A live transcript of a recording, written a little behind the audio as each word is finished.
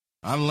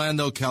I'm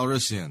Lando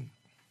Calrissian.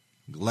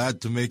 Glad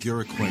to make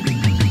your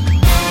acquaintance.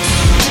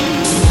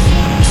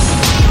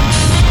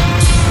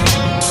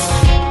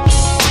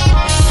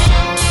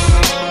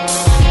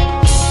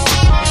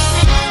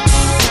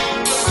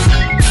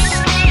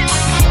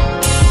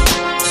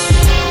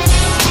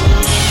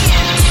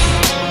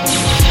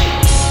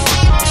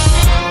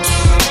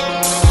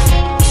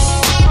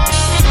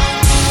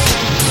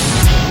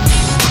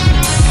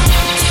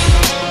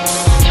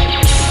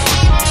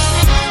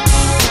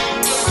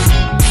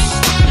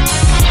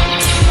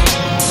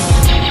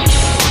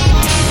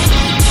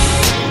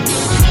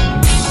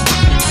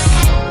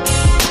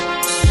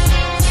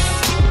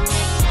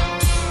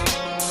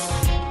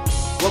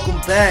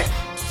 Back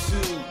to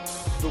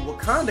the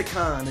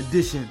WakandaCon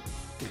edition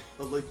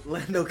of the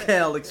Lando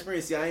Cal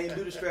Experience. I ain't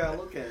do the Stroud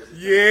Locast.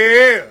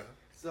 Yeah.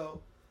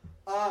 So,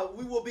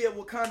 we will be at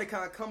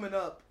WakandaCon coming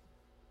up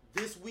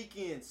this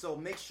weekend. So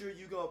make sure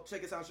you go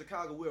check us out in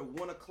Chicago. We're at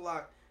 1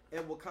 o'clock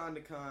at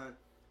WakandaCon.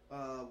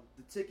 The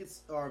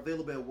tickets are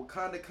available at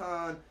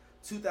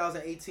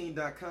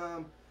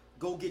WakandaCon2018.com.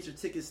 Go get your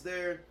tickets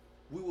there.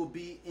 We will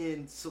be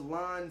in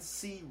Salon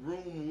C,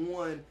 Room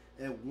 1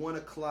 at 1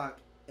 o'clock.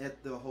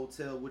 At the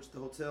hotel, which the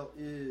hotel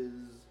is...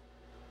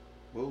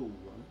 Whoa,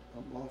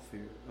 I'm off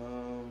here.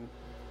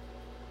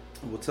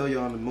 We'll tell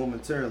y'all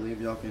momentarily if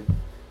y'all can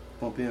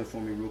bump in for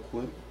me real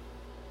quick.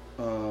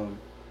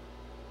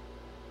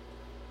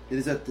 It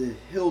is at the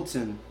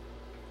Hilton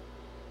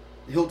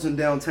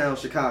downtown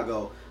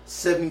Chicago,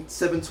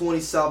 720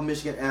 South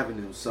Michigan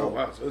Avenue. So, oh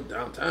wow, so it's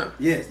downtown.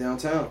 Yeah, it's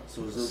downtown.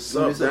 So it's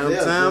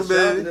downtown,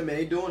 baby. Man,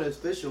 they doing it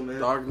official, man.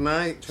 Dark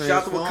Knight. Shout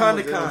out to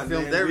WakandaCon,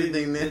 filmed man.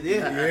 everything there.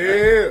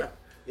 Yeah.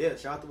 Yeah,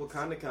 shout out to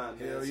WakandaCon,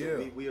 man. Hell so yeah.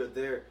 we are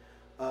there.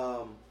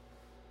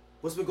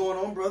 What's been going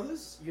on,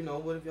 brothers? You know,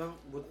 what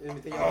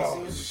everything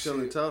y'all seen?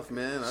 Chilling tough,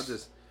 man. I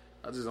just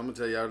I'm gonna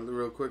tell y'all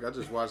real quick. I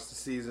just watched the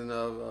season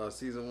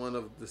 1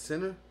 of The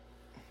Sinner.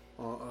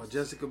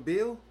 Jessica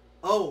Biel.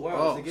 Oh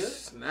wow, is it good?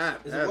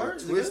 Snap! Is it work?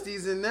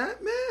 Twisties in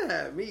that, man.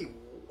 Had me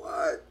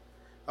what?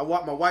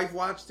 My wife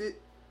watched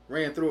it,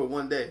 ran through it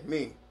one day.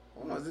 Me,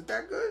 oh, is it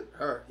that good?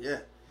 Her,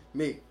 yeah.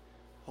 Me,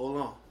 hold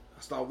on.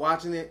 I start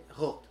watching it,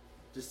 hooked.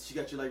 Just she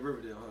got you like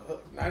Riverdale, huh?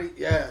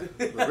 Yeah,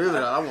 Riverdale.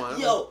 I want.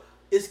 Yo,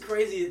 it's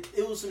crazy.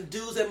 It was some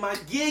dudes at my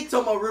gig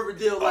talking about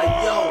Riverdale. Like,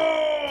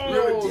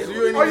 Riverdale.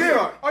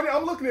 So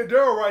I'm looking at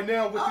Daryl right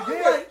now with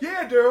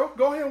yeah, Daryl.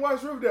 Go ahead and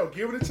watch Riverdale.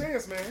 Give it a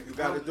chance, man. You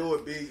gotta do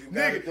it, B. You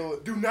gotta do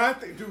it. Do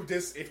not do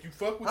this. If you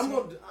fuck with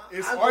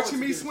it's Archie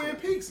meets Twin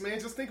Peaks, man.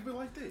 Just think of it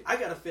like that. I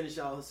gotta finish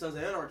out Sons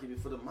of Anarchy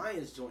before the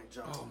Mayans joint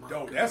jump. Oh my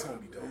God, that's gonna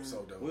be dope. Man.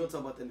 So dope. We'll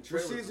talk about that in the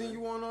trailer. What season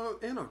you on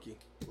Anarchy?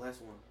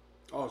 Last one.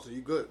 Oh, so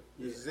you good?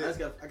 Yeah,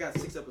 I got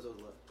 6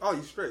 episodes left. Oh,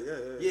 you straight? Yeah.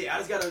 Yeah, I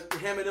just gotta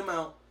hammer them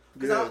out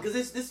because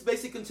this is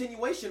basic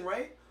continuation,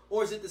 right?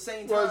 Or is it the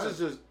same time? Well, it's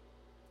just.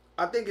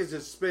 I think it's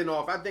just spin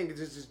off. I think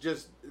it's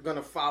just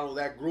gonna follow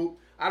that group.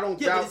 I don't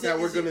doubt that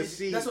we're gonna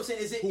see. That's what I'm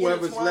saying. Is it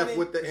whoever's left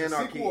with the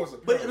Anarchy?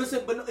 But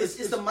listen,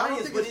 it's the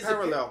Mayans. But it's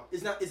parallel.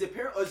 It's not. Is it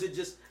parallel? Or is it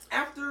just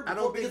after? I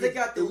don't think because they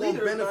got the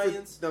leader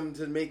benefit them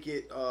to make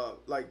it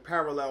like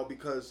parallel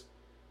because.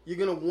 You're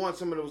going to want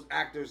some of those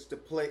actors to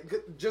play.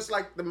 Just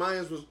like the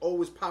Mayans was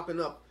always popping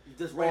up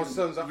on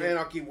Sons of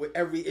Anarchy with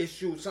every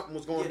issue, something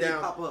was going down.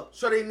 They pop up.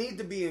 So they need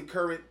to be in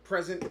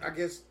present, I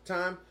guess,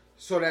 time,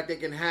 so that they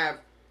can have,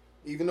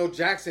 even though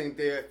Jax ain't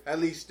there, at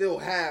least still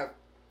have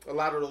a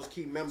lot of those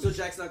key members. So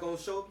Jack's not going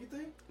to show up, you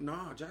think? No,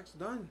 Jack's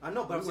done. I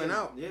know, but I'm saying. Went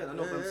out. Yeah, I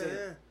know, but I'm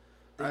saying.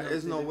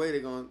 There's no way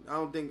they're going to. I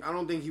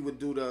don't think he would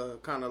do the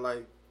kind of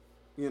like,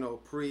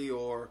 pre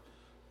or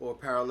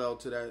parallel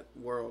to that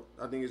world.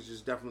 I think it's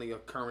just definitely a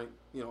current,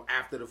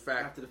 after the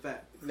fact. After the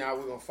fact. Now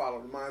we're going to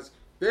follow the minds.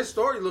 Their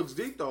story looks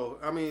deep, though.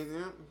 I mean,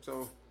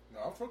 so. No,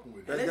 I'm fucking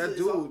with it. That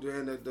dude,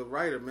 and the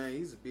writer, man,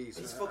 he's a beast.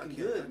 He's fucking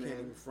good, man. I can't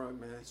even front,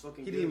 man. He's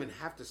fucking he good. didn't even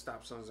have to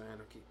stop Sons of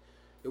Anarchy.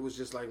 It was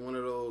just like one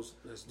of those,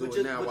 let's do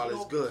it now while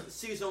it's good. The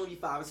series only be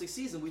 5 or 6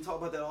 seasons. We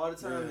talk about that all the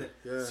time.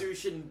 The series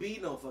shouldn't be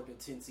no fucking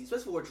 10 seasons,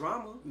 especially for a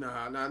drama.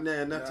 Not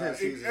 10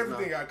 seasons.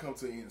 Everything got to come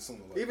to an end sooner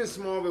or later. Even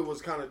Smallville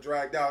was kind of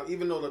dragged out.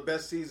 Even though the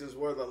best seasons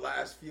were the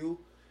last few,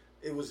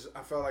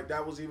 I felt like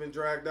that was even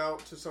dragged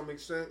out to some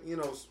extent.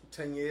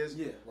 10 years.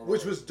 Yeah.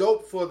 Which was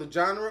dope for the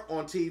genre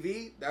on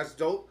TV. That's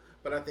dope.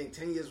 But I think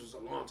 10 years was a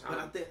long time. But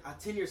I think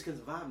 10 years can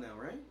survive now,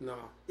 right? No.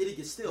 It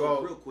gets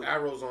still real quick.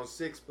 Arrow's on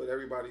 6, but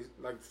everybody's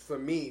like for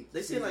me.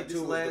 They said like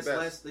this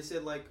they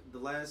said like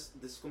this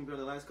is going to be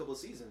the last couple of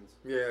seasons.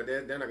 Yeah,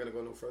 they're not going to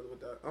go no further with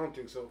that. I don't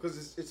think so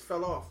because it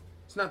fell off.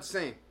 It's not the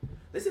same.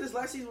 They said this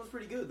last season was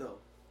pretty good though.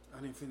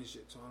 I didn't finish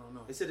it, so I don't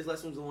know. They said this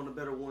last one was one of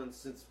the better ones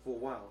since for a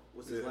while.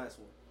 What's his last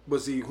one?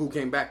 But see, who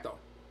came back though?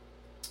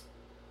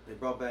 They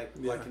brought back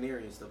Black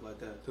Canary and stuff like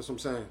that. That's what I'm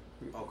saying.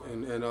 Okay.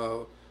 And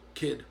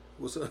Kid.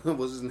 What's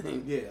his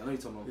name? Yeah, I know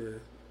you're talking about. Yeah.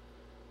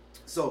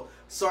 So,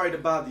 sorry to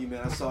bother you,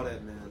 man. I saw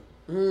that, man.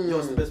 Yo,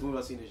 it's the best movie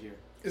I've seen this year.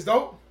 It's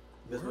dope?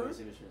 Best movie I've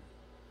seen this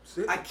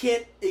year. I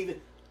can't even...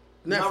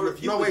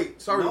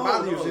 Sorry to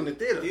bother you. It's in the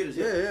theater. Theaters,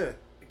 yeah.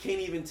 I can't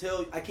even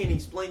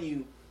explain to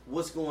you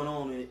what's going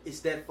on, and it's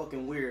that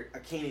fucking weird. I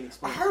can't even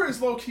explain. I heard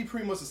it's low key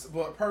pretty much,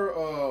 but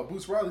per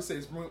Bruce Riley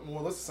says it's more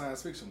or less a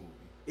science fiction movie.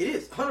 It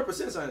is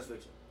 100% science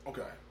fiction.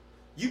 Okay.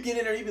 You get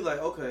in there, you be like,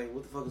 okay,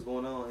 what the fuck is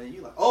going on? And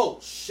you like, oh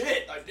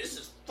shit, like this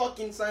is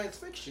fucking science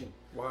fiction.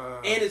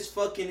 Wow. And it's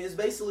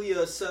basically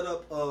a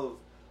setup of,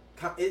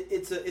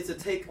 it's a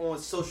take on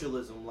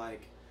socialism.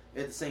 Like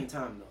at the same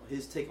time though,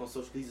 his take on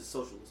he's a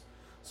socialist,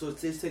 so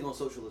it's his take on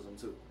socialism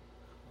too.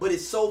 But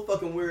it's so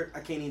fucking weird. I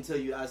can't even tell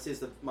you. I say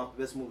it's my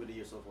best movie of the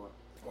year so far.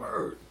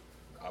 Word.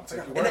 I'll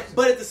take your word.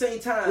 But at the same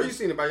time, where you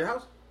seen it, by your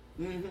house?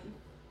 Mm-hmm.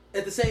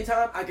 At the same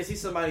time, I can see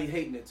somebody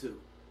hating it too.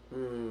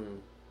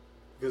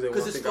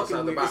 Because it's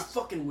fucking weird. It's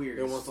fucking weird.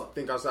 They want to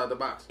think outside the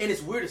box. And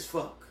it's weird as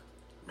fuck.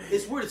 Man.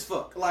 It's weird as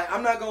fuck. Like,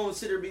 I'm not going to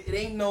consider it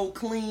ain't no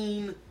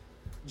clean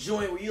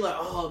joint where you like,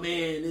 oh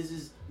man, this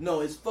is... No,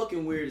 it's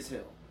fucking weird as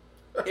hell.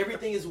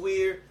 Everything is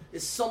weird.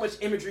 There's so much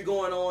imagery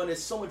going on.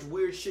 There's so much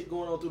weird shit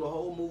going on through the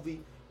whole movie.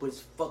 But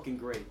it's fucking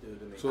great, dude,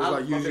 to me. So it's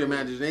like use your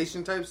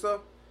imagination type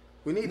stuff?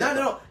 We need that.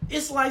 No.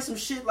 It's like some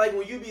shit like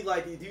when you be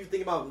like, if you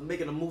think about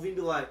making a movie, you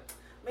be like,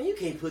 man, you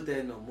can't put that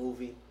in a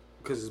movie.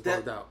 Because it's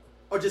bugged out.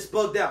 Or just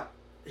bugged out.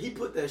 He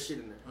put that shit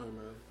in there. Oh,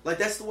 man. Like,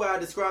 that's the way I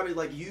describe it.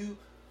 Like, you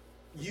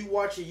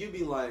watch it, you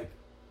be like,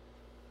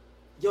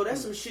 yo,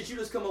 that's some shit you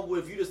just come up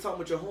with. You just talking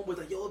with your homeboys,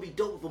 like, yo, it'd be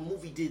dope if a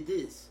movie did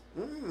this.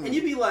 And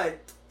you be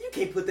like, you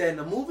can't put that in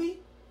a movie.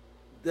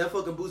 That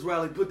fucking Bruce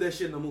Riley put that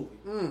shit in a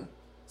movie.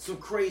 Some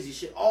crazy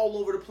shit all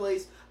over the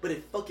place, but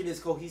it fucking is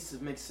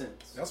cohesive, makes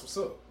sense. That's what's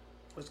up.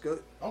 That's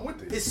good. I'm with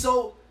this. It's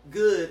so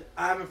good.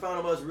 I haven't found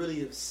a much really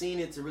have seen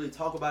it to really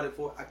talk about it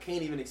for. I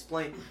can't even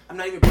explain. I'm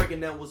not even breaking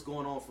down what's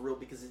going on for real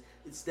because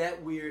it's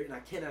that weird and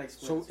I cannot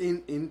explain. So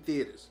in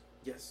theaters,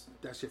 yes,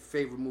 that's your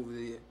favorite movie of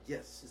the year.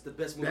 Yes, it's the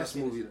best movie. Best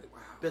movie. Wow,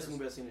 best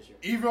movie I've seen this year.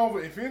 Even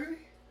over Infinity.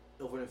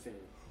 Over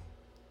Infinity.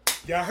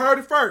 Y'all heard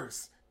it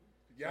first.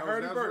 Y'all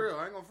heard it first. Real.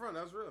 I ain't gonna front.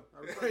 That's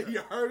real.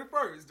 You heard it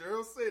first.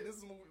 Daryl said this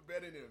is movie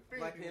better than Infinity.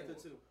 Black Panther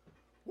 2.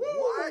 Woo!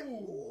 What?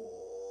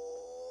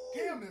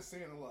 Damn, that's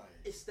saying a lot.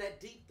 It's that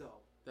deep though.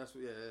 That's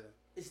what. Yeah.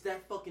 It's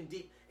that fucking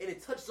deep, and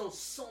it touches on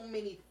so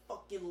many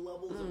fucking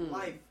levels of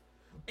life.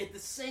 At the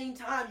same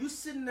time, you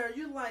sitting there,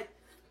 you're like,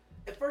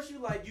 at first you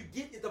like, you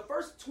get the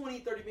first 20,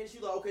 30 minutes,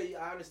 you like, okay,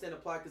 I understand the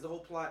plot because the whole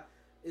plot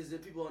is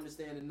that people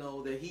understand and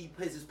know that he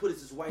put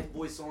his white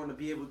voice on to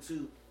be able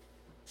to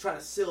try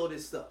to sell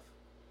this stuff.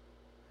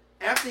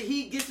 After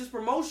he gets his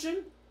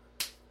promotion,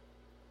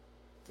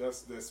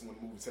 that's when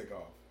the movie take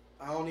off.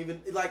 I don't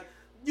even like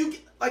you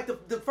get like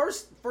the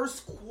first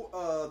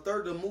third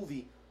of the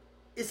movie.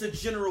 It's a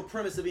general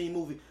premise of any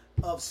movie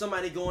of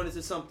somebody going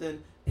into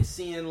something and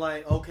seeing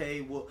like,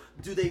 okay, well,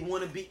 do they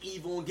want to be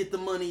evil and get the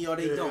money or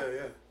they don't?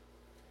 Yeah.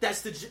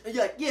 That's the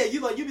you be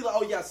like,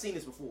 oh yeah, I've seen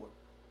this before.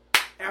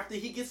 After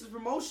he gets his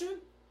promotion,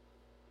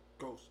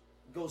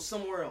 goes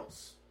somewhere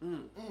else.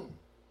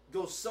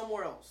 Goes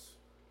somewhere else.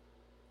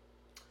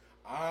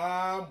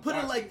 Put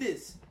it like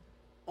this: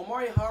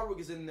 Omari Hardwick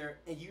is in there,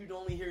 and you'd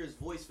only hear his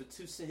voice for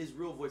his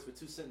real voice for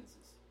 2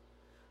 sentences.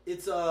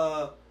 It's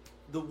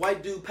the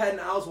white dude Patton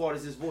Oswalt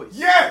is his voice.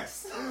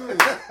 Yes.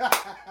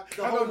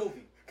 The whole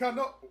movie.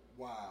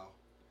 Wow.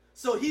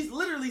 So he's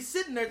literally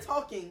sitting there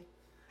talking,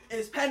 and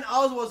it's Patton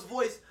Oswalt's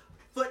voice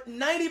for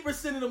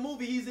 90% of the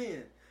movie he's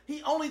in.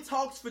 He only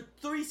talks for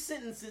 3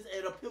 sentences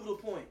at a pivotal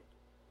point.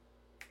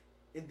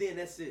 And then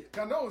that's it.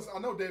 I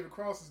know David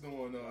Cross is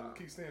doing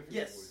Keith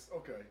Stanfield's voice.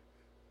 Okay.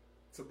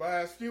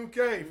 Tobias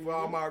Funke for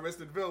all my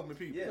Arrested Development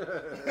people. Yeah.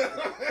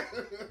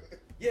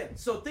 Yeah.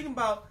 So think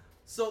about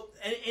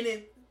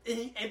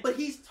but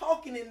he's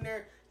talking in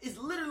there. It's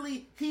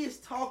literally he is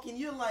talking.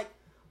 You're like,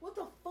 what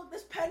the fuck?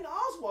 That's Patton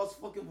Oswalt's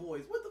fucking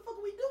voice. What the fuck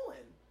are we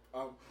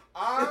doing?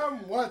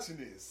 I'm watching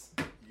this.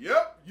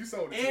 Yep, you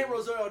saw it. And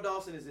Rosario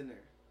Dawson is in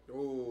there.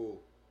 Oh.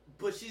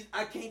 But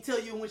I can't tell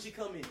you when she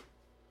come in.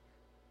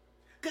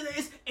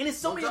 It's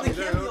so many other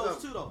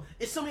cameos too though.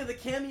 It's so many other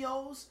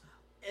cameos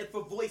and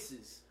for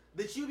voices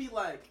that you be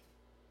like,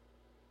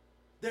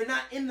 they're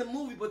not in the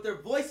movie, but their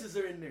voices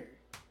are in there.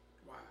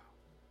 Wow.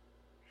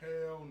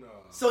 Hell no.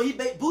 So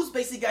Boots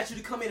basically got you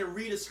to come in and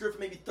read a script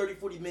for maybe 30,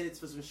 40 minutes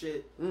for some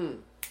shit,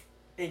 and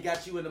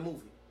got you in the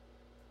movie.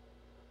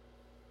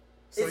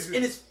 So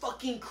it's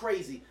fucking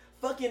crazy.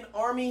 Fucking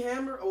Armie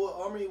Hammer, or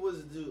Armie was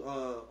the dude,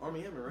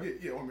 Armie Hammer, right?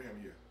 Yeah, Armie Hammer,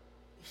 yeah.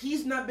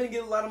 He's not been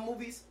getting a lot of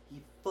movies.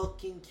 He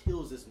fucking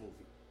kills this movie.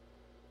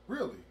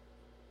 Really?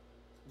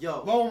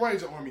 Yo. Lone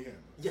Ranger Armie Hammer.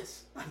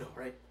 Yes, I know,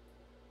 right?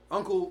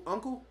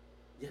 Uncle?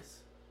 Yes.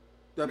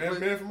 That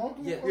man from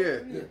Uncle? Yeah.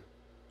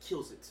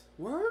 Kills it.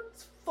 What?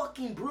 It's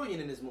fucking brilliant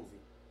in this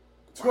movie.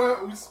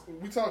 12.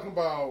 We talking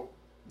about.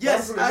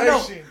 Yes, I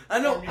know. I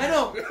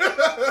know.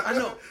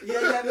 Yeah,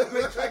 he had a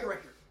great track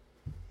record.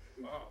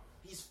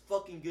 He's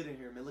fucking good in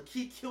here, man. Look,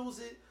 he kills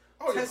it.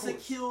 Oh, yeah, Tessa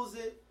kills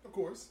it. Of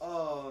course. I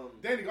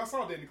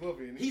saw Danny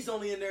Glover in it. He's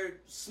only in there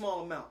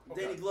small amount.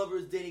 Okay. Danny Glover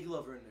is Danny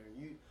Glover in there.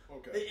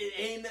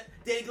 Okay.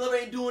 Danny Glover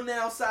ain't doing that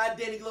outside.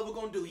 Danny Glover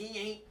gonna do. He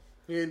ain't.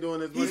 He ain't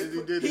doing as much as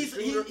he did.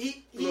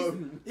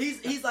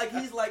 He's like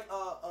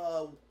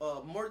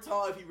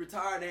Murtaugh if he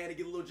retired and had to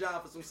get a little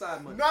job for some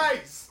side money.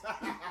 Nice.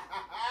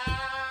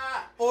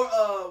 Or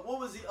what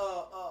was he?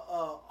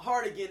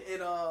 Hardigan in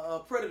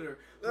Predator.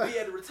 He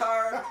had to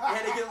retire.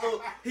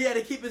 He had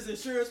to keep his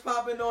insurance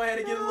popping on. Had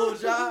to get a little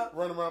job.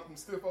 Run around from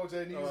stiff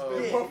OJ knees.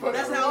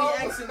 That's how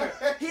he acts in there.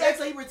 He acts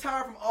like he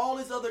retired from all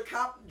his other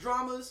cop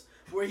dramas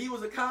where he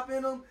was a cop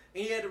in them,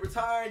 and he had to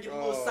retire and get a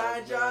little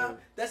side job.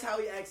 That's how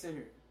he acts in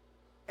here,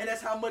 and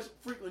that's how much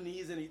frequently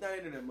he's in. He's not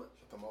in there that much.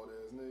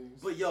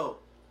 But yo,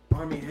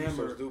 Armie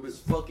Hammer is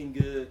fucking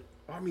good.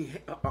 Armie,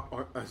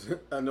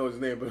 I know his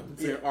name, but I'm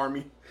saying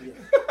Armie. Yeah.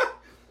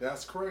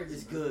 That's crazy.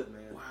 It's good,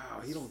 man.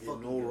 Wow, he don't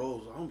get no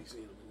roles. I don't be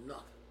seeing him in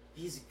nothing.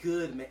 He's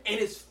good, man. And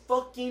it's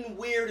fucking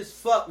weird as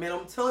fuck, man.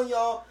 I'm telling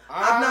y'all,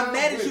 I'm not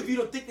mad at you if you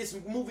don't think this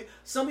movie...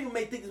 Some people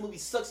may think this movie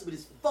sucks, but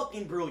it's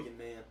fucking brilliant,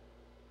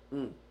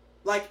 man.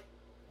 Like...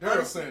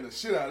 They're saying the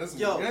shit out of this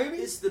movie, ain't it?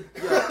 It's the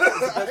best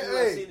movie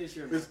I've seen this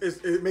year, man.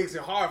 It makes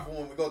it hard for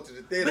when we go to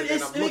the theater. But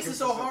it makes it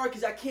so hard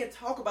because I can't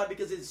talk about it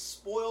because it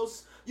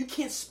spoils... You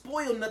can't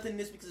spoil nothing in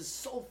this because it's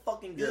so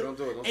fucking good. Yeah, don't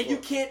do it. And you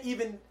can't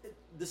even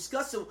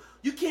discuss it.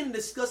 You can't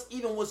discuss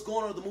even what's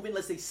going on with the movie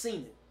unless they've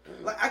seen it.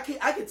 Like I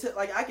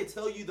could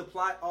tell you the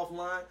plot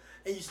offline,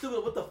 and you still be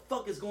like, what the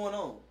fuck is going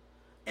on?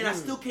 And I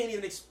still can't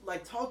even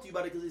talk to you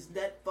about it because it's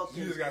that fucking.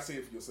 You just gotta see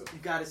it for yourself. You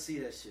gotta see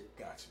that shit.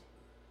 Gotcha.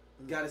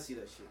 You gotta see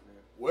that shit, man.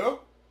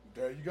 Well,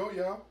 there you go,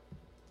 y'all.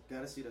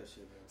 Gotta see that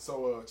shit, man.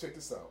 So check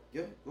this out.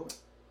 Yeah, go ahead.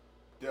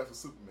 Death of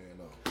Superman,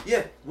 though.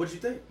 Yeah, what'd you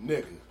think?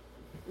 Nigga.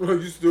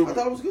 You stupid. I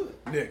thought it was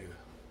good. Nigga.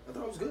 I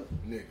thought it was good.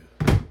 Nigga.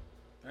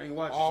 I ain't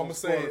watching. All I'm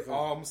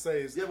gonna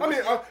say is. Yeah, I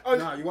mean,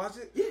 nah, you watch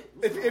it? Yeah.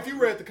 If you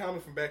read the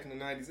comic from back in the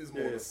 90s, it's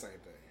more or less the same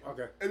thing.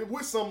 Okay. And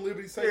with some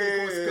liberties taken, of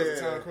course,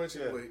 because of time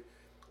crunching, but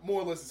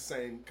more or less the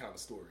same kind of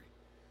story.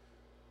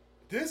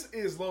 This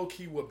is low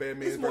key what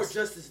Batman. It's more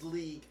Justice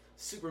League.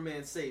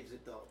 Superman saves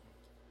it though.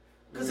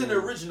 Because in the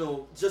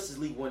original, Justice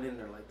League wasn't in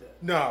there like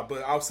that. Nah,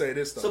 but I'll say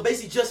this though. So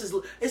basically, Justice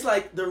League, it's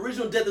like the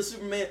original Death of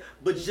Superman,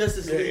 but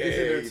Justice League is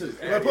in there too.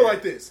 Put it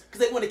like this.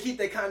 Because they want to keep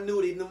that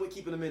continuity and then we're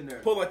keeping them in there.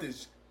 Put it like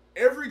this.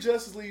 Every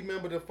Justice League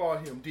member that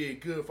fought him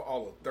did good for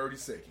all of 30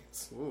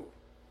 seconds. Ooh.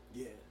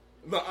 Yeah.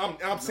 No,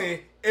 I'm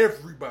saying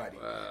everybody.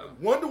 Wow.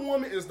 Wonder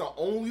Woman is the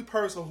only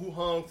person who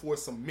hung for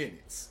some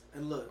minutes.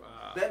 And look,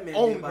 Batman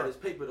Only did about his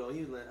paper though.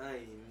 He was like, I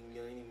ain't even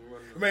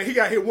running. Man, he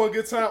got hit one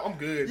good time. I'm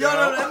good. Yo, no,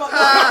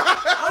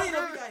 I don't even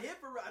know if he got hit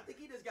for real. I think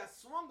he just got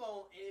swung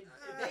on and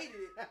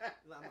evaded it.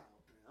 Like,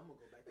 I'm gonna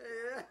go back to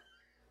that.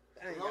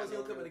 As long as he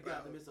don't come in the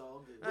Gotham, it's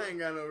all good. I ain't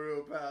got no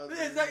real powers.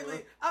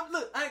 Exactly. I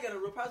ain't got no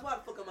real powers. Why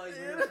the fuck am I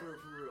even here for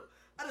real?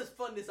 I just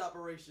fund this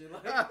operation.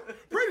 Like,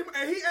 pretty much,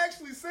 and he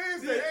actually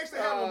says they actually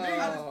have a meeting.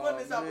 I just fund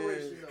this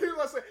operation. He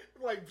was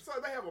like, so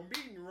they have a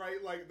meeting,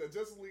 right? Like the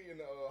Justice League and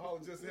the Hall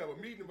of Justice have a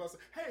meeting about,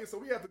 hey, so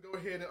we have to go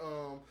ahead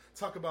and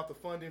talk about the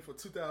funding for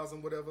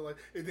 2000, whatever. Like,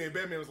 and then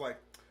Batman was like,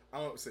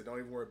 don't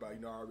even worry about it.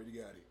 You know, I already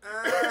got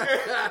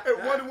it.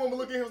 And Wonder Woman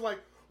looked at him and was like,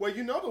 well,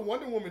 you know the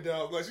Wonder Woman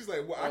dolls. Like she's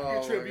like, well, I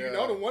can't trip. You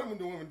know the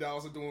Wonder Woman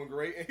dolls are doing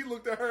great. And he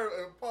looked at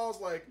her and paused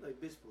like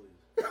bitch, please.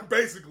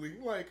 Basically,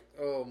 like,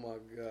 oh my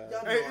god,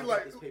 and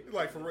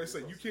like for real,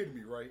 say you kidding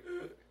me, right?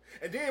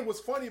 And then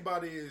what's funny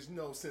about it is,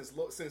 since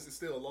it's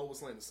still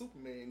Lois Lane and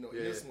Superman, in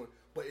this one,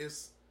 but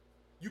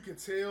you can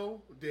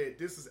tell that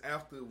this is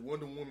after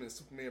Wonder Woman and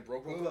Superman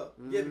broke up.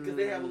 Yeah, because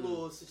they have a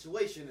little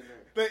situation in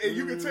there. And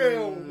you can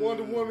tell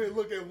Wonder Woman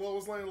look at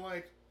Lois Lane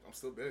like, I'm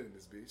still better than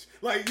this bitch.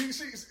 Like she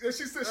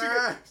said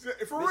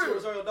for real.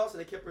 Rosario Dawson,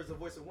 they kept her as the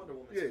voice of Wonder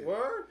Woman. Yeah,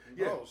 word.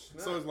 Yeah,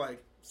 so it's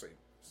like,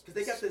 because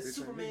they got the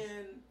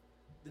Superman.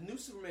 The new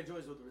Superman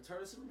joins with the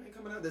Return of Superman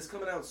coming out. That's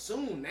coming out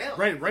soon now.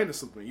 Reign of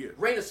Superman, yeah.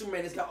 Reign of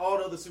Superman. It's got all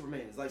the other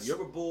Supermans like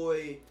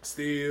Superboy,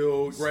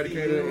 Steel,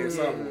 Eradicator, and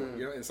Cyborg.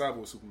 Yeah, and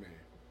Cyborg Superman.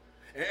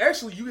 And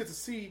actually, you get to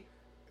see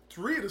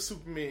 3 of the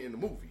Supermen in the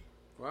movie.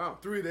 Wow,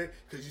 3 of that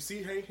because you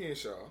see Hank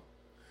Henshaw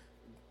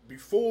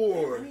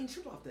before. Damn, I ain't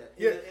trip off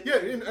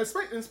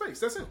that. In space.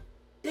 That's him.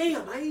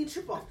 Damn, I ain't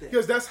trip off that.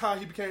 Because that's how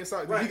he became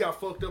Cyborg. Right. He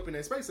got fucked up in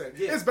that space act.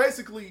 Yeah. It's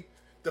basically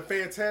the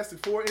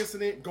Fantastic Four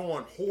incident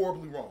going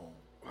horribly wrong.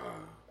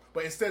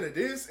 But instead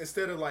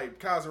of like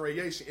cosmic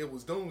radiation, it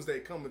was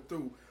Doomsday coming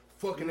through,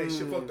 fucking that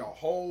shit, fucked the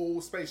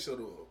whole space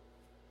shuttle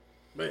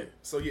up. Man.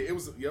 So yeah, it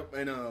was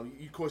and of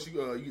course you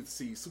get to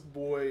see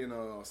Superboy and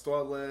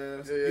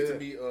Starlabs. You get to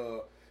meet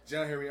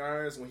John Henry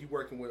Irons when he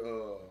working with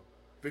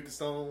Victor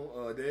Stone,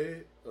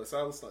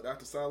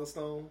 Dr. Silas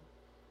Stone,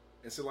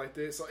 and shit like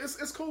that. So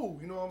it's cool,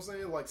 you know what I'm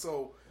saying? Like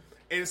so,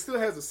 and it still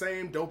has the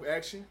same dope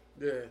action.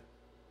 Yeah.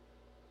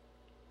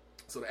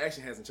 So the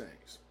action hasn't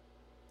changed.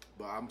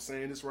 But I'm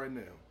saying this right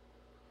now.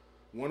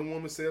 Wonder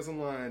Woman says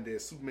online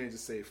that Superman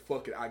just said,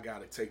 fuck it, I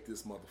gotta take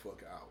this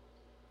motherfucker out.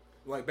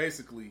 Like,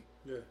 basically,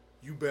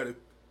 you better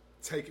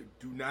take it.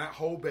 Do not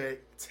hold back.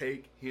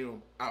 Take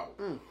him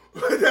out.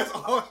 That's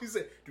all she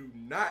said. Do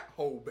not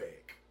hold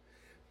back.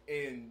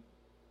 And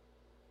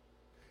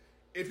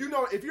if you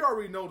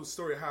already know the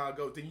story of how it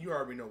goes, then you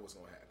already know what's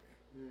gonna happen.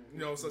 You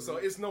know, so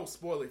it's no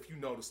spoiler if you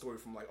know the story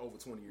from like over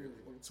 20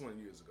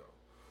 years ago.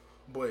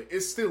 But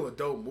it's still a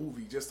dope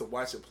movie just to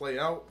watch it play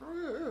out. Oh,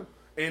 yeah.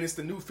 And it's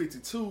the new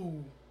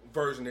 52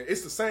 version.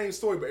 It's the same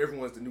story, but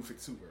everyone's the new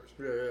 52 version.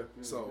 Yeah.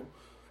 So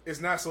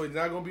it's not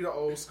gonna be the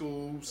old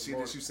school shit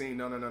that you've seen.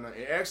 No. And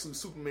actually,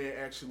 Superman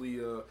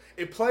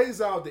it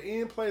plays out. The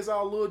end plays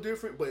out a little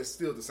different, but it's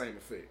still the same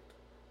effect.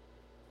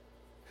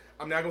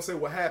 I'm not gonna say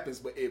what happens,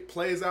 but it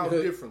plays out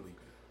differently.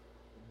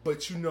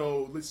 But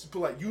let's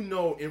put like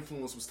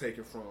influence was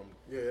taken from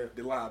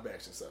the live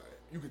action side.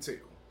 You can tell,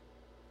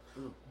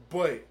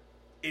 but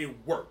it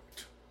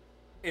worked,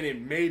 and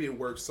it made it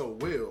work so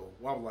well.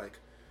 I'm like,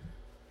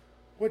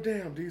 well,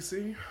 damn,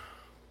 DC.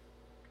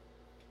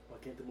 Why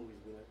can't the movies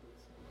be like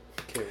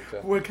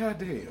this? Well,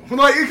 goddamn,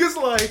 like it's just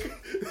like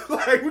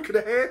we could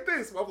have had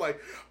this. I'm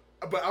like,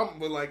 but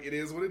like it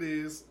is what it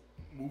is.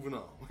 Moving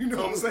on, you know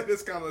what I'm saying?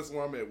 That's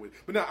where I'm at with.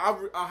 But now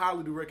I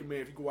highly do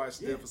recommend if you can watch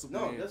Death for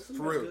Superman. That's for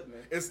real. Good,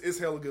 man. It's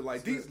hella good.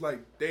 Like these,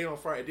 like Day on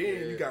Friday.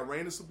 Then you got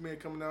Reign of Superman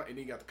coming out, and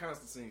then you got the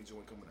Constantine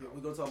joint coming out.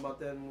 We're gonna talk about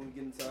that when we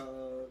get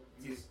into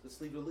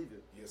Let's Leave It or Leave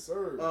It. Yes,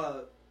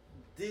 sir.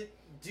 Did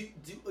you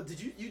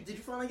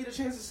finally get a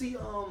chance to see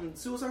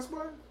Suicide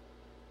Squad?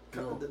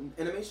 No. The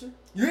animation?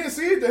 You didn't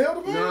see it? The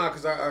hell, Nah,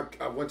 because I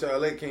went to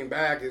LA, came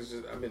back. It's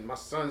just, my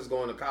son's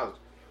going to college.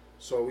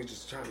 So we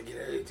just trying to get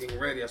everything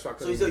ready. That's why I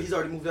couldn't. So he's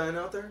already moved down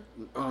out there?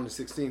 On the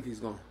 16th, he's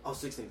gone. Oh,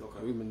 16th, okay.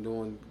 We've been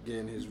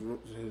getting his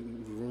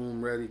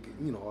room ready,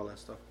 all that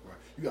stuff. Right.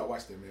 You gotta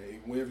watch that, man.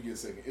 Whenever you get a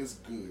second, it's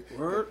good.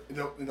 Word?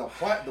 The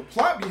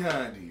plot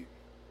behind it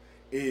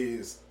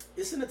is...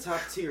 It's in the top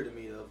tier to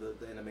me of the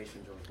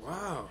animation joint.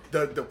 Wow.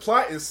 The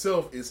plot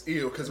itself is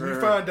ill, because we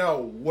find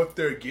out what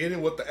they're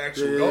getting, what the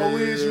actual goal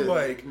is. You're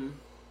like,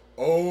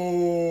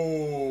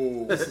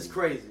 oh. This is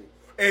crazy.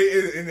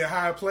 And then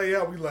how it play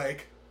out, we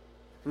like...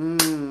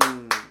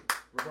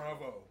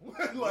 Bravo!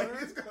 Like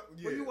it's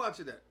Where you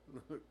watching that?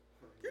 We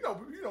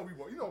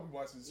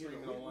watching the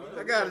streaming online.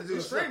 I gotta do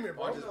streaming,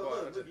 bro. We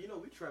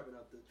trapping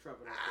out the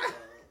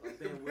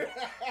bandwidth.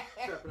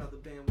 Trapping out the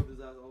bandwidth, as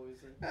I always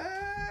say.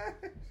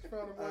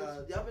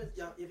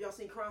 Have y'all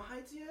seen Crown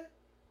Heights yet?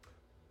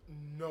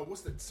 No,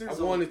 what's the? I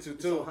wanted to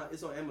too.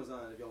 It's on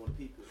Amazon if y'all want to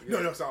peep it. No,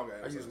 it's all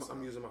okay.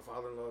 I'm using my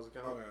father-in-law's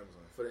account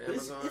for the but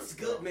Amazon. It's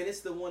good, man. It's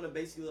the one of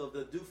basically of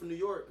the dude from New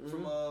York.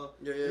 From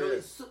Do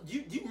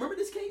you remember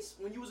this case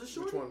when you was a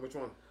shorty? Which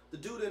one? The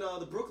dude in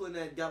the Brooklyn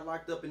that got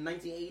locked up in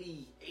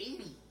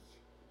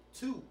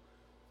 1982.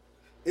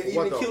 And he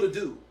even killed a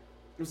dude.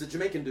 It was a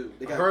Jamaican dude.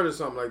 I heard of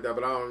something like that,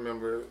 but I don't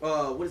remember.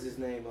 What is his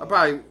name? I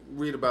probably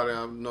read about it.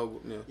 I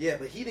know. Yeah,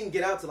 but he didn't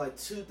get out to like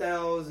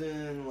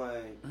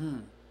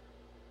 2004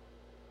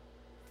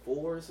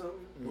 or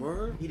something.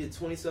 Word? He did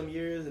 20-some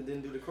years and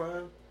didn't do the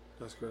crime.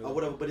 That's crazy. Or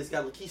whatever, but it's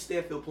got Lakeith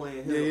Stanfield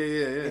playing him.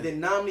 Yeah. And then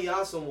Nnamdi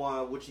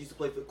Asomugha, which used to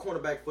play for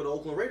cornerback for the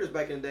Oakland Raiders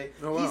back in the day.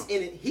 Oh, wow. He's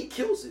in it. He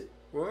kills it.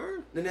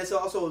 Word? And that's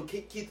also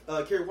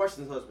Kerry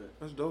Washington's husband.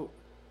 That's dope.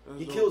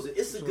 He kills it.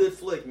 It's a good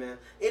flick, man.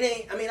 It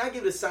ain't. I mean, I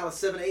give it a solid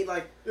 7, 8.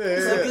 Like,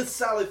 it's a good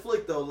solid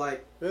flick though.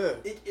 Like,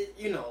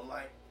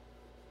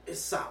 it's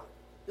solid.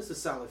 It's a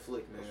solid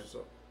flick, man.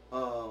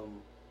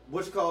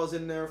 What you call is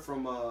in there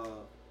from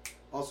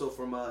also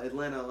from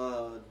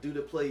Atlanta. Dude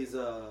that plays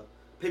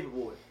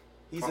Paperboy.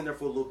 He's in there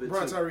for a little bit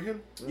Brian too. Tyree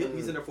Henry? Yep,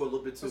 he's in there for a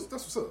little bit too. That's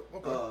what's up.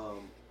 Okay.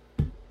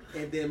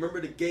 And then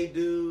remember the gay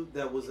dude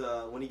that was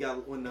when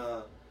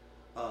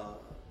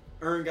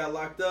Earn got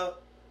locked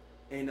up,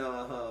 and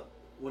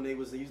when he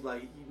was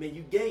like, man,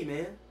 you gay,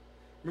 man.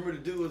 Remember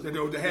the dude was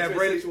the half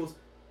braided.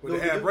 The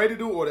half braided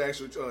dude or the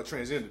actual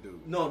transgender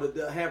dude? No,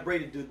 the half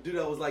braided dude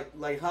that was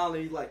like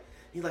hollering. He's like,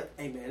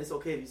 hey man, it's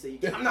okay if you say you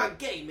gay. I'm not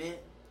gay, man.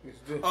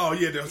 Oh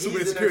yeah, the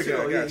super security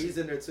guy. Yeah, he's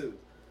in there too.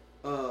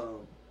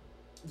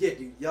 Yeah,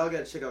 dude, y'all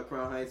gotta check out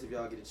Crown Heights if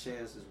y'all get a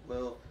chance as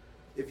well.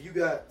 If you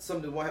got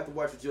something to have to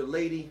watch with your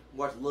lady,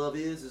 watch Love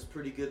Is. It's a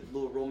pretty good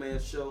little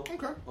romance show.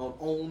 Okay. On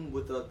OWN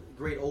with the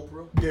great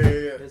Oprah.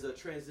 Yeah. Has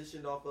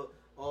transitioned off of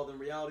all the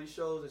reality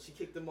shows, and she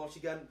kicked them off.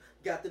 She got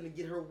them to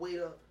get her weight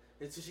up,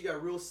 and so she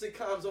got real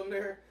sitcoms on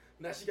there.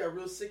 Now she got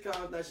real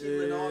sitcoms. Now she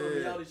letting all the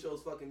reality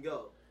shows fucking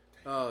go.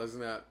 Oh,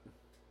 isn't that?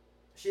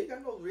 She ain't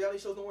got no reality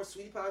shows no more.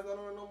 Sweetie Pie's not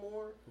on her no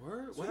more.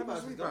 Word? What happened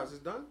to Sweetie Pies? It's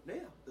done?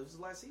 Yeah, this was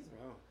last season.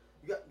 Wow.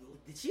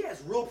 She has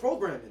real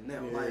programming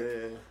now. Yeah. Like,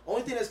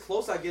 only thing that's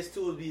close, I guess,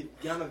 to would be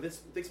Yana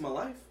Fix My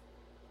Life.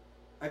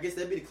 I guess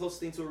that'd be the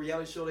closest thing to a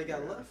reality show they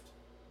got left.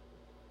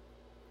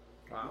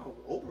 Wow.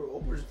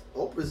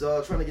 Oprah's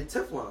trying to get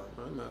Teflon.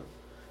 I know.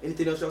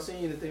 Anything else y'all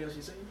seen? Anything else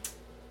you seen?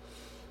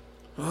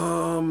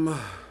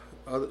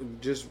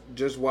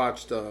 Just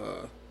watched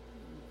The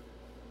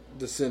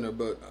Sinner,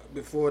 but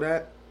before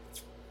that,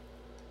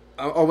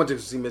 I went to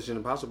see Mission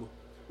Impossible.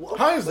 Well,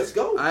 let's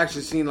go. I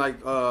actually seen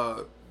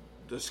the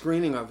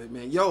screening of it,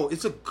 man. Yo,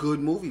 it's a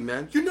good movie,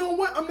 man. You know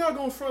what? I'm not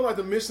gonna front like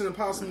the Mission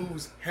Impossible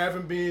movies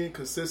haven't been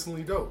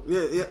consistently dope.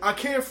 Yeah. I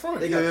can't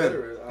front. They got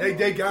better.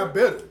 They got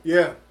better.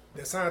 Yeah.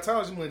 That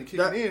Scientology money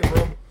kicking in,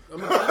 bro. I'm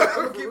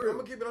gonna keep it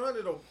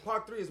 100 though.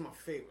 Part 3 is my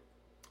favorite.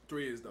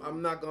 3 is dope.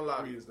 I'm not gonna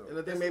lie. 3 is dope. And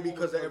I think maybe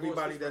because of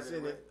everybody that's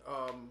in it.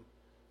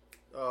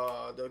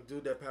 the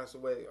dude that passed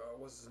away.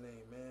 What's his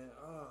name, man?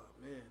 Oh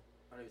man.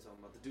 I know you're talking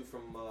about the dude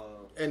from.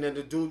 And then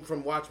the dude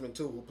from Watchmen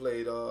too, who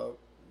played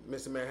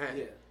Mr. Manhattan.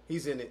 Yeah.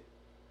 He's in it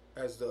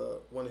as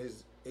one of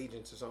his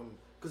agents or something.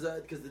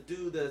 Because the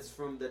dude that's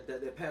from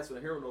that passed with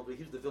a heroin over,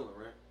 he was the villain,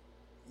 right?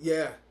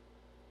 Yeah.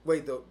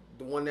 Wait, the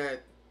one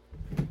that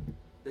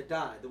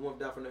died, the one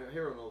that died from the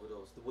heroin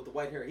overdose with the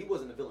white hair. He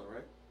wasn't the villain,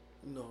 right?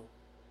 No.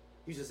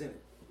 He was just in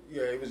it.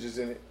 Yeah, he was just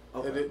in it.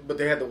 Okay. But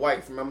they had the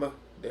wife. Remember?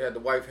 They had the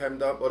wife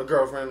hemmed up, or the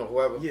girlfriend, or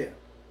whoever. Yeah.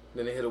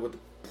 Then they hit her with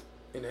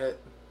in the head,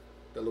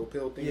 the little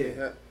pill thing.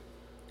 Yeah.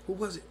 Who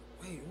was it?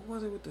 Wait, who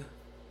was it with the?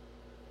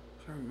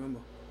 I can't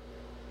remember.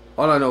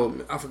 All I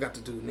know, I forgot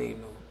the dude's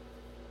name though.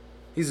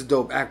 He's a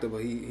dope actor,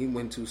 but he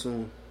went too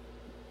soon.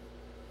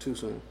 Too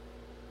soon.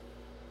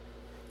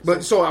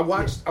 But so I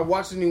watched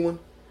the new one.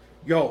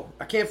 Yo,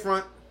 I can't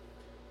front.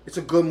 It's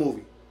a good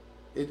movie.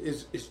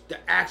 It's the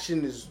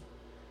action is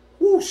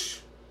whoosh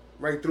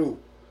right through.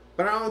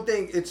 But I don't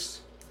think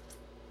it's.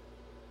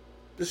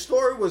 The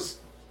story was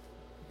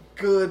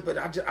good, but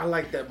I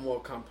like that more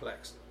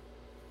complex.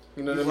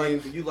 You know what I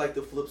mean? You like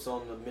the flips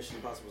on the Mission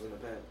Impossibles in the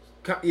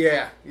past?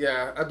 Yeah,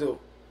 I do.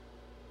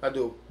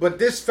 But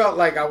this felt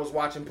like I was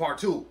watching part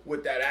 2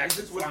 with that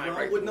action.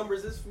 What number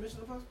is this for Mission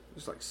Impossible?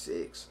 It's like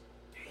 6.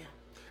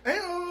 Damn.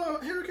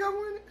 And Henry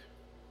Cavill in it?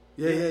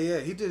 Yeah.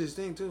 He did his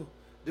thing too.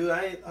 Dude,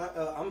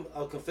 I'm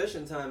a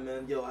confession time,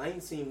 man. Yo, I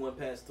ain't seen one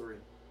past 3.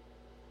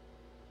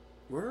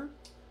 Word?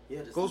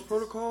 Yeah, Ghost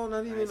Protocol,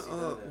 not even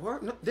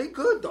word. No, they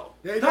good though.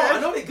 Yeah,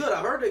 I know they good.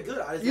 I heard they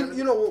good.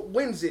 You know what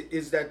wins it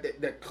is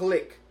that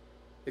click.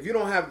 If you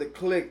don't have the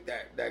click,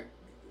 that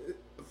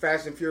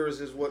Fast and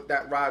Furious is what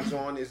that rides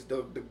on is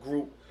the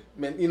group.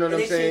 Man, you know what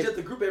I'm saying? They change up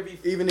the group every.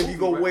 Even if you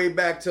go way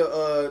back to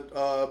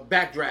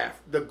Backdraft,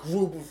 the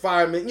group of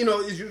firemen, you know,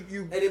 is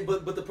you.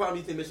 But the problem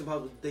you think Mission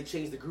Impossible, they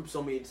changed the group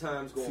so many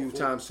times. A few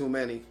times too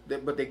many,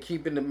 but they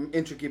keeping the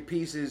intricate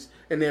pieces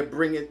and they're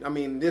bringing. I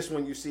mean, this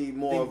one you see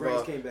more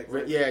of. Came back,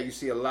 right? Yeah, you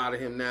see a lot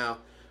of him now.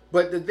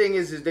 But the thing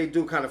is they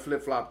do kind of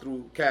flip flop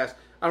through cast.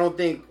 I don't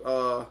think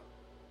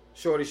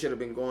Shorty should have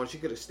been gone. She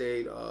could have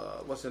stayed.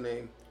 What's her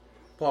name?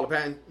 Paula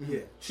Patton? Yeah.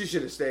 She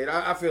should have stayed.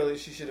 I feel that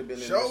she should have been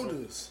in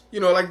Shoulders. this one. You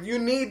know, like, you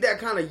need that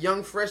kind of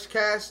young, fresh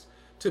cast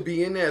to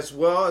be in there as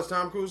well as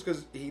Tom Cruise,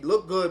 because he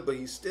looked good, but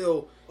he's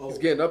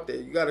getting up there.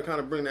 You got to kind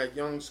of bring that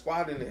young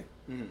squad in there.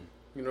 Mm-hmm.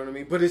 You know what I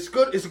mean? But it's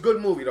good. It's a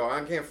good movie, though.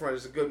 I can't front.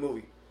 It's a good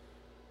movie.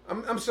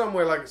 I'm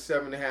somewhere like a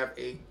 7.5,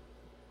 8.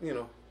 You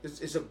know,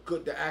 it's a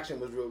good. The action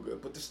was real good,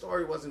 but the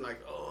story wasn't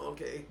like, oh,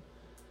 okay.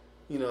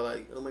 You know,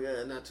 like, oh my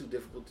God, not too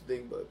difficult to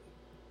think, but.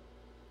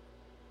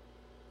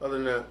 Other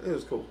than that, it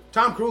was cool.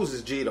 Tom Cruise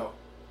is G though.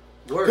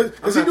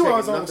 Because he do all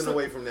his own nothing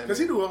away from that. Because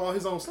he do all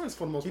his own stunts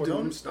for the most part. He do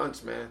them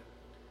stunts, man.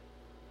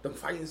 The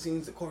fighting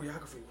scenes, the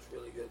choreography was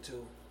really good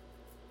too.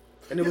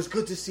 And it was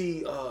good to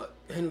see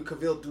Henry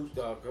Cavill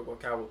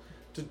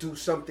do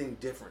something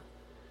different,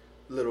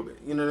 a little bit.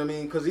 You know what I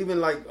mean? Because even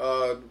like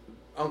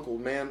Uncle,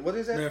 man, what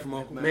is that? Man from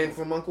Uncle. Man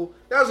from Uncle.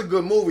 That was a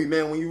good movie,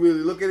 man. When you really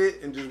look at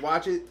it and just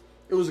watch it,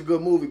 it was a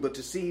good movie. But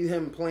to see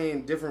him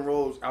playing different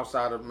roles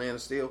outside of Man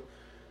of Steel.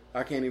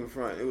 I can't even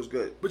front. It was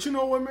good. But you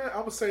know what, man? I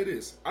would say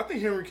this. I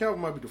think Henry Cavill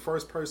might be the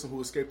first person who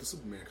escaped the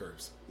Superman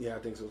curse. Yeah, I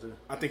think so too.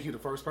 I think he's the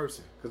first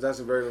person. Because that's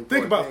a very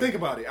important thing. Think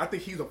about it. I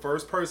think he's the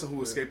first person who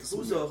escaped the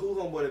Superman. Who's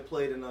homeboy that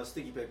played in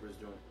Sticky Papers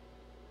joint?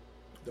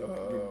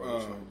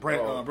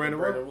 Brandon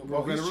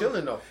Rowe. He's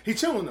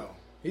chilling though.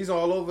 He's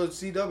all over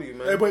CW,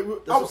 man. Hey, wait,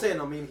 that's what I'm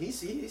saying. I mean, he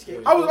escaped.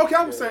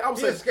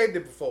 He escaped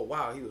it before.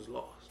 Wow, he was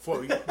lost.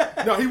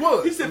 No, he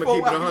was. He said, I'm gonna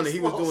keep it 100. He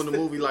was doing the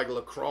movie like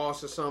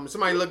Lacrosse or something.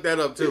 Somebody looked that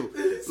up too.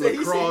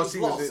 Lacrosse.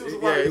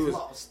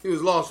 He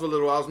was lost for a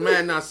little while. I was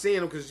mad not seeing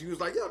him because he was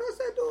like, yo, that's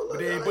that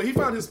dude. But he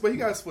got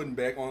his footing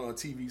back on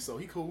TV, so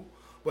he cool.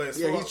 But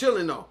yeah, he's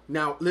chilling though.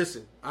 Now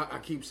listen, I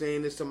keep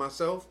saying this to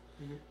myself.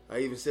 Mm-hmm. I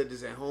even said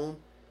this at home.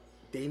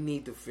 They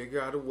need to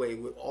figure out a way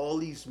with all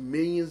these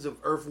millions of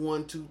Earth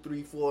 1, 2,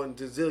 3, 4, and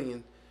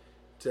gazillion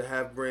to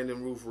have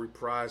Brandon Routh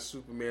reprise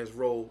Superman's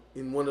role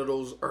in one of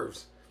those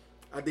Earths.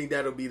 I think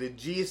that'll be the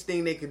G'est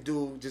thing they can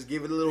do. Just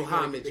give it a little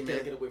homage, man. They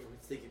can't get away from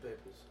Sticky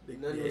Papers.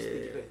 Nothing with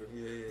Sticky Papers.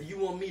 Yeah. Do you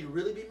want me to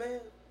really be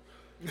mad?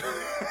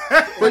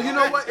 But you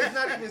know what? It's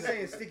not even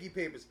saying Sticky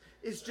Papers.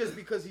 It's just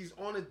because he's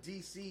on a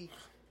DC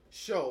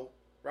show,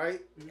 right?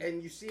 Mm-hmm.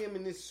 And you see him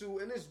in this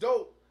suit, and it's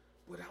dope.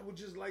 But I would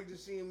just like to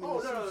see him in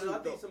this suit. I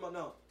think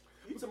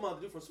you're talking about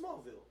the dude from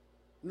Smallville.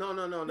 No.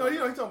 No, he's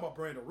talking about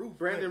Brandon Routh.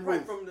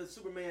 Routh from the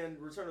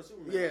Return of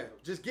Superman. Yeah,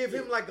 just give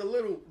him like a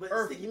little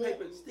Earth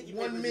Sticky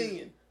 1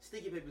 million.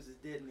 Sticky Papers is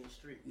dead in these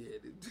streets. Yeah,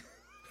 dude.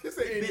 He's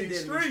been dead in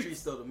these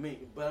streets though to me.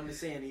 But I'm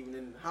just saying, even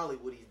in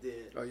Hollywood, he's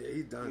dead. Oh yeah,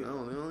 he's done. You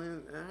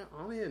know?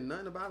 I don't hear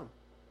nothing about him.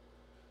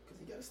 Because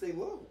he gotta stay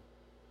low.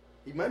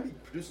 He might be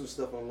producing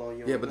stuff on low.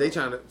 Yeah, but they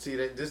trying to see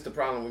that. This the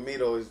problem with me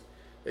though is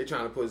they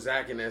trying to put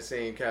Zach in that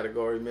same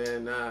category,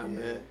 man. Nah,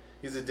 man,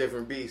 he's a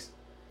different beast.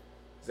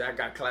 Zach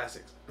got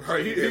classics.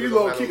 Right, he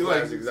low key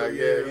classics. Like,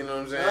 yeah, you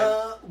know what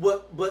I'm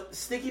saying. But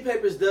Sticky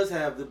Papers does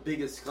have the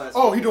biggest classics.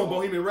 Oh, he doing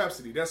Bohemian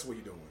Rhapsody. That's what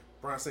he doing.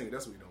 Bryan Singer.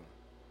 That's what he doing.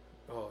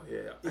 Oh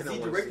yeah. Is he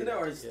directing that,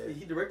 or is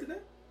he directed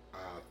that? I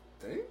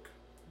think.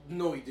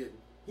 No, he didn't.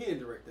 He didn't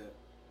direct that.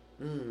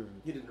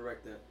 He didn't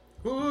direct that.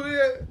 Who?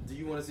 Yeah. Do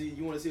you want to see?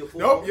 You want to see a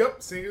full? Nope.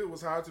 Yep. Singer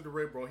was hired to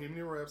direct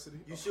Bohemian Rhapsody.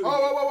 You sure?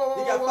 Oh,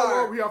 he got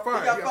fired. He got fired.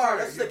 He got fired.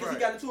 That's because he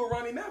got into a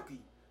Rami Malky.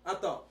 I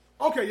thought.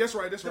 Okay, that's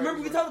right.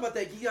 Remember we talked about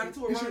that. He got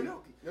into a Rami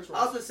Malky. That's right.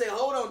 I was going to say,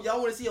 hold on, y'all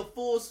want to see a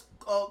full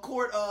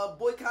court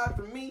boycott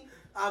from me?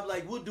 I'm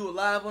like, we'll do it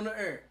live on the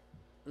air.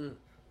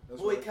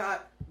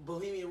 Boycott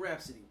Bohemian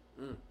Rhapsody.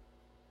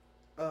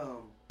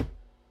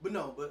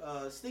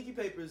 But Stinky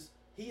Papers,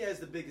 he has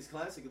the biggest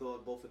classic of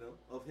both of them,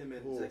 of him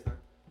and Zack Snyder.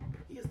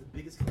 He has the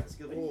biggest classic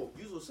of any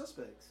Usual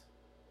Suspects.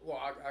 Well,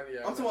 I'm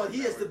talking about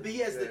he has the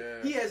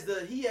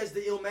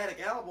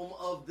Illmatic album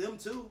of them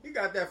too. He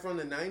got that from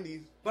the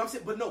 '90s. But I'm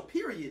saying, but no,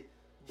 period.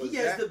 He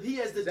has the.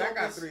 That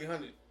got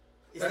 300.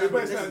 It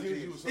ain't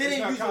Usual Suspects.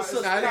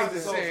 It ain't the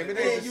same. It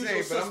ain't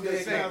the same. But I'm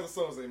just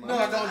saying. No,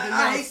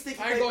 I hate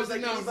Sticky Papers.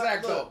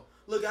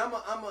 Look, I'm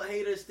a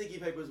hater of Sticky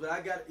Papers, but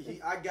I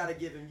gotta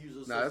give him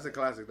Usual Suspects. Nah, that's a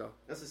classic though.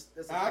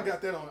 I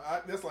got that on.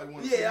 That's like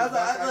one. Yeah,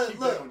 I keep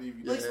that on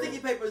DVD. Look, Sticky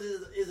Papers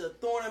is a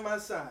thorn in my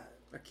side.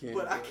 I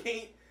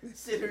can't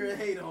sit here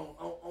and hate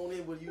on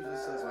him with Usual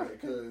Suspects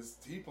because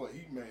he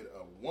made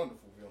a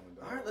wonderful villain.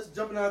 All right, let's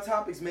jump into our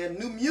topics, man.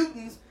 New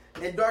Mutants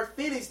and Dark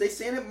Phoenix. They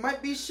saying it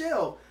might be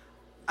Shell.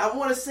 I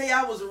want to say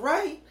I was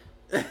right.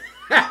 Do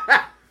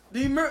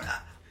you remember?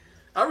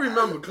 I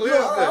remember clearly.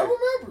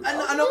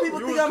 I know people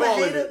think I'm a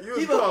hater.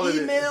 People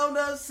emailed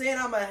us saying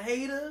I'm a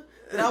hater,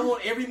 that I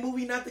want every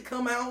movie not to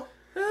come out,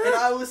 and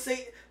I would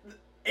say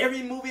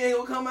every movie ain't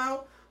gonna come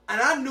out. And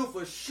I knew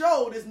for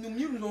sure this New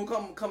Mutants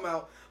gonna come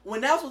out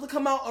when that was supposed to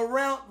come out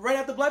right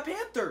after Black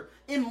Panther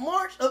in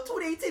March of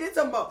 2018. They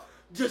talking about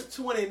just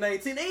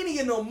 2019. They ain't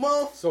even no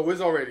month. So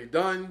it's already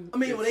done. I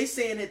mean, when they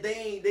saying that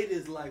they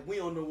just like we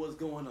don't know what's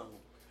going on.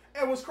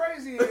 And what's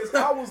crazy is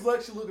I was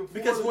actually looking for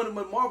because when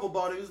Marvel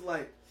bought it, it was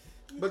like.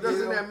 But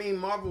doesn't that mean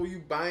Marvel,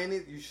 you buying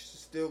it, you should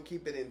still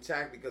keep it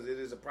intact because it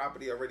is a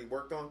property already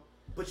worked on?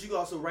 But you can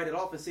also write it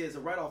off and say it's a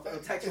write-off, a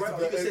tax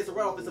write-off. You can say it's a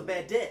write-off, it's a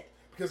bad debt.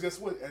 Because guess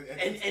what?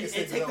 And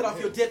take it off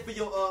your debt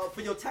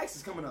for your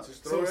taxes coming up.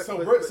 So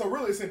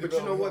really, it's in. But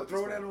you know what?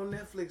 Throw that on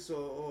Netflix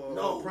or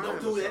no, Prime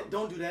don't do that.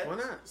 Don't do that. Why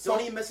not?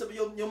 Don't even mess up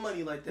your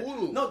money like that.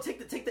 Hulu. No,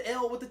 take the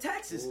L with the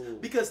taxes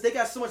because they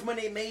got so much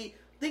money they made.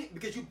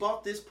 Because you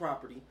bought this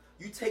property,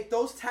 you take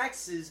those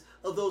taxes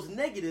of those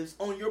negatives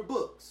on your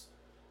books.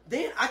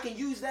 Then I can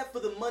use that for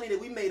the money that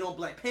we made on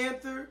Black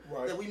Panther,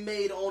 that we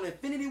made on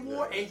Infinity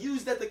War, and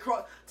use that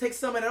to take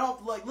some of that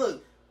off. Like,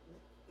 look,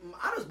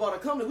 I just bought a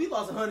company. We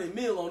lost $100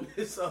 million on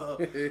this,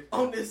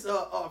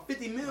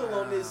 50 million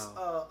on this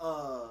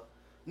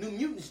New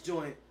Mutants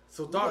joint.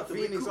 So Dark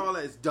Phoenix, all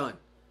that is done.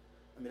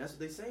 I mean, that's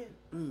what they're saying.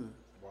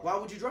 Wow. Why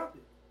would you drop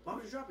it? Why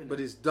would you drop it? But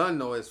it's done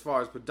though, as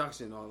far as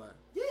production and all that.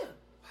 Yeah.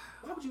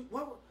 Why would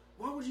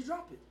you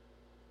drop it?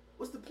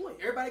 What's the point?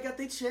 Everybody got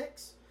their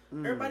checks.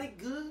 Everybody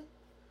good.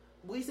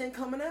 Boys ain't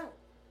coming out.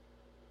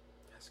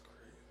 That's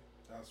crazy.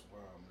 That's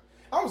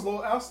wild,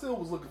 man. I still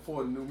was looking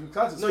for a new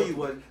Mutants. No, you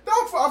wasn't. No,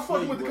 I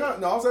fucking with the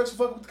concept. No, I was actually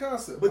fucking with the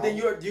concept. But then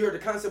you heard the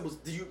concept was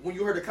when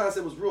you heard the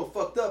concept was real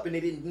fucked up and they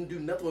didn't do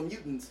nothing with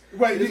mutants.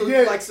 Right? It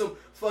was like some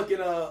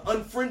fucking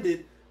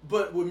unfriended,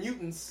 but with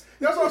mutants.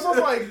 That's what I was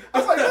like.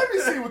 Let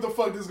me see what the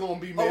fuck this gonna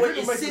be, man. Oh,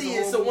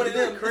 Insidious. So one of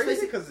them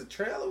crazy because the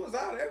trailer was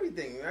out,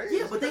 everything, right?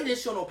 Yeah, but they didn't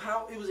show no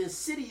power. It was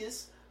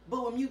Insidious,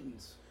 but with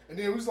mutants. And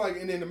then it was like,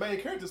 and then the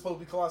main character's supposed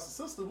to be Colossus'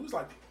 sister. We was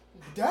like,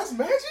 that's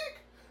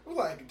magic? We're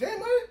like,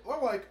 damn it.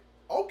 I'm like,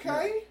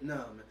 okay. No,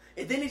 man.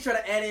 And then they try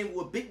to add in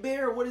with Big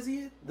Bear, or what is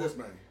he? What's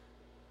his name?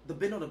 The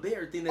Ben on the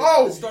Bear thing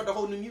that started the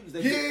whole New Mutants.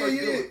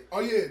 Oh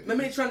yeah.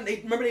 Remember they tried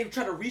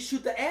to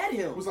reshoot to add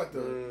him. It was like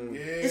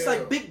It's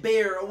like Big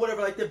Bear or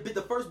whatever, like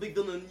the first big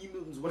villain of New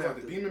Mutants. Whatever.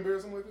 Like the Demon Bear or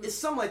something like that. It's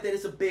something like that.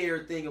 It's a bear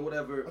thing or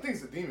whatever. I think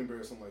it's a Demon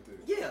Bear or something like that.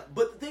 Yeah,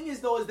 but the thing is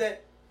though is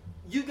that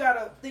you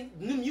gotta think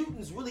New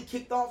Mutants really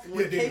kicked off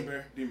when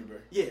Demon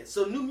Bear. Yeah,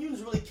 so New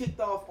Mutants really kicked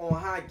off on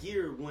high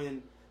gear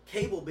when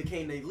Cable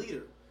became their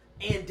leader.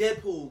 And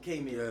Deadpool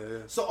came in. Yeah.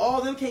 So all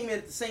of them came in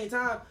at the same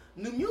time.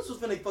 New Mutants was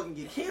finna fucking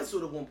get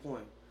canceled at one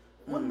point.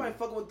 Wasn't nobody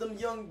fucking with them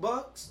young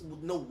bucks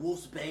with no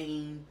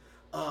Wolfsbane.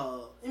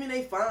 I mean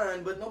they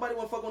fine, but nobody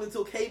want to fuck with it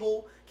until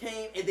Cable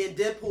came, and then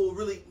Deadpool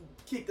really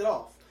kicked it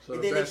off. So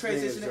and then they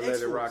transitioned to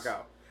X-Force. Rock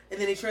out. And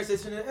then they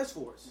transitioned to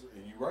X-Force.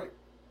 And you right.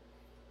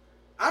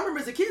 I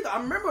remember as a kid, I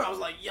was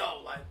like,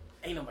 yo, like,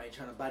 ain't nobody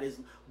trying to buy this.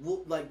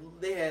 Like,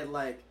 they had,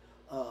 like,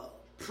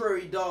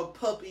 Prairie Dog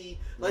Puppy.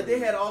 Like, they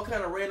had all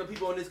kind of random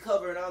people on this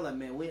cover, and I was like,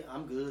 man,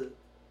 I'm good.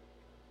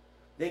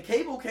 Then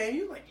Cable came,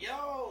 you like,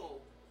 yo,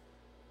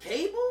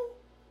 Cable?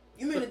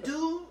 You mean the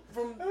dude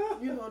from,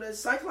 that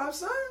Cyclops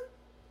son?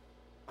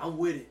 I'm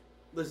with it.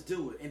 Let's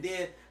do it. And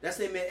then, that's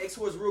they made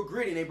X-Force real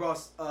gritty, and they brought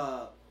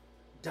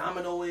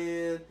Domino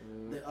in,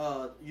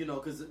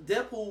 because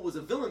Deadpool was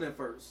a villain at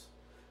first.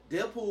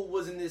 Deadpool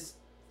wasn't this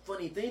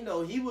funny thing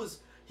though.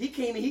 He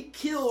came and he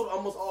killed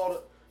almost all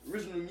the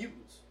original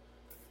mutants.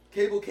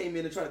 Cable came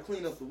in and tried to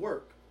clean up the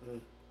work.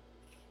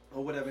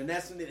 or whatever. And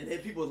that's when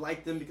and people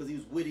liked him because he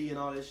was witty and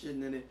all that shit,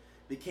 and then it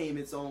became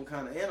its own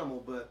kind of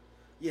animal. But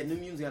yeah, New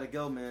Mutants gotta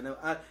go, man.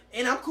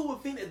 And I'm cool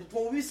with Phoenix.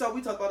 When we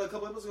talked about it a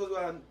couple episodes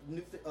ago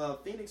how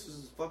Phoenix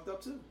was fucked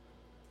up too.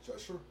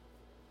 That's true.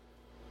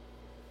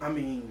 I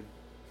mean,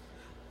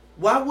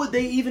 why would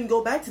they even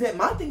go back to that?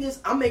 My thing is,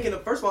 I'm making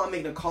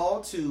a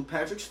call to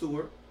Patrick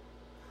Stewart.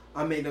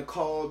 I'm making a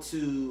call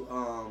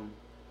to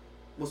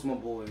what's my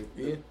boy?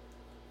 Yeah.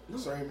 No.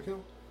 Sorry,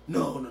 McKill?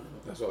 No.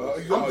 That's all.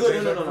 I'm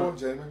good. No.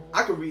 Jay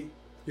I could read.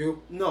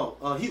 Hugh? No,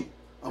 Hugh.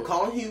 I'm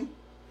calling Hugh.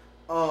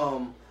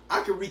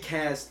 I could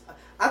recast.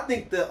 I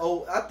think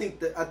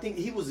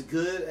he was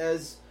good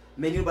as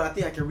Magneto, but I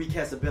think I can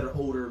recast a better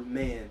older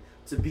man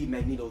to be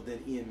Magneto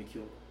than Ian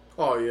McKellen.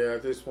 Oh yeah,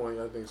 at this point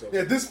I think so.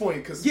 Yeah, at this point,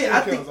 because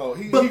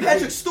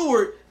Patrick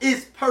Stewart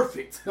is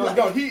perfect.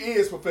 No, he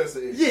is Professor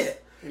X. Yeah.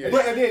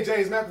 But and then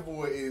James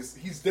McAvoy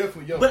he's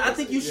definitely young. But I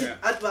think you should.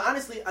 Yeah. But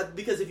honestly,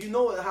 because if you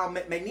know how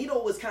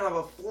Magneto was kind of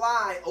a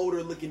fly,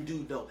 older looking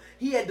dude though.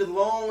 He had the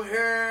long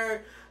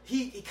hair.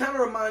 He kind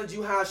of reminded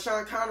you how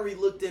Sean Connery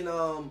looked in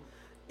what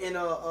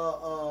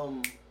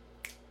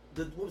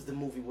was the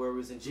movie where he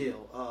was in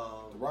jail?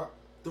 The Rock.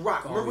 The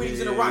Rock. Remember when he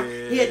was in The Rock?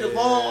 He had the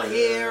long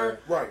hair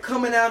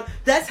coming out.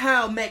 That's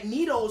how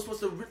Magneto was supposed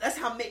to. That's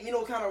how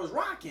Magneto kind of was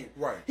rocking.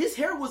 Right. His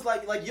hair was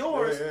like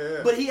yours,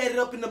 but he had it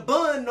up in the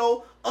bun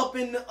though, up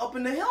in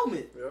the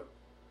helmet. Yep.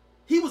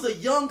 He was a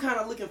young kind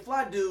of looking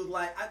fly dude.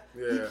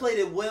 He played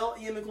it well.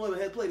 Ian McKellen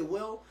had played it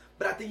well,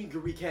 but I think you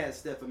could recast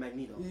Steph for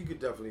Magneto. You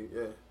could definitely,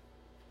 those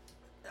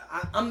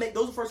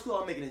are the first two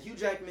I'm making. Hugh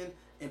Jackman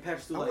and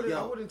Patrick Stewart.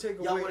 I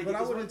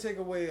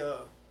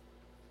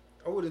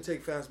wouldn't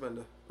take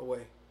Fassbender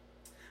away.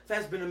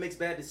 Fassbender makes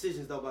bad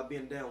decisions though by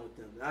being down with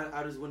them.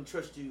 I just wouldn't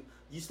trust you.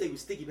 You stay with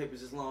Sticky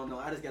Papers this long. No,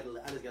 I just gotta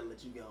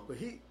let you go. But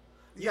he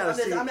I'm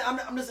just gonna.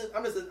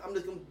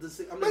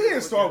 But he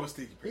didn't start with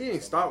Sticky Papers. He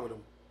didn't start with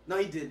him. No,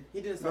 he didn't.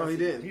 He didn't start. No, he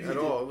didn't at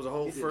all. It was a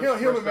whole first.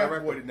 Him and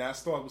McAvoy did not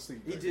start with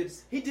Sticky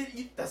Papers. He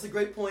did. That's a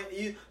great point.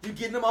 You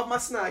getting him off my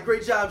snide.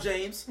 Great job,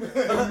 James.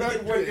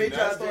 Great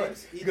job,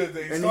 James. Because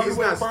they started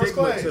with First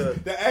Class,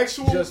 the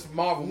actual just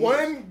Marvel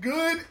one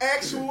good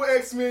actual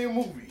X-Men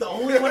movie. The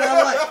only one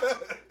I like.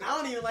 I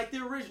don't even like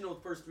the original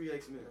first 3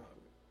 X-Men.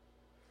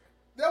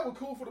 That was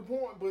cool for the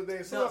point, but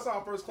then soon I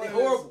saw First Class. They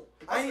horrible.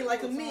 I ain't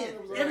like them then.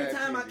 Every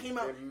time I came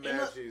out,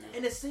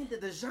 and it seemed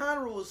that the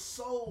genre was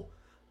so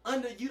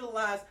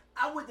underutilized.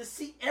 I went to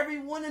see every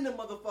one of them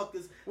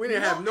motherfuckers. We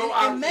didn't have no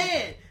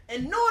option.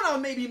 And knowing I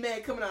may be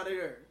mad coming out of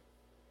there.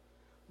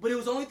 But it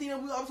was the only thing that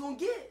I was going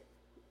to get.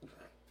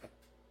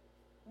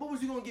 What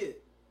was you going to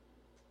get?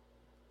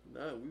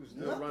 No, we was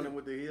still running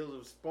with the heels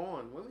of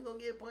Spawn. When we going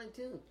to get point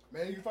 2?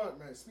 Man,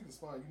 speaking of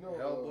Spawn, you know.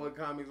 Hellboy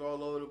comics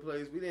all over the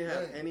place. We didn't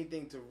have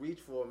anything to reach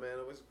for, man.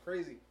 It was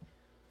crazy.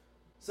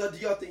 So do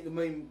y'all think,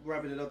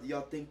 wrapping it up, do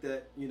y'all think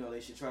that,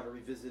 they should try to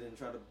revisit and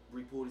try to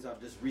re-pull these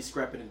out, just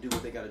re-scrap it and do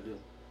what they got to do?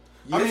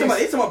 They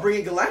talking about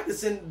bringing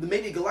Galactus in.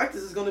 Maybe Galactus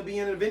is going to be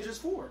in Avengers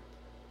 4.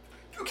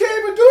 You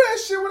can't even do that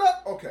shit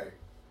without. Okay,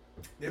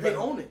 they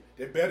own it.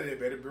 They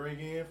better bring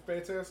in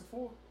Fantastic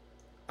Four.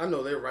 I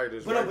know they're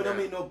writers.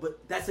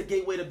 But that's a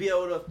gateway to be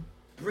able to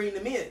bring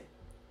them in.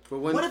 But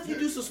what if you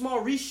do some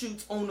small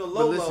reshoots on the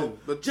logo,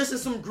 just in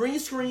some green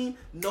screen?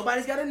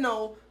 Nobody's got to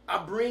know. I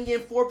bring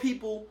in 4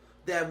 people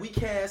that we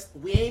cast.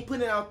 We ain't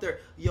putting it out there.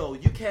 Yo,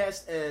 you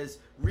cast as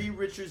Reed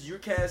Richards. You're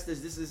cast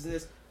as this and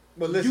this.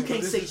 But listen, you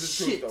can't say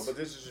shit. Truth, but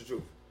this is the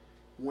truth.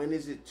 When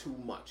is it too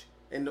much?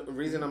 And the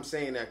reason I'm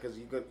saying that because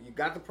you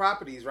got the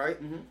properties right,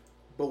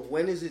 but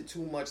when is it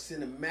too much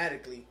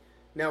cinematically?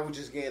 Now we're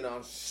just getting an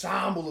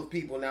ensemble of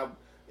people. Now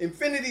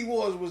Infinity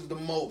Wars was the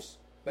most,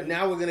 but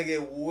now we're gonna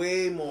get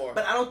way more.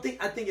 But I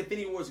think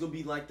Infinity Wars is gonna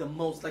be like the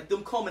most. Like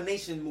them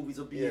culmination movies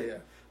will be. Yeah.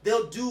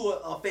 They'll do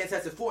a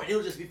Fantastic Four, and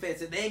it'll just be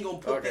fantastic. They ain't gonna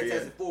put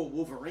Fantastic Four with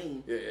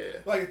Wolverine. Yeah.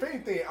 Like if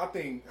anything, I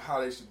think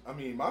how they should.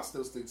 I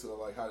still stick to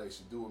how they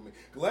should do it.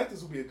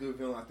 Galactus would be a good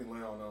villain. I think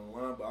later on down the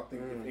line, but I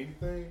think if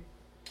anything,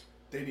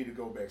 they need to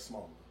go back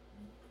smaller.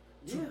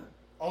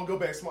 I'll go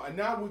back small. And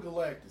now with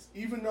Galactus,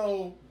 even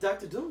though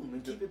Dr. Doom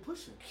and keep it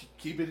pushing,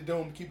 keep it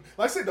Doom.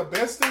 Like I said, the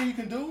best thing you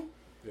can do,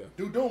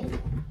 do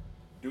Doom.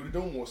 Do the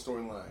Doom War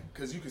storyline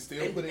because you can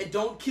still put it. And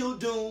don't kill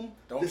Doom.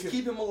 Just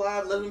keep him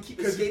alive. Let him keep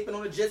escaping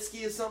on a jet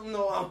ski or something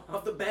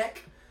off the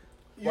back.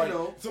 You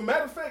know. As a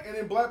matter of fact, and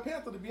in Black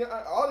Panther, to be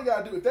honest, all they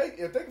gotta do if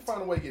they can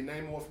find a way to get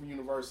Namor from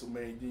Universal,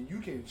 man, then you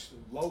can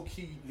low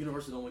key.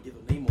 Universal don't want to give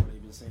a Namor.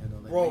 They've been saying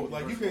though. Bro,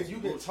 like you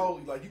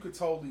could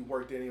totally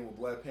work that in with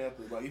Black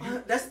Panther.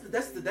 Like that's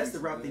the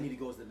route they need to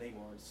go is the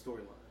Namor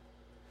storyline.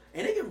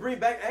 And they can bring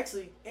back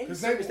Andy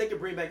Serkis. They can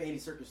bring back Andy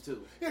Serkis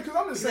too. Yeah, because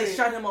I'm just saying they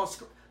shot him on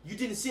screen. You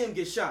didn't see him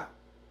get shot.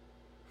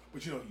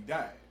 But he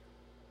died.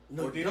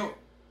 No, you don't.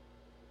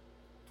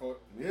 Oh,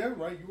 yeah,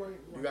 right. You're right.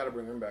 You got to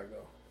bring him back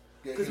though.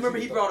 Because remember,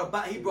 he brought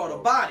a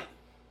body.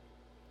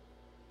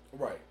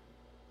 Right.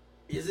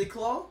 Is it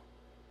Claw?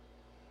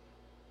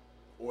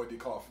 Or did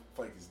Claw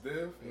fake his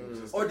death?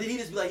 Or did he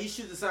just be like, he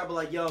shoots the side, but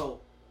like, yo,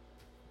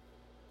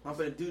 I'm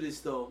gonna do this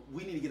though.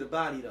 We need to get a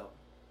body though.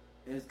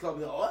 And it's Claw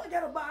be like, oh, I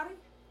got a body.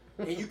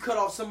 and you cut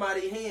off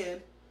somebody's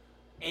hand,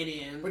 and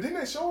then. But didn't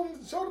they show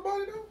the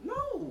body though?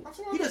 No,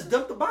 he just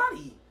dumped the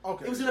body.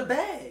 Okay, it was in a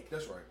bag.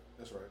 That's right.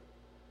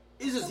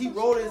 It's just he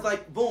rolled it. It's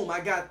like boom, I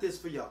got this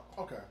for y'all.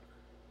 Okay,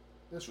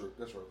 that's right.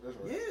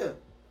 Yeah,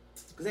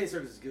 because Andy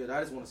Serkis is good. I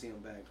just want to see him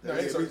back. No,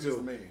 Andy Serkis is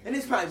the man. And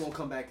this probably won't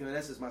come back.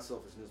 That's just my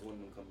selfishness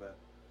wanting him to come back.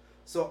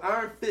 So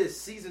Iron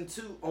Fist season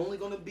 2 only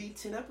going to be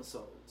 10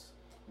 episodes.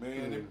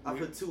 Man, I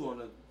put 2 on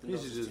the. He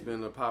should just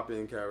been a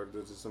pop-in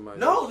character to somebody.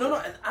 No.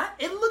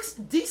 It looks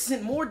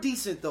decent, more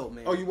decent though,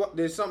 man. Oh,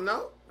 there's something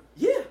out?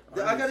 Yeah,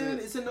 I got it in.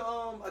 It's in the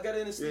I got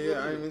it in the.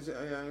 Yeah, I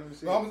didn't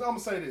see. I'm gonna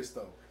say this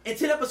though. And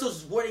 10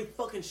 episodes is where they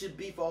fucking should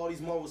be for all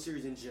these Marvel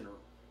series in general.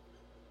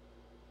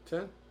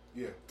 10?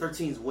 Yeah.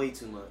 13 is way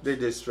too much. They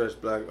did stretch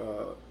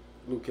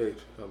Luke Cage.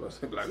 How about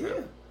say Black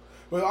Panther?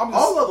 But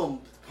all of them,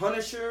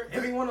 Punisher,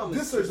 every one of them.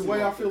 This is the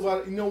way I feel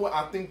about it. You know what?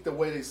 I think the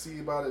way they see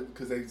about it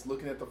because they're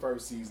looking at the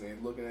first season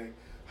and looking at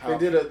how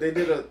they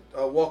did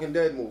a Walking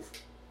Dead move.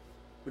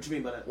 What you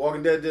mean by that?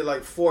 Walking Dead did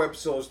like 4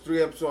 episodes,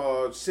 3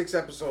 episodes, 6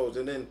 episodes,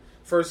 and then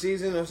first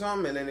season or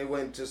something, and then it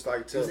went just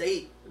like to. It was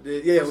 8.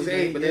 It was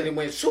 8, but then it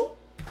went shoot.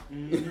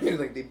 Mm-hmm.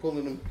 Like they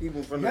pulling them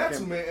people from the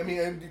camera. Man. I mean,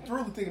 and you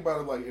really think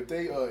about it, like if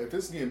they if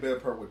this is getting better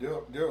part what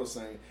Daryl's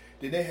saying,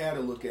 then they had to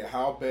look at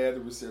how bad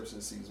the reception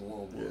of season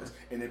 1 was,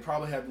 and they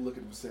probably had to look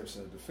at the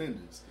reception of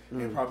Defenders,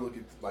 and probably look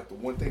at like the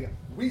one thing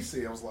we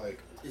said. I was like,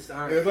 it's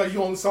Iron Fist. Like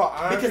you only saw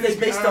Iron because Fist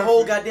they based the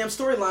whole goddamn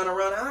storyline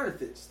around Iron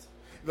Fist.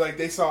 Like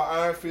they saw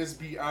Iron Fist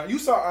be Iron. You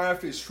saw Iron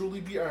Fist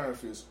truly be Iron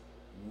Fist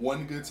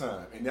one good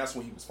time, and that's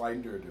when he was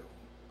fighting Daredevil.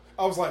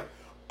 I was like,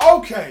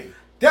 okay,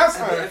 that's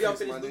Iron Fist. Have y'all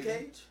finished Luke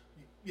Cage?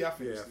 Yeah, I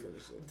finished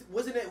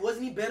it.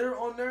 Wasn't he better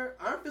on there?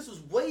 Iron Fist was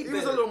way better. He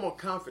was a little more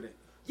confident.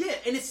 Yeah,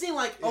 and it seemed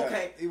like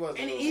okay. He was,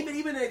 and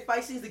even their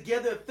fight scenes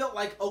together, it felt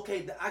like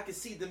okay. I could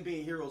see them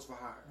being heroes for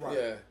hire. Right.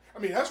 Yeah. I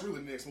mean, that's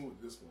really the next move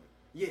at this point.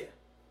 Yeah.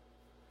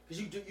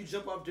 Because you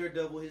jump off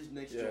Daredevil, his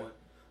next joint.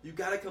 You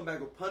got to come back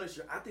with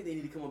Punisher. I think they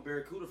need to come on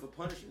Barracuda for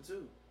Punisher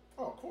too.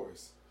 Oh, of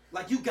course.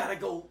 Like you got to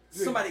go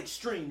somebody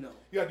extreme though.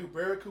 You got to do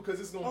Barracuda because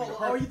it's going to be.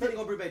 Or you think they're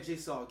gonna bring back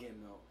Jigsaw again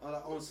though?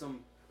 On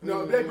some.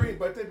 No, if they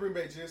bring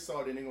back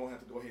Jigsaw, then they're gonna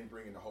have to go ahead and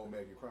bring in the whole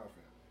Maggie Crown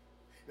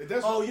family.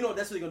 That's you know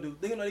that's what they're gonna do.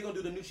 They're gonna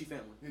do the Nucci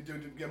family. They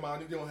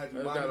don't have to.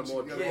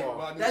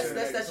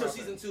 That's your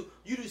season 2.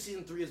 You do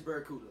season 3 as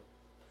Barracuda.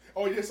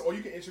 Oh yes, or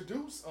you can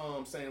introduce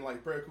saying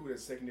like Barracuda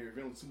as secondary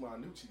villain to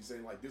Manucci,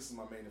 saying like this is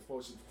my main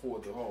enforcer for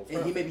the whole.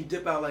 And he maybe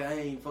dip out like I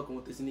ain't fucking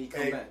with this, and he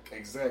come back.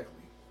 Exactly.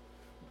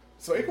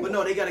 So, but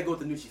no, they got to go with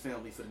the Nucci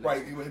family for the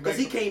next one. Because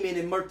he came in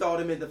and murked all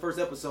them in the first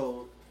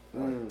episode.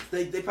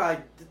 They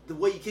probably the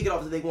way you kick it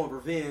off is they want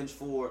revenge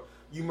for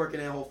you murking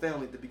that whole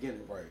family at the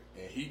beginning. Right,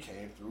 and he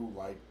came through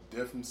like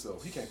death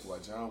himself. He came through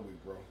like John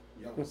Wick, bro.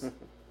 That was.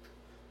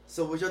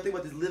 So, what y'all think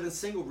about this Living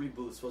Single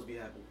reboot supposed to be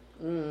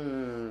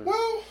happening?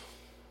 Well,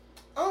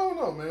 I don't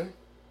know, man.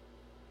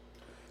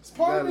 It's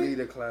part of me. Leave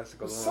the classic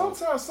alone.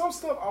 Sometimes some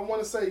stuff I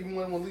want to say you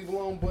want to leave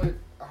alone, but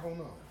I don't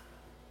know.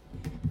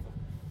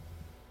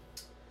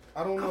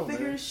 I'm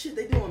figuring shit.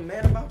 They doing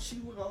Mad About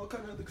You and all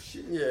kind of other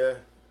shit. Yeah.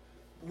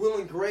 Will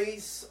and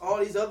Grace, all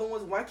these other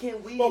ones. Why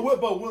can't we? But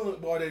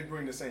are they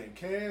bring the same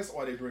cast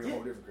or are they bring a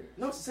whole different cast?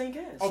 No, it's the same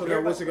cast. So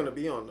then what's it going to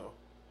be on though?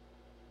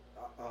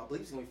 I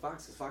believe it's going to be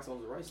Fox because Fox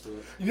owns the rights to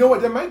it. You know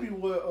what? That might be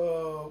what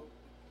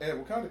at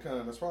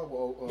WakandaCon. That's probably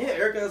what.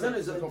 Erica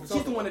Alexander.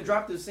 She's the one that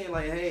dropped it saying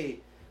like, "Hey,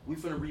 we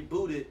finna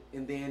reboot it,"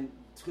 and then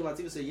Queen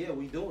Latifah said, "Yeah,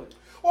 we doing it."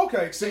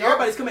 Okay, so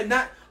everybody's coming.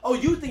 Not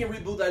you thinking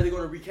reboot that they're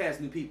going to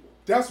recast new people.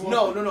 That's what.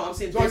 No. I'm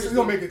saying so it's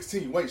gonna make a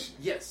continuation.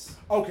 Yes.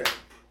 Okay.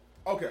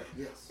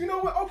 Yes. You know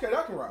what? Okay,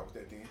 I can ride with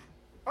that then.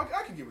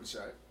 I can give it a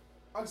shot.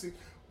 I can see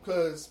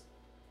because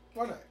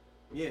why not?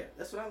 Yeah,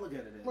 that's what I look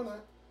at it as. Why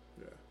not?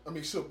 Yeah. I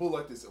mean, sure, bull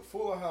like this. A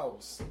Fuller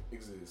House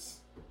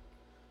exists.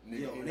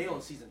 Nigga, and they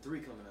on season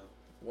 3 coming out.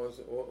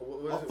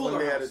 One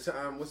day at a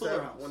time. What's Fuller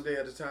that? House. One Day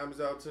at a Time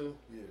is out too.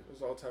 Yeah.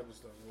 There's all type of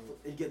stuff.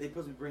 They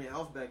supposed to be bringing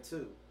Alf back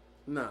too.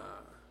 Nah.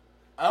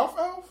 Alf?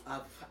 I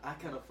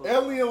kind of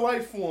alien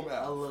life form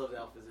Alf. I love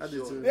Alf as a I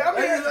do too. Yeah,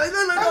 I mean,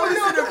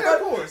 no,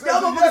 of course.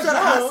 Y'all motherfuckers try to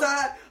high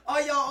side.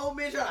 All y'all old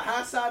men try to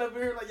high side over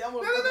here like y'all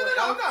motherfuckers.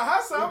 No, I'm not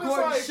high side. I'm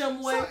just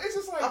like, it's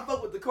just like I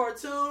fuck with the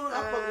cartoon.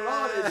 I fuck with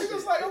all that shit.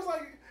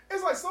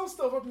 It's like some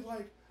stuff. I'd be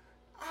like,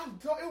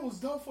 it was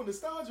done for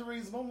nostalgia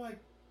reasons. I'm like,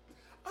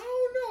 I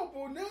don't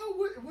know, but now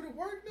would it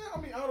work now?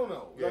 I mean, I don't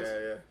know.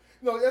 Yeah.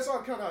 No, that's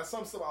all kind of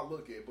some stuff I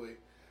look at, but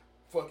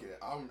fuck it,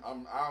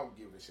 I'll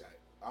give it a shot.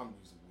 I'm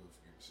using wood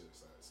for giving shit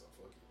aside, so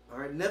fuck it. All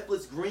right,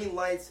 Netflix green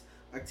lights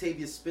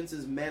Octavia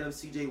Spencer's Madam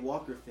C.J.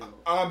 Walker film.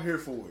 I'm here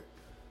for it.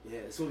 Yeah,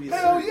 it's gonna be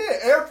hell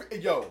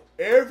yeah!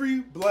 Every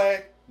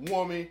black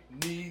woman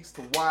needs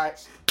to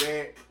watch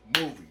that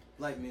movie.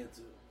 Black men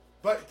too.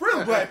 But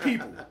really, black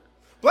people,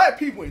 black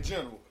people in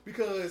general,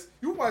 because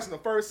you're watching the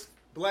first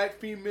black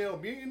female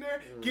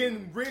millionaire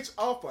getting rich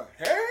off of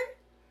hair,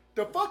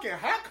 the fucking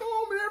hat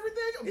comb and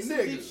everything. It's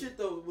some deep shit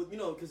though,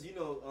 because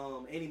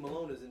Annie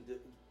Malone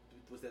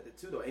was that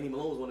too though. Annie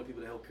Malone was one of the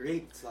people that helped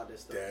create a lot of that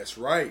stuff. That's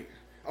right.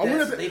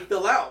 They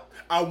fill out.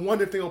 I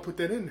wonder if they gonna put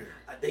that in there.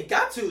 They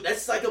got to.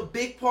 That's like a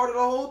big part of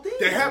the whole thing.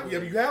 They have. Yeah,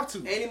 you have to.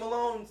 Annie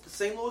Malone,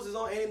 St. Louis is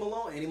on Annie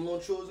Malone. Annie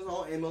Malone Children's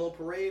on Annie Malone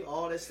Parade.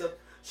 All that stuff.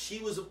 She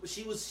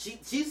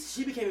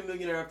became a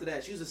millionaire after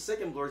that. She was the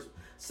second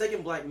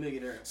black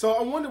millionaire. So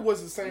I wonder,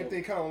 was the same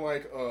thing kind of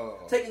like?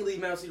 Technically,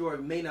 Madam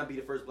Sidora may not be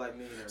the first black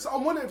millionaire. So I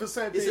wonder if the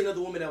same thing. It's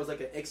another woman that was like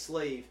an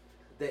ex-slave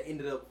that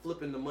ended up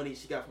flipping the money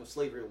she got from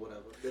slavery or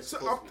whatever.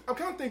 So I'm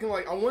kind of thinking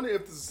like, I wonder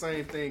if it's the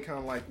same thing, kind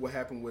of like what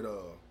happened with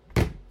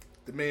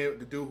the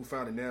dude who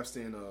founded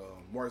Napster,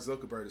 Mark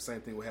Zuckerberg. The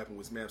same thing what happened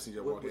with Madam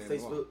C.J. Walker with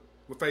Facebook.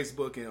 With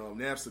Facebook and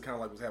Napster, kind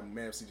of like what's happening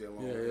with Madam C.J.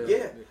 Walker.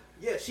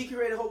 Yeah. She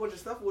created a whole bunch of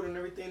stuff with her and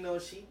everything. Though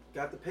she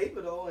got the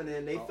paper though, and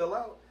then they fell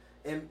out,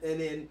 and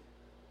then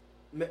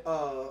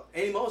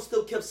Annie Malone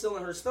still kept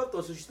selling her stuff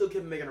though, so she still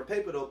kept making her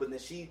paper though. But then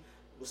she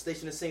was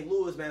stationed in St.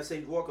 Louis. Madam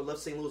C.J. Walker left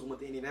St. Louis and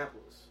went to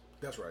Indianapolis.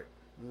 That's right.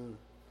 And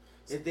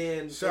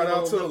then shout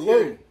out to the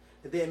Lou.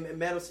 And then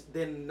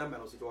not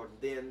Madam C.J. Walker.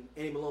 Then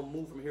Annie Malone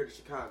moved from here to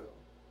Chicago.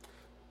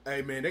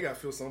 Hey man, they gotta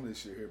feel some of this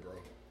shit here, bro.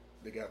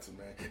 They got to,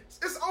 man.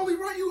 It's only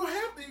right. You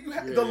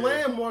have to. The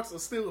landmarks are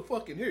still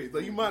fucking here. So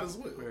you might as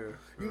well.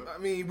 I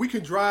mean, we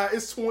can drive.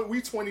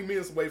 We 20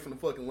 minutes away from the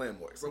fucking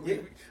landmarks. So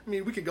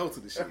we can go to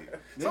the shit.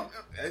 So,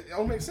 it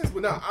don't make sense.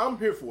 But now I'm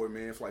here for it,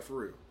 man. It's like for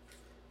real.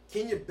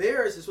 Kenya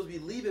Barris is supposed to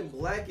be leaving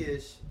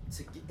Blackish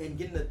and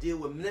getting a deal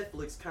with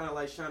Netflix, kind of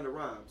like Shonda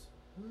Rhimes.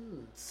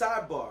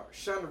 Sidebar: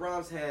 Shonda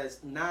Rhimes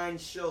has 9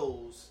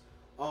 shows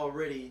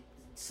already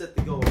set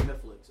to go on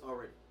Netflix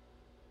already.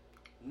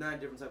 9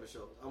 different type of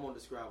shows. I won't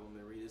describe them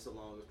and read it. It's a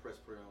long press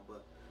program,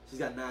 but she's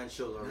got 9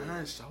 shows already.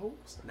 9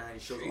 shows? 9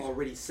 shows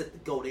already set to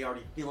go. They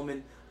already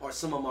filming, or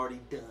some of them already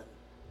done.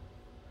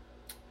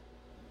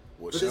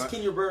 But this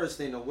Kenya Barris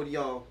thing,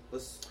 though,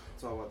 let's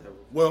talk about that.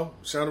 Well,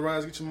 Shonda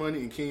Rhimes, get your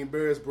money, and Kenya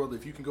Barris, brother,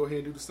 if you can go ahead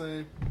and do the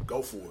same,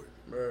 go for it.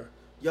 Bruh.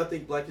 Y'all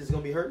think Black is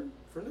going to be hurting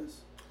for this?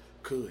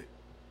 Could.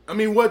 I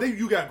mean,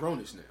 you got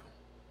Grownish now.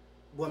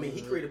 Well, I mean,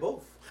 he created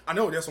both. I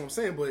know, that's what I'm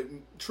saying, but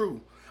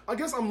true. I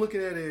guess I'm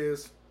looking at it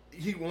as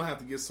he won't have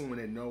to get someone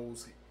that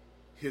knows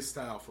his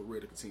style for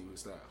real to continue his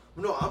style.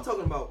 No, I'm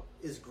talking about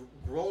is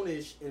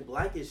Grownish and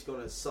Blackish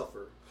going to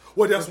suffer?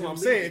 Well, that's what I'm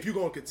saying. If you're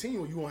going to continue,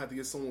 you're going to have to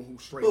get someone who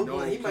straight knows.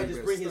 But he might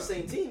just bring his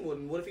same team with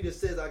him. What if he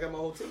just says, I got my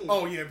whole team?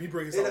 Oh, yeah, if he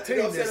brings his whole team.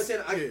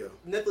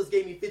 Netflix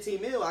gave me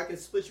 $15 million. I can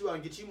split you out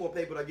and get you more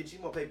paper, but I get you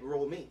more paper,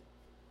 roll with me.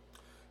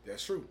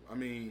 That's true. I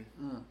mean,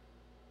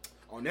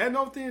 on that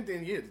note, then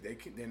yeah, they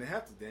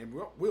have to. They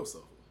will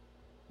suffer.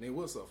 They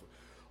will suffer.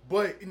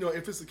 But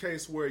if it's a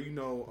case where he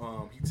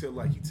tell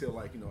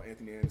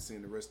Anthony Anderson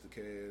and the rest of the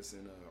cast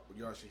and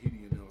Yara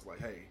Shahidi and was like,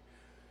 hey,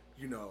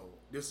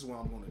 this is what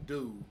I'm gonna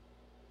do.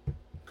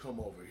 Come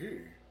over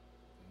here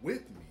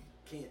with me.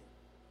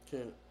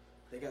 Can't.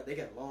 They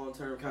got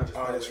long-term contracts.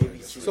 Oh, that's right.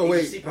 ABC. So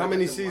wait, how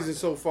many seasons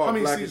so far? How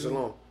many Black seasons is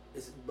alone?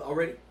 It's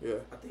already. Yeah.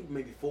 I think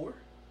maybe 4.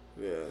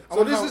 Yeah.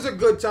 So this is a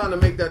good time to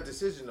make that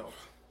decision though,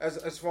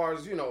 as far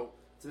as to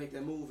make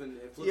that move and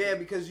flip. Yeah,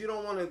 because you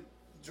don't want to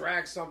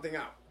drag something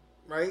out.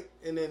 Right,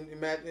 and then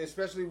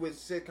especially with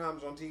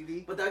sitcoms on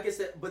TV. But I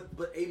guess but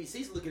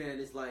ABC's looking at it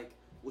as like,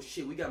 well,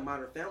 shit, we got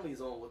Modern Families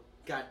on with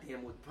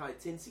probably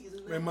 10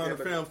 seasons. And Modern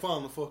Family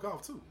falling the fuck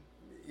off too.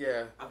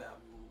 Yeah,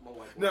 my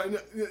wife. No,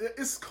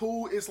 it's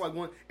cool. It's like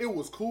it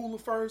was cool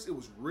at first. It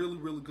was really,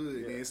 really good,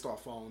 and then it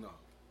started falling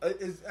off.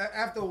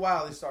 After a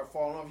while, it started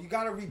falling off. You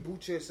got to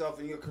reboot yourself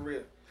in your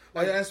career.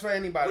 Like that's for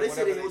anybody. But they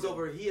said it was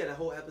over. He had a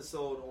whole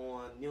episode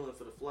on kneeling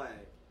for the flag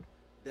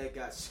that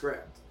got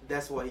scrapped.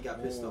 That's why he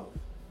got pissed off.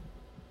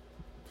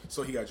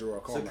 So he got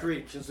Gerard Carmichael.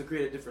 So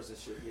create a difference and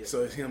shit. Yeah.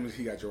 So it's him.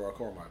 He got Gerard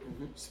Carmichael.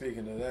 Mm-hmm.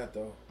 Speaking of that,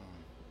 though,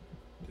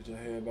 did you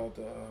hear about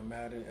the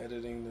Madden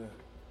editing the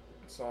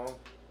song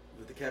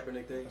with the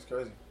Kaepernick thing? That's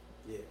crazy.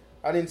 Yeah.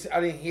 I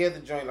didn't hear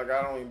the joint. Like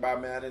I don't even buy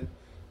Madden,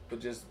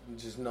 but just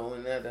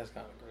knowing that's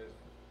kind of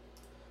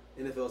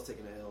crazy. NFL's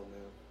taking the L,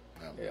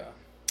 man. Yeah.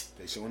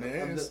 They showing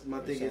their ass. My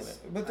thing is,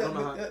 but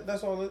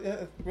that's all.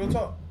 Yeah, real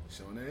talk.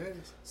 Showing their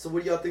ass. So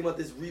what do y'all think about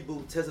this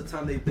reboot? Tessa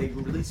Thompson. They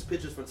released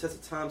pictures from Tessa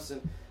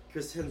Thompson,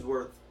 Chris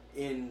Hemsworth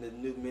in the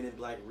new Men in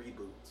Black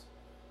reboot.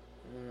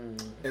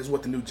 Is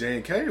what the new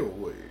J&K or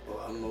what?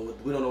 Oh, I don't know.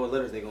 We don't know what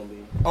letters they're gonna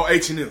be. Oh,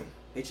 H&M.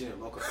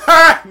 H&M. Okay.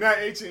 Not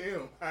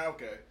H&M.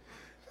 Okay.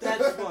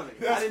 That's funny.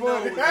 I didn't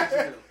know it was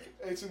H&M.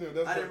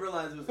 H&M. I didn't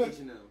realize it was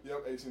H&M.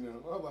 Yep, H&M.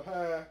 I was like,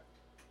 hi.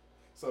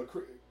 So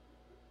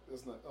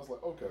it's not. I was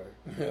like, okay.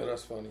 Yeah,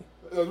 that's funny.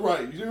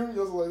 Right. You hear me?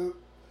 I was like,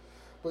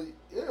 but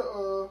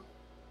yeah.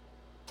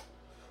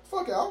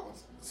 Fuck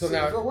albums. So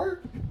now it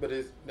work. But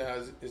is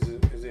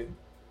it?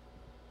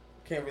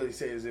 Can't really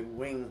say. Is it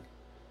Wing?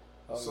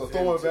 So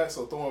Thor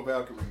and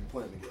Valkyrie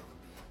playing together.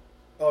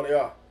 Oh, they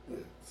are.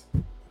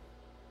 Yeah.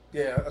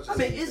 Yeah. I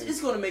mean,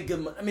 it's going to make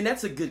good. I mean,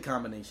 that's a good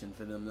combination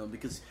for them though,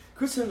 because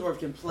Chris Hemsworth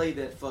can play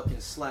that fucking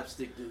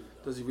slapstick dude.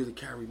 Does he really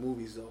carry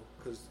movies though?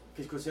 Because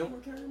Chris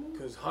Hemsworth carry movies.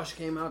 Because Hush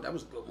came out. That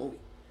was a good movie.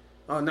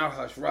 Oh, not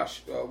Hush.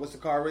 Rush. What's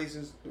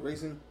the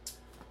racing?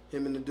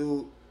 Him and the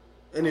dude.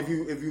 And if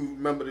you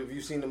remember, if you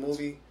seen the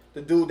movie,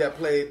 the dude that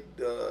played,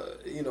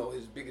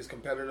 his biggest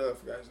competitor. I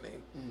forgot his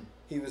name.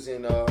 He was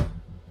in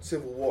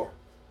Civil War.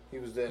 He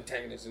was the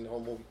antagonist in the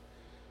whole movie.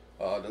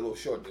 The little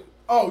short dude.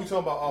 Oh, you talking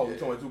about? You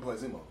talking about who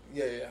plays Zemo?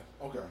 Yeah.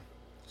 Okay.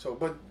 So,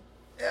 but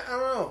I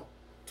don't know.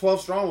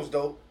 12 Strong was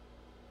dope,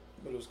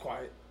 but it was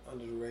quiet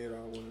under the radar.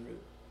 Wasn't really.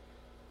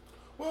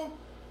 Well,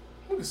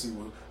 we can see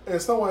what.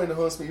 And Snow White and the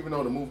Huntsman, even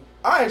though the movie,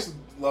 I actually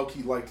low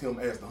key liked him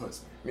as the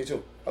Huntsman. Me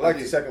too. I like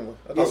the second one.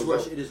 It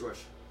is Rush.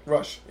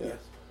 Rush. Yeah. Yes.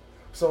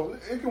 So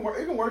it can work.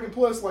 It can work. And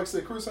plus, like I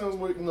said, Chris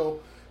Hemsworth,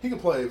 he can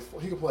play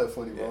a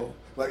funny role.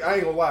 Like I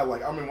ain't gonna lie.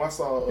 Like I mean, when I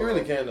saw he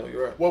really can though.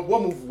 You're right. What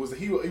movie was it?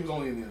 He was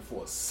only in it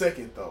for a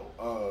second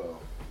though.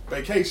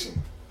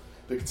 Vacation.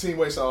 The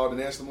continuation of all the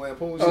National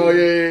Lampoon shit. Oh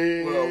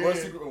yeah. With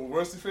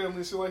Rusty family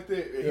and shit like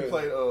that. And he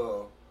played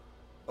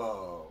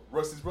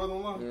Rusty's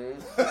brother-in-law.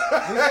 He's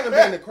gonna be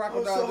in the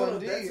Crocodile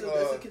Dundee.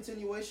 That's a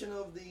continuation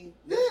of the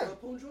National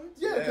Lampoon joints.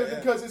 Yeah,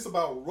 because it's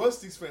about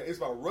Rusty's family. It's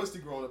about Rusty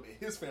growing up and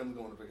his family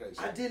going on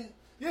vacation. I didn't.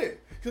 Yeah,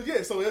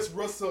 so it's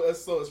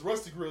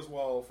Rusty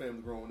Griswold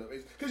family growing up.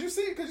 Because you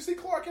see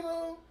Clark and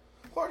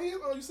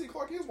you see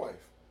Clark and his wife.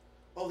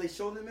 Oh, they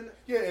showed them in it.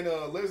 Yeah,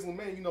 and Leslie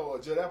Mann,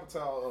 Judd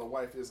Apatow's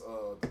wife is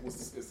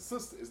the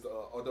sister, is the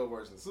adult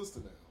version of the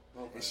sister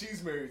now, and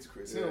she's married to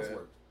Chris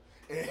Hemsworth.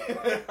 And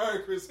her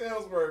and Chris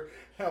Hemsworth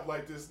have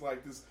like this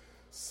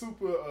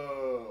super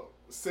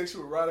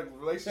sexual erotic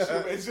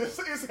relationship.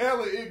 It's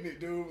hella ignorant,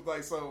 dude.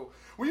 Like so,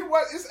 when you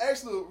watch, it's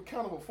actually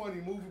kind of a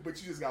funny movie,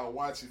 but you just gotta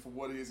watch it for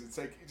what it is and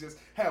just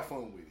have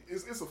fun with it.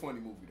 It's a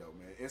funny movie though,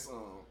 man. It's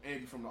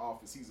Andy from The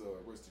Office. He's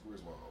Rusty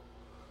Griswold.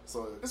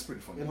 So it's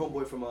pretty funny. And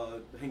homeboy from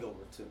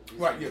Hangover too.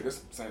 Right, yeah, that's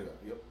the same guy.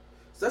 Yep.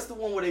 So that's the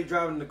one where they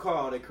driving in the car,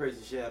 all that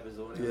crazy shit happens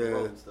on the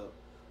road and stuff.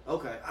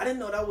 Okay, I didn't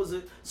know that was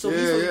it. So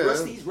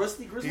he's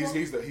Rusty Griswold.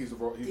 He's the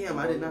damn,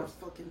 I did not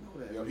fucking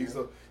know that. Yeah,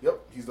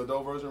 he's the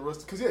adult version of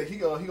Rusty. Cause he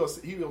go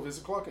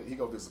visit Clark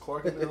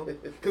and now.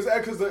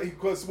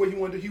 Cause what he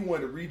wanted to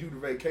redo the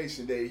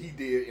vacation that he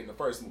did in the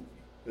first movie.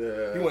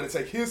 Yeah. He wanted to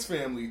take his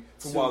family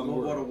to Wally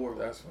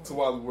World. To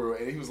Wally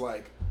World, and he was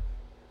like,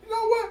 you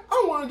know what? I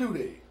don't want to do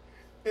that.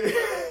 and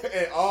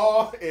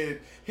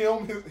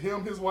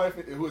his wife,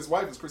 his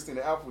wife is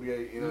Christina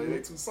Applegate, they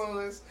 2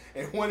 sons,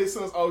 and one of his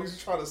sons,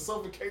 he's trying to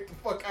suffocate the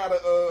fuck out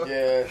of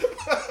the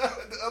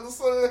other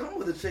son. I'm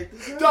gonna check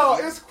this out.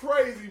 Dog, it's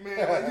crazy,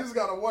 man. Like you just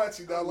gotta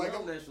watch it, dog. Like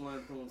National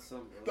Lampoon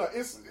something.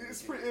 It's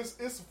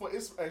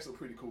actually a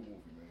pretty cool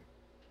movie, man.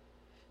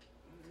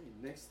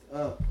 Next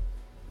up,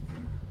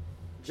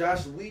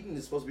 Josh Whedon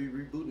is supposed to be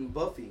rebooting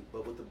Buffy,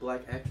 but with the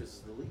black actress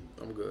as the lead.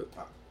 I'm good.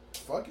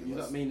 Fuck it.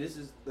 What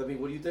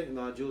do you think?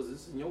 Nah, Jules,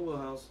 this is in your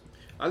wheelhouse.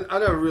 I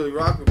never really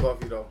rocked with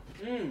Buffy though.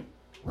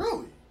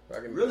 Really?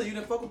 Really? You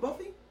didn't fuck with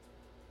Buffy?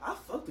 I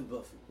fucked with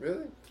Buffy.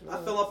 Really? I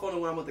fell off on it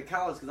when I went to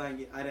college because I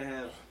didn't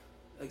have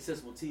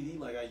accessible TV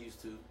like I used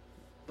to.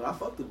 But I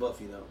fucked with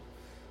Buffy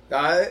though.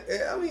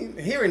 I mean,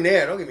 here and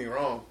there. Don't get me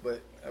wrong,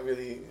 but I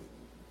really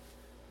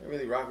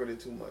rock with it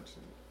too much.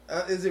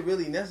 Is it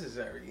really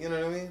necessary? You know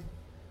what I mean?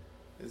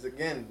 It's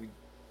again, we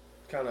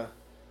kind of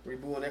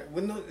rebooting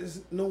it.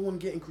 There's no one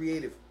getting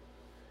creative.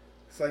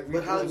 It's like,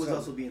 but Hollywood's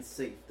also being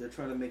safe. They're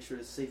trying to make sure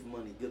it's safe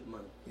money, good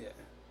money. Yeah.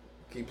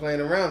 Keep playing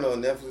around though.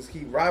 Netflix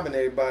keep robbing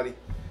everybody,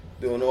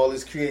 doing all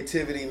this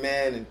creativity,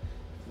 man, and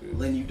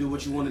letting you do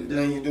what you want to do.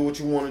 Letting you do what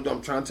you want to do.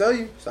 I'm trying to tell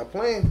you, stop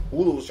playing.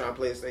 Hulu was trying to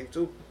play it safe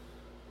too.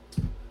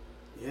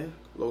 Yeah.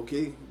 Low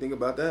key, think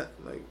about that.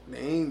 Like they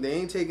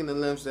ain't taking the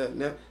limps that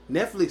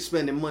Netflix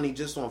spending money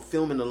just on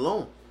filming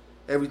alone.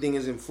 Everything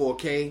is in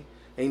 4K.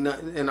 Ain't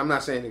nothing, and I'm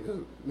not saying it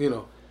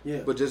because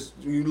yeah. But just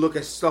you look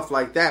at stuff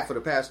like that for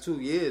the past 2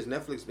 years,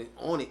 Netflix been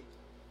on it.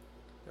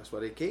 That's why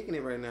they're caking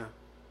it right now,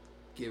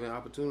 giving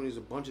opportunities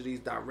a bunch of these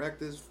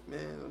directors.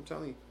 Man, I'm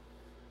telling you.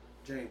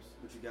 James,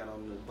 what you got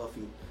on the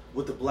Buffy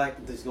with the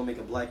black? This is gonna make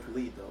a black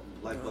lead though.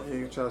 Black Buffy.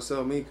 You trying to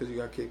sell me because you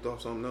got kicked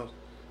off something else?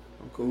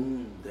 I'm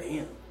cool.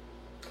 Damn.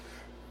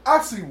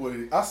 I see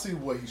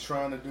what he's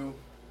trying to do.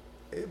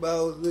 Hey,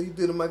 about you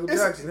did a Michael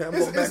Jackson. I'm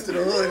going back to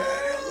the hood.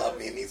 They don't love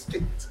me in these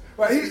streets.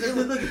 Right,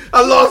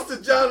 I lost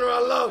the genre I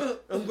love.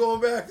 I'm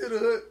going back to the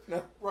hood.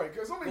 No. Right,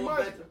 because I mean,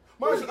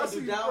 I see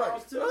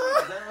Dollhouse too.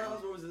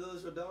 Dollhouse, or was it the other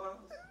show Dollhouse?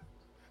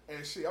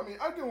 And shit, I mean,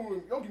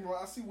 don't get me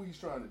wrong. I see what he's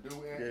trying to do,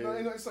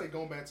 and it's like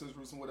going back to his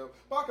roots and whatever.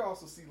 But I can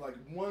also see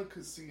one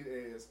could see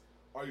it as,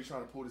 are you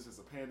trying to pull this as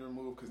a pandering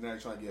move because now you're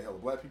trying to get hella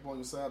black people on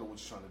your side, or what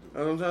you trying to do?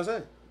 That's what I'm trying to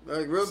say.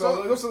 Like real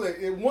talk.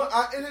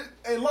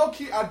 And low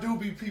key, I do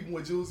be people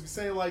with Jules be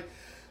saying like,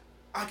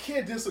 I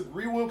can't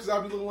disagree with him because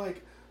I be looking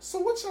like, so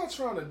what y'all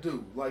trying to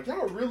do? Like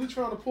y'all really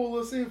trying to pull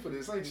us in for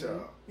this, ain't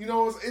y'all? You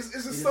know, it's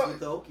just something. With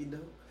the okie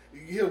doke.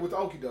 Yeah, with the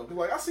okie doke.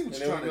 Like I see what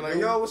you're trying to do. Like,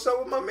 yo, what's up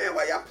with my man?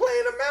 Why y'all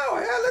playing him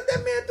out? Hell, let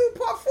that man do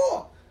part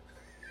 4.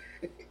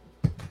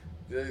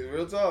 Yeah,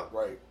 real talk,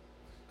 right?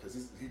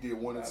 Because he did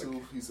 1 and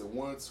 2. He said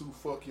 1 and 2.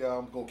 Fuck y'all.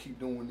 I'm gonna keep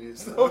doing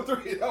this. No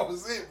 3. That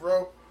was it,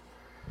 bro.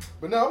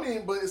 But no, I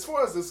mean, but as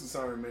far as this is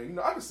concerned, man,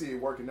 I can see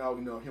it working out.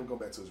 Him going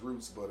back to his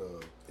roots, but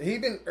he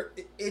been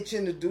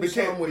itching to do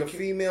something with a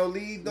female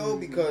lead though,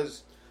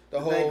 because the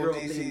whole Batgirl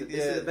DC. thing. They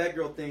said the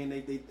Batgirl thing.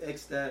 They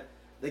X that.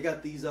 They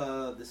got these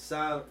the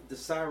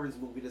Sirens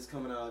movie that's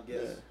coming out. I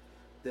guess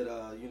that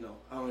you know,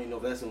 I don't even know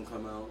if that's gonna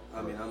come out.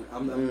 I mean,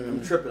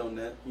 I'm tripping on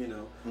that. You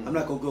know, I'm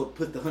not gonna go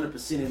put the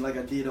 100% in like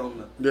I did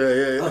on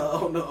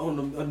the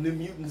on the New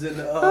Mutants and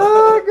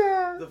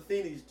the the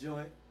Phoenix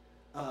joint.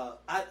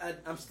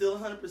 I'm still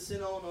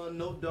 100% on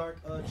No Dark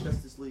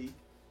Justice League.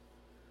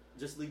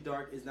 Justice League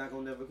Dark is not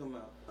gonna never come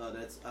out.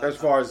 That's as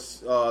far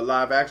as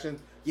live action.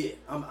 Yeah,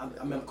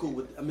 I'm cool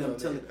with. I mean, I'm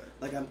telling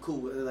like I'm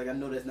cool with. Like I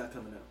know that's not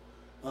coming out.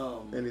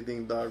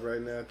 Anything dark right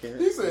now can't.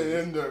 He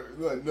said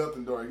like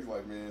nothing dark. He's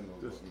like, man,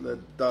 just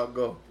let dark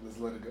go. Let's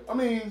let it go. I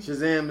mean,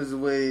 Shazam is the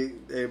way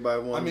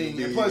everybody wants. I mean, to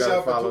be. And plus, you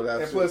gotta follow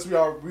that. And plus, we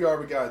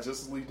already got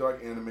Justice League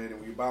Dark animated.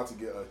 And we about to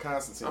get a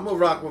Constantine. I'm gonna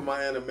rock with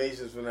my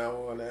animations from now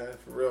on.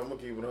 For real, I'm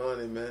gonna keep it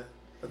 100, man.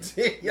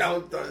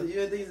 Y'all done.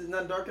 You think it's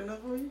not dark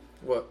enough for you?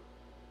 What?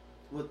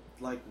 What,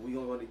 like, we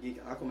gonna go to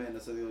get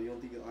Aquaman? So you don't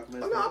think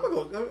Aquaman? Oh, no, I'm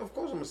gonna go. Of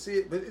course, I'm gonna see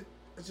it, but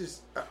it's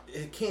just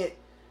it can't.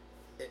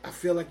 I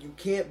feel like you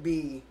can't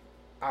be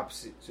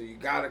opposite, so you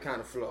gotta kind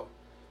of flow.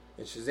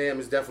 And Shazam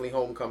is definitely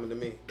Homecoming to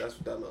me. That's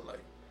what that looked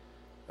like.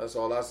 That's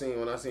all I seen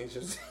when I seen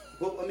Shazam.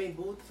 Well, I mean,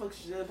 but what the fuck is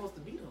Shazam supposed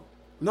to be though?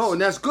 No,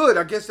 and that's good.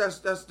 I guess that's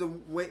the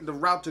way, the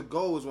route to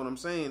go is what I'm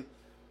saying.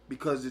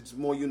 Because it's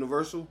more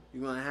universal,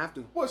 you're gonna have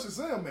to. Well,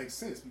 Shazam makes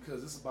sense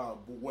because it's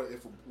about what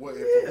if boy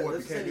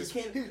became this.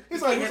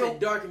 It's like have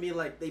it dark and be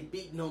like they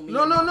beating on me.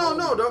 No.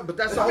 But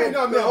that's the whole.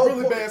 No,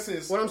 really bad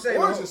sense. What I'm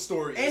saying, origin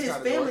story, and his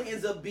family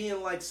ends up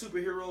being like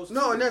superheroes.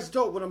 No, too. And that's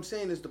dope. What I'm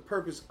saying is the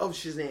purpose of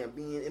Shazam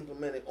being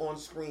implemented on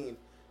screen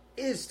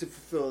is to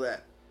fulfill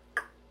that.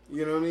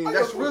 You know what I mean?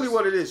 That's really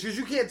what it is. Because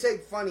you can't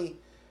take funny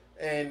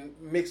and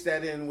mix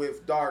that in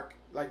with dark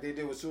like they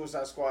did with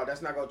Suicide Squad.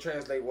 That's not gonna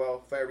translate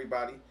well for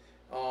everybody.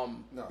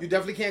 No. You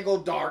definitely can't go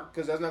dark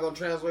because that's not going to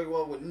translate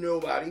well with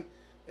nobody,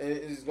 and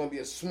it's going to be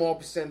a small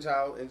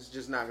percentile, and it's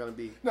just not going to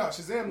be. No,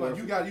 Shazam, like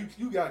you got to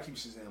keep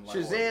Shazam. Like,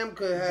 Shazam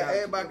could have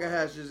everybody could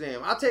have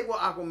Shazam. I'll take what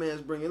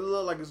Aquaman's bringing. It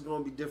look like it's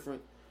going to be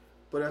different,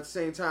 but at the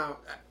same time,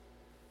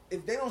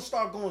 if they don't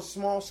start going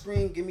small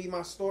screen, give me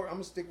my story. I'm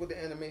gonna stick with the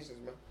animations,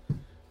 man.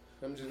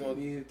 I'm just going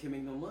to can't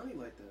make no money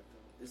like that.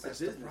 That's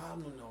the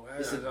problem, though.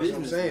 It's a that's business,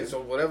 what I'm saying. man.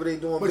 So whatever they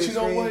doing, but you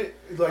know what?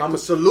 Like, I'm a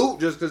salute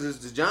just because it's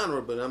the genre,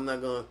 but I'm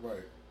not going.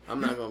 Right. I'm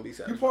not going to be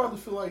satisfied. You probably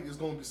feel like it's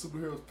going to be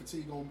superhero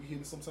fatigue going to be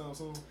hitting sometime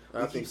soon.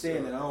 I keep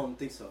saying that. I don't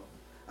think so.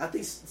 I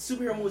think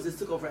superhero movies just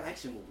took over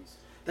action movies.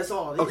 That's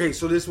all. Okay,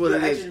 so this is what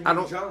it is. I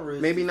don't. Genre is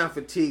maybe not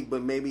fatigue,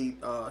 but maybe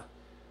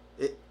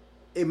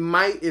it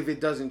might if it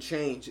doesn't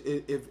change.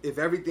 If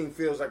everything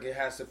feels like it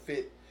has to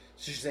fit.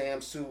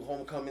 Shazam suit,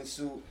 Homecoming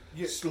suit,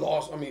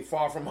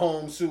 Far From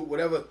Home suit,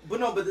 whatever.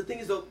 But the thing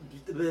is though,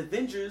 the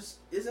Avengers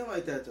isn't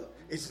like that though.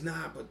 It's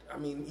not, but I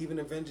mean, even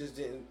Avengers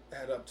didn't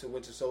add up to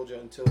Winter Soldier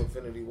until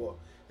Infinity War.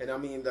 And I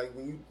mean, like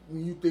when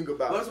you think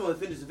about, that's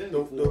what Infinity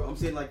War. I'm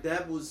saying like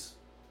that was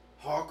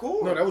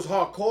hardcore. No, that was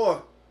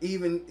hardcore.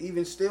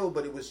 Even still,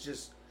 but it was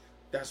just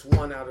that's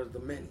one out of the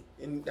many,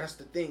 and that's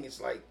the thing.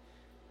 It's like.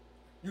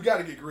 You got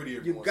to get gritty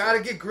every once in a while. You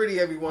got to get gritty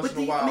every once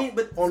in a while.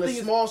 But on a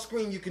small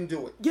screen, you can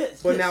do it.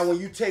 Yes. But now when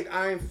you take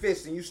Iron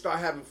Fist and you start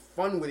having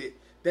fun with it,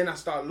 then I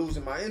start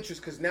losing my interest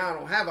because now I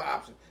don't have an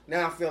option.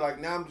 Now I feel like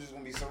now I'm just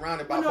going to be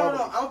surrounded by bubbles.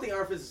 No. I don't think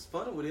Iron Fist is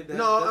fun with it.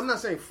 I'm not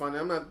saying fun.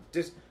 I'm not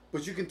just...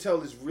 But you can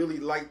tell it's really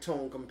light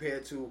tone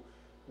compared to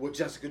what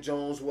Jessica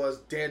Jones was,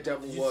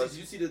 Daredevil was. Did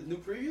you see the new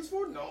previews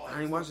for it? No.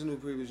 I ain't watching the new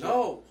previews yet.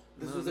 No.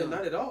 This was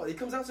not at all. It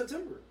comes out in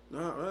September.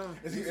 No.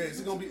 Is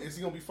he going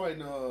to be fighting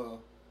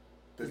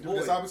the dude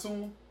that's out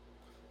soon?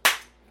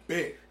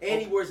 Big.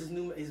 And he wears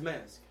his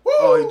mask. Woo!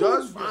 Oh, he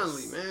does?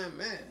 Finally,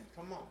 man.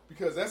 Come on.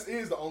 Because that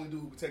is the only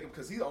dude who can take him,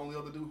 because he's the only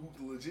other dude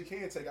who legit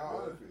can take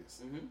out Iron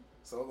Fist. Mm-hmm.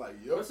 So, like,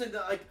 yo. I'm saying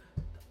that,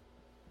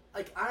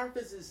 like Iron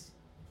Fist is,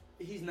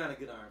 he's not a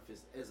good Iron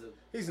Fist as a.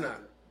 He's not.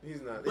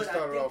 He's not. But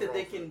I think that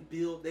they can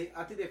build,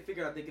 I think they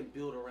figured out they can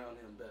build around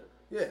him better.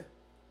 Yeah.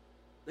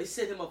 They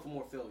set him up for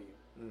more failure.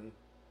 Mm-hmm.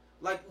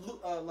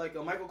 Like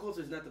Michael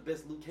Coulter is not the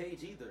best Luke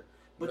Cage either.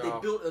 But they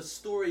built a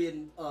story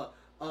and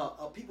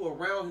people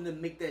around him to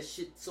make that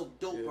shit so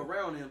dope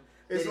around him.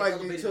 It's like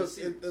they took.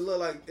 It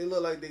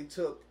looked like they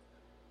took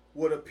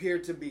what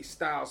appeared to be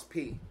Styles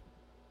P,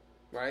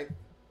 right?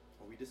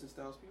 Are we dissing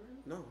Styles P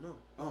right now? No.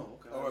 Oh,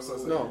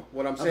 okay. No,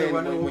 what I'm saying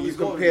when you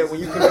compare,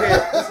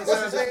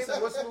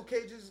 what's Luke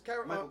Cage's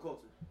character? Michael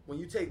Coulter. When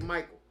you take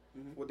Michael,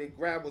 what they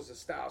grabbed was a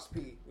Styles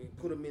P. We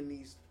put him in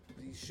these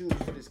shoes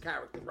for this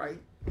character, right?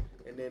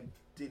 And then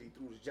Diddy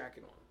threw his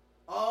jacket on him.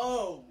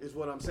 Oh, is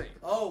what I'm saying.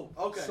 Oh,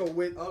 okay. So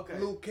with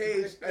Luke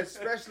Cage,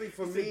 especially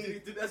for me,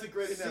 that's a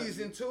great analogy.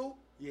 Season 2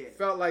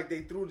 felt like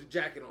they threw the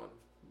jacket on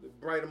him,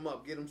 bright him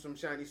up, get him some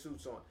shiny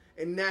suits on,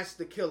 and that's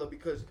the killer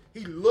because he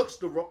looks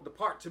the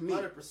part to me.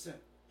 100%.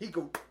 He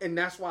go, and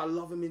that's why I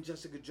love him in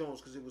Jessica Jones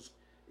because it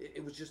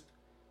was just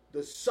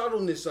the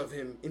subtleness of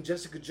him in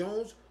Jessica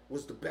Jones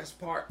was the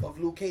best part of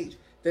Luke Cage.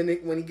 Then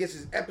when he gets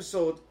his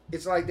episode,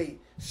 it's like they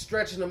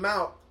stretching him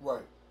out.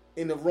 Right.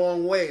 in the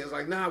wrong way. It's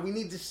like, nah, we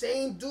need the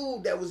same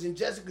dude that was in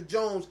Jessica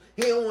Jones.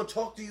 He don't want to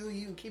talk to you.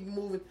 You can keep it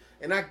moving.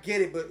 And I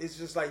get it, but it's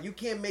just like, you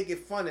can't make it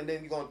fun and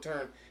then you're going to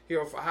turn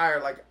Hero for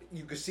Hire. Like,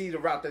 you could see the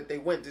route that they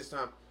went this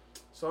time.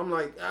 So I'm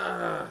like,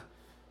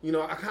 you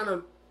know,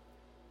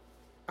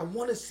 I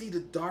want to see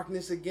the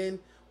darkness again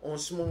on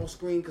small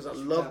screen because I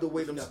love the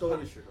way them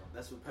stories.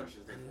 That's what Punisher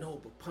does. I know,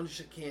 but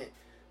Punisher can't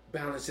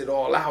balance it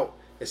all out,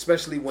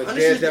 especially when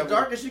Punisher's the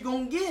darkest you're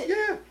gonna get.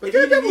 Yeah, but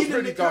Daredevil was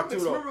pretty dark too,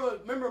 though.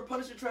 Remember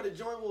Punisher tried to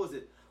join, what was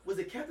it? Was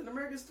it Captain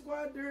America's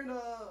squad during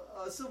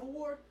Civil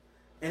War?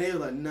 And they were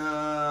like,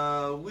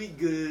 nah, we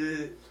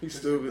good. He's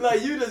stupid.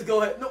 Like, you just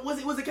go ahead. No, was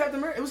it Captain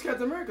America? It was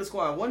Captain America's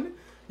squad, wasn't it?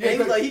 Yeah, and he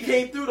was like, he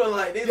came through the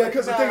like, they like,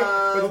 nah,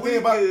 the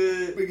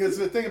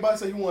thing about it,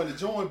 so he wanted to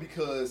join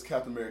because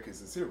Captain America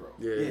is his hero.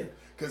 Yeah.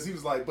 Because he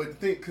was like, but the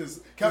thing,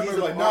 because Captain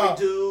America was like, nah,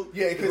 dude.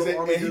 Yeah, because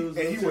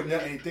he would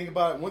never. And think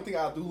about it. One thing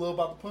I do love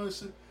about the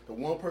Punisher, the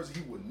one person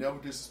he would never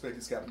disrespect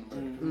is Captain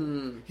America.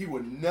 Mm-hmm. He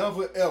would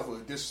never ever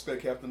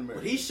disrespect Captain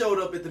America. But he showed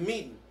up at the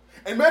meeting.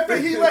 And matter of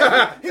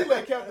fact, he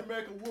let Captain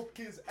America whoop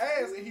his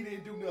ass, and he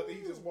didn't do nothing.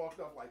 He just walked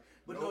off like.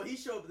 But no, he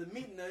showed up at the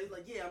meeting. Now he's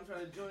like, yeah, I'm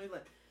trying to join. He's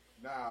like.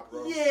 Nah,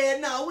 bro. Yeah,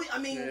 no, we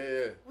kind of deep.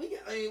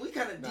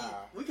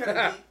 We kind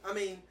of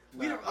deep.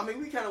 We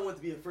kind of want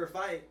to be a fair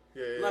fight.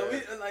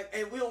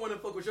 And we don't want to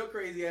fuck with your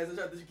crazy ass and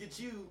try to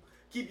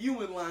keep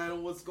you in line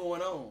on what's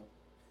going on.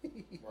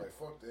 Right,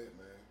 fuck that,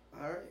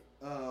 man. All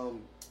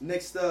right.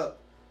 Next up,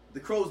 The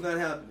Crow's not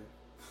happening.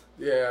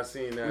 Yeah, I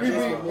seen that.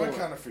 I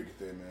kind of figured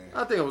that, man.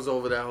 I think I was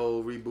over that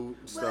whole reboot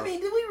stuff. But I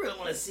mean, did we really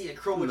want to see a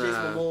Crow with Jason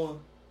Momoa?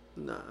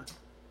 Nah.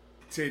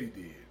 Teddy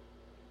did.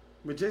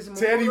 With Jason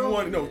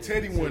Momoa?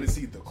 Teddy wanted to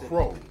see the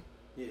Crow.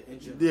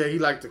 Yeah, he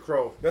liked the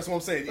Crow. That's what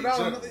I'm saying.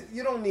 But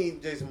you don't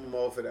need Jason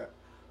Momoa for that.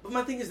 But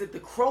my thing is that the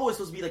Crow is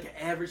supposed to be like an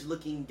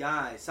average-looking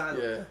guy.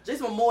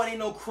 Jason Momoa ain't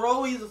no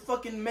Crow. He's a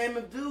fucking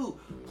mammoth dude.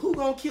 Who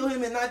gonna kill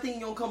him and not think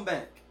he gonna come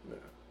back? Yeah.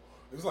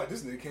 It was like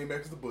this nigga came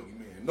back as the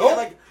boogeyman. No,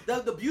 like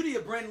the beauty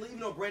of Brandon Lee, even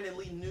though Brandon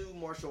Lee knew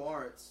martial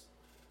arts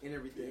and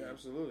everything, yeah,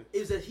 absolutely,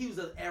 is that he was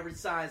an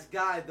average-sized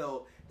guy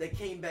though that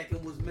came back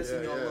and was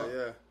messing y'all up.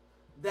 Yeah.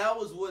 That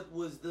was what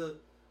was the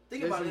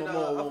thing about it.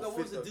 What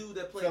was the dude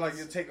that played? I feel like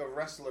you take a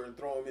wrestler and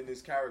throw him in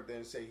this character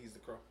and say he's the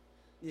Crow.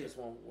 Yeah. This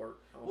won't work.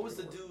 What was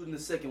the dude in the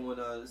second one?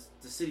 The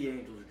City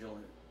Angels were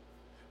joining.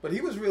 But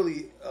he was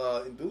really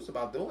enthused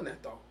about doing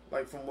that though.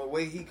 Like from the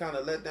way he kind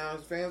of let down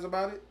his fans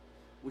about it.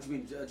 Which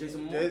means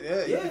Jason Momoa?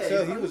 Yeah, you can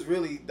tell he was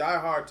really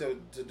diehard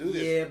to do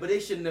this. Yeah, but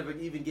they should never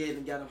even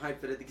got him hyped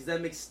for that because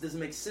that doesn't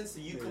make sense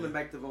to you coming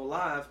back to go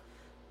live.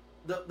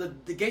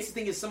 The gangster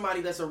thing is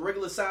somebody that's a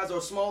regular size or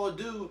a smaller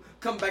dude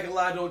coming back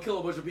alive and kill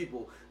a bunch of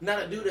people.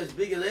 Not a dude that's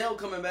big as hell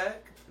coming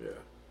back. Yeah.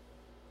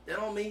 That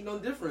don't make no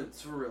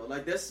difference for real.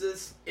 Like that's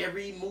just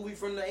every movie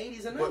from the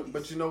 80s and 90s.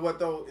 But you know what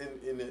though,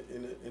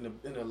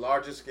 in a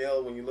larger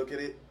scale, when you look at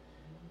it,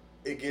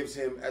 it gives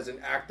him as an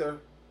actor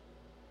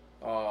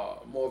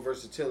more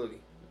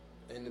versatility,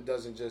 and it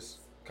doesn't just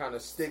kind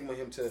of stigma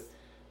him to,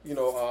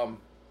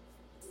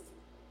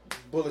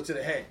 bullet to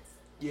the head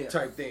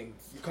type thing.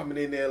 You coming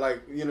in there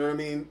like, you know what I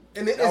mean?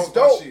 And it's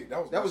dope.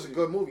 That was a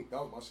good movie. That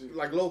was my shit.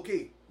 Like low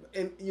key,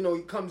 and he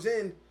comes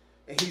in.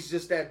 And he's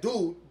just that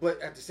dude,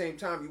 but at the same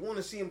time, you want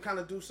to see him kind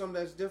of do something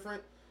that's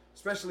different,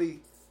 especially,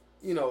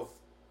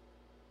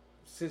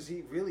 since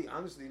he really,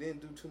 honestly, didn't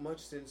do too much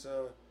since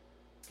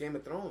Game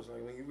of Thrones.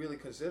 Like, when you really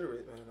consider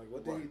it, man, like,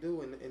 what did he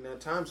do in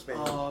that time span?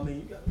 Oh, I mean,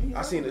 you got me.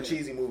 I seen a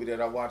cheesy movie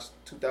that I watched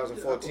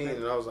 2014,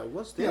 and I was like,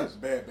 what's this? Yeah, it's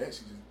Bad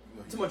Batch.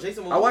 Too much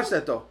Jason Momoa? I watched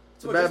that, though.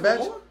 It's a Bad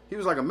Batch. Momoa? He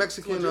was like a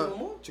Mexican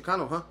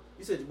Chicano, huh?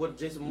 You said, what,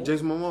 Jason Momoa?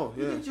 Jason Momoa,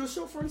 yeah. You did your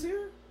show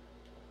Frontier?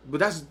 But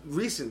that's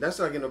recent. That's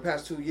like in the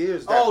past 2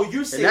 years.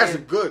 You're saying... And that's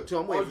good, too.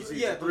 I'm waiting for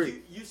season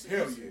 3.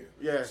 Hell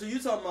yeah. So you're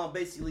talking about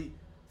basically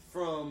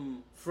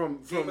from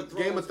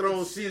Game of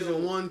Thrones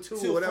season 1,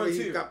 2, whatever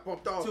Frontier. He got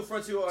pumped off. To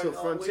Frontier.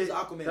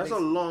 Aquaman. That's a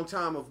long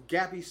time of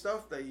gappy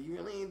stuff that you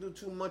really ain't do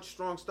too much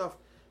strong stuff.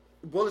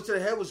 Bullet to the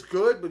Head was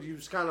good, but he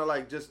was kind of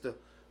like just the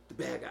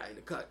bad guy in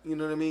the cut. You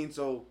know what I mean?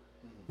 So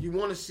you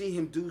want to see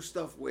him do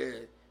stuff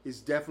where it's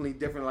definitely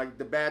different, like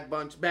the Bad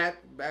Batch.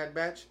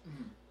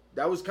 Mm-hmm.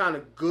 That was kind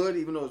of good,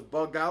 even though it's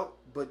bugged out.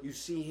 But you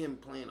see him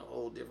playing a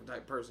whole different type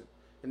of person,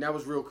 and that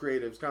was real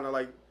creative. It's kind of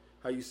like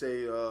how you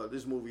say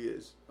this movie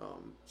is.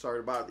 Sorry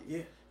to bother you.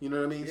 Yeah. You know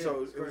what I mean? Yeah,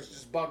 so it was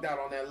just bugged out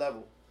on that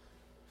level.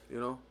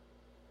 You know,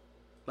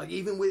 like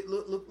even with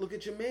look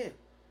at your man.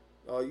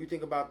 You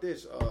think about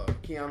this,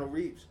 Keanu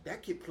Reeves.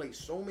 That kid plays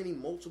so many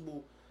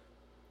multiple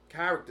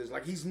characters.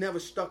 Like he's never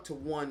stuck to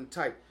one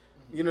type.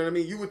 You know what I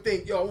mean? You would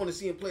think, I want to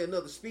see him play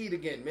another Speed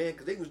again, man,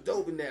 because they was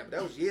dope in that. But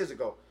that was years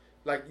ago.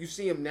 Like, you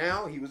see him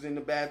now, he was in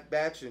the Bad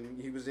Batch,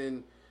 and he was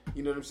in,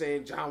 you know what I'm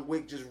saying, John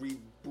Wick just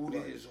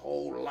rebooted his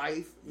whole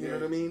life, you know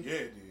what I mean? Yeah,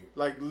 dude.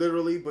 Like,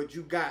 literally, but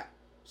you got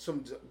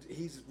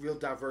he's a real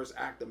diverse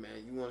actor,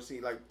 man. You want to see,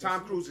 like,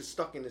 Tom Cruise is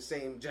stuck in the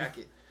same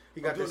jacket.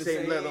 He got the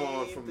same leather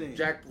on from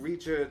Jack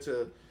Reacher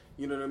to,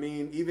 you know what I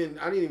mean? Even,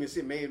 I didn't even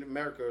see Made in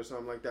America or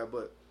something like that,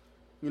 but,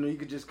 you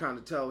could just kind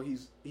of tell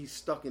he's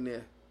stuck in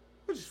there,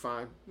 which is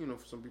fine,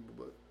 for some people,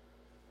 but.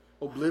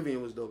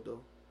 Oblivion was dope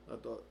though. I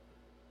thought.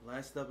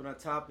 Last up in our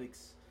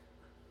topics,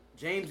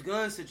 James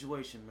Gunn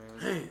situation,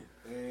 man.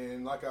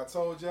 And like I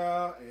told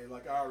y'all, and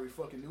like I already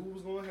fucking knew what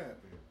was gonna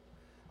happen.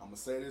 I'm gonna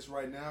say this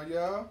right now,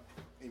 y'all.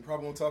 And you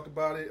probably gonna talk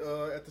about it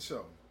at the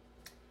show.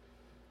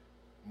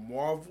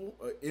 Marvel,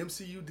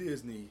 MCU,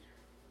 Disney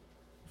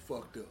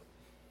fucked up.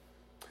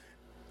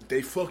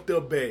 They fucked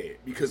up bad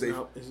because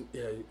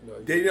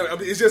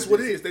it's just what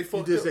it is. They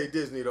fucked up. You did say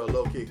Disney though,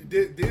 low key.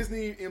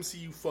 Disney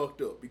MCU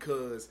fucked up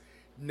because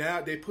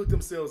now they put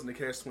themselves in the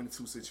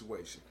catch-22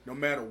 situation. No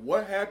matter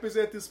what happens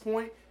at this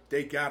point,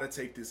 they gotta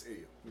take this L.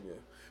 Yeah.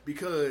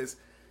 Because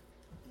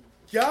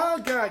y'all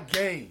got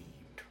gamed.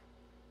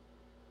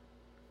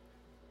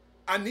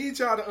 I need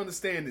y'all to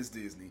understand this,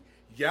 Disney.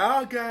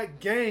 Y'all got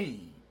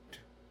gamed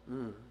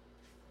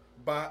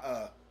by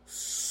a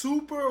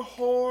super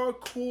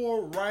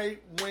hardcore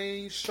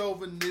right-wing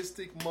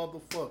chauvinistic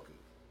motherfucker.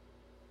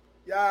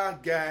 Y'all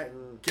got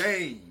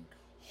gamed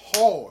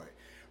hard.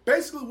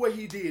 Basically what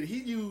he did, he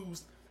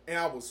used, and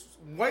I was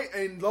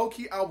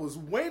low-key, I was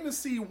waiting to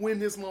see when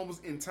this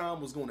moment in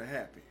time was going to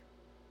happen.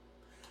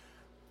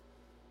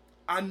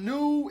 I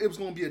knew it was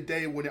going to be a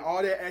day when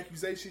all that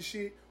accusation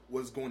shit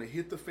was going to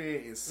hit the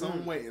fan in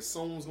some way, and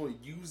someone was going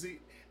to use it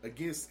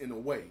against in a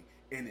way.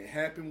 And it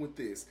happened with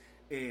this.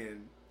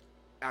 And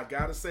I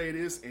got to say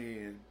this,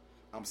 and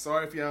I'm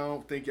sorry if y'all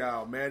don't think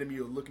y'all mad at me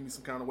or look at me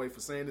some kind of way for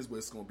saying this, but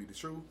it's going to be the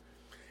truth.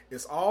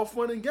 It's all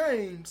fun and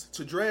games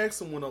to drag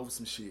someone over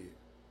some shit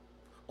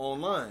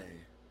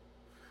online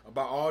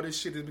about all this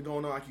shit that's been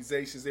going on,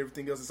 accusations,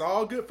 everything else. It's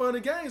all good fun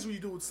and games when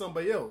you do it with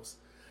somebody else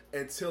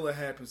until it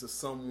happens to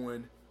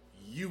someone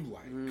you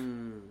like.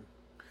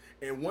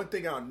 And one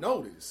thing I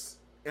noticed,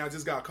 and I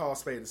just got called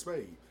spade to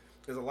spade,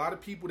 there's a lot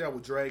of people that were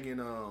dragging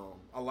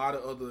a lot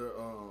of other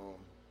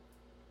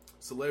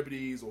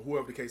celebrities or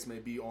whoever the case may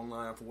be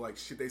online for like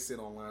shit they said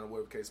online or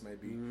whatever the case may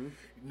be. You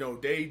know,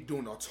 they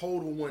doing a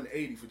total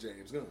 180 for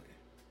James Gunn.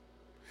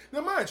 Now,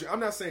 mind you, I'm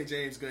not saying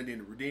James Gunn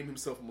didn't redeem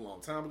himself from a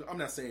long time ago. I'm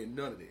not saying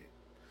none of that.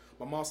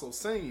 But I'm also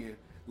saying,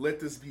 let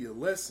this be a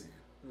lesson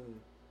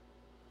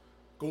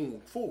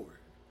going forward.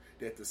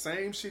 That the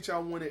same shit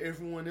y'all wanted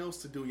everyone else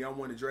to do, y'all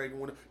want to drag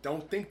one.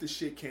 Don't think the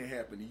shit can't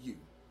happen to you.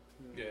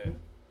 Yeah.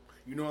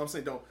 You know what I'm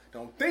saying?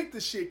 Don't think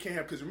the shit can't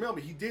happen. Because remember,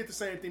 he did the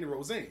same thing to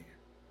Roseanne.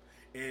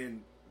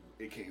 And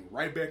it came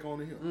right back on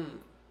to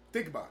him.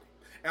 Think about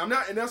it.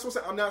 And that's what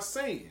I'm not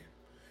saying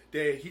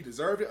that he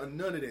deserved it or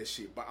none of that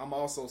shit. But I'm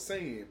also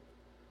saying,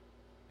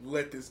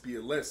 let this be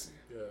a lesson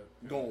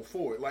going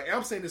forward. Like,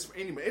 I'm saying this for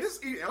anyone.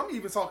 I'm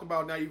even talking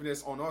about not even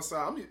this on our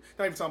side. I'm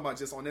not even talking about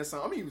just on that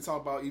side. I'm even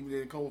talking about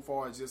even going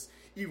far as just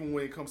even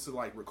when it comes to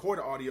like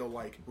recorded audio,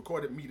 like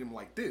recorded medium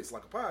like this,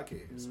 like a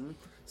podcast.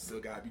 Still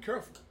gotta be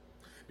careful.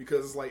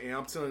 Because it's like, and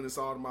I'm telling this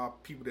all to my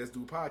people that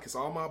do podcasts,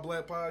 all my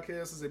black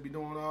podcasters that be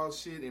doing all this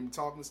shit and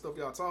talking the stuff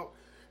y'all talk,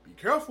 be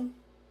careful.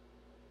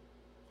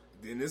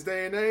 In this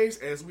day and age,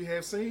 as we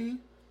have seen,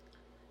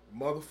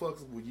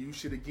 motherfuckers will use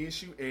shit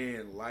against you,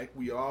 and like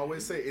we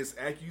always say, it's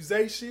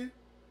accusation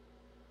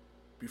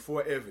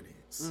before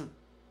evidence,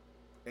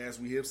 as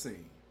we have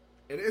seen,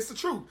 and it's the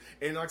truth.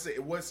 And like I said,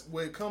 what's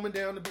coming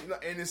down to be,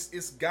 and it's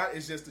just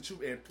the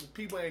truth. And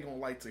people ain't gonna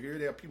like to hear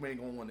that. People ain't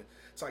gonna want to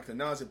like to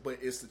acknowledge it, but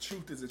it's the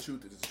truth. Is the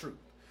truth. Is the truth.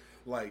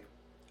 Like,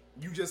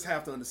 you just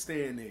have to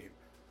understand that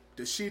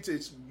the shit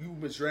that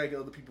you've been dragging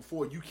other people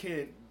for, you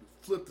can't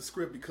flip the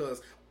script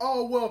because,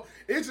 oh, well,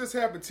 it just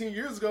happened 10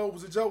 years ago. It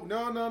was a joke.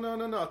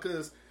 No.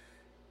 Because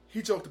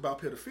he joked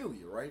about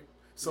pedophilia, right?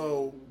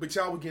 So, but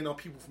y'all were getting on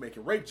people for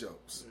making rape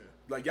jokes. Yeah.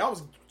 Like, y'all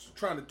was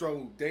trying to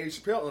throw Dave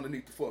Chappelle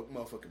underneath the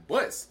motherfucking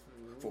bus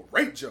for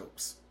rape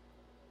jokes.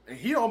 And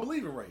he don't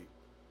believe in rape.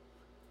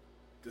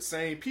 The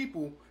same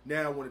people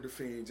now want to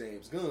defend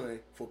James Gunn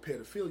for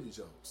pedophilia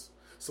jokes.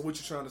 So what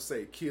you trying to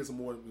say? Kids are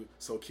more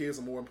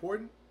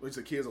important? Or you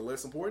say kids are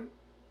less important?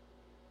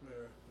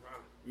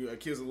 Yeah,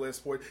 kids are less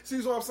important. See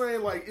what I'm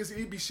saying? Like,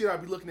 it'd be shit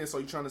I'd be looking at. So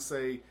you trying to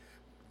say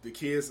the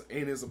kids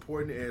ain't as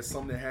important as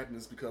something that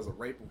happens because of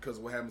rape, because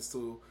of what happens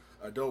to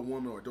adult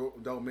woman or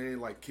adult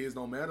man? Like, kids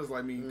don't matter.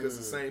 Like, I mean, because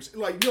the same shit.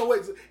 Like, you know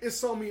what? It's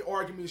so many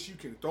arguments you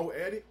can throw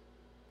at it.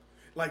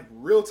 Like,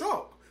 real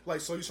talk. Like,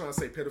 so you trying to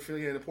say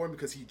pedophilia ain't important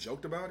because he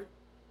joked about it?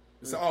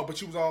 So, oh, but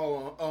you was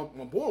all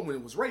on board when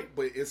it was rape,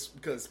 but it's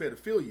because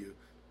pedophilia,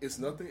 it's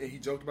nothing, and he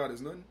joked about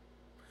it's nothing.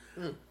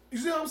 You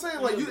see what I'm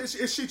saying? Like,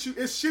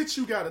 it's shit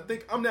you gotta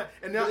think. I'm not,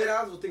 and now but then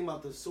I was thinking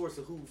about the source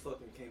of who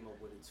fucking came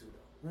up with it too,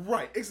 though.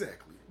 Right,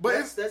 exactly.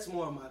 But that's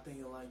more of my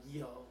thing. Like,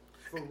 yo,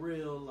 for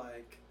real,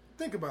 like,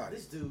 think about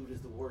this dude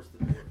is the worst of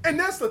the worst. And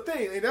that's the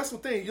thing. And that's the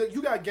thing.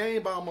 You got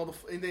gamed by a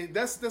motherfucker. And then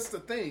that's the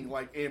thing.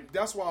 Like, and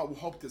that's why I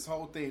hope this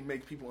whole thing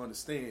make people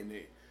understand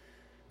that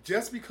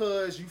just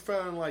because you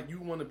find like you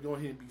want to go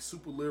ahead and be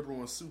super liberal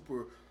and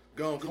super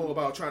gung-ho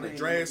about trying to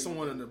drag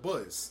someone in the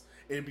bus,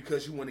 and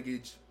because you want to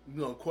get,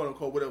 quote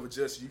unquote, whatever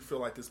justice you feel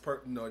like this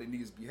person, that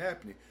needs to be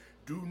happening,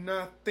 do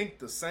not think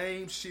the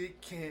same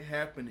shit can't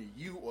happen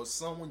to you or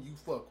someone you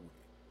fuck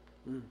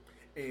with.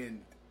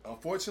 And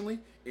unfortunately,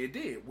 it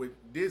did with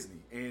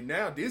Disney. And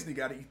now Disney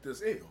got to eat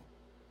this L.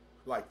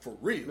 Like, for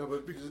real. No,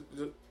 but because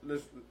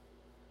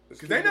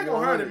they're not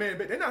gonna hire that man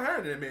back. They're not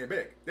hiring that man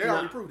back. They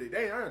already proved it.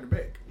 They ain't hiring him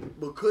back.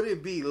 But could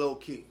it be low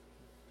key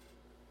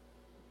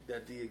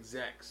that the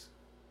execs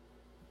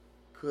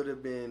could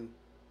have been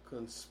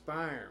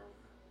conspiring?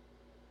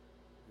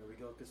 Here we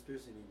go,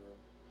 conspiracy Negro.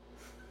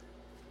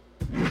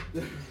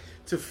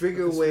 To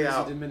figure a way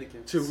out to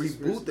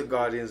reboot the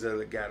Guardians of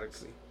the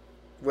Galaxy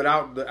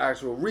without the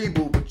actual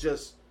reboot, but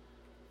just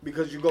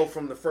because you go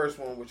from the first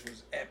one, which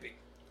was epic,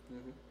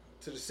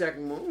 to the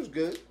second one, it was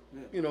good.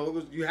 Yeah. You know, it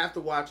was. You have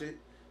to watch it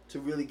to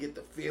really get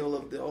the feel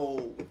of the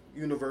whole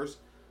universe.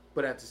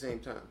 But at the same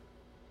time,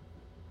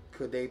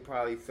 could they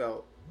probably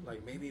felt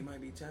like maybe it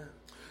might be time?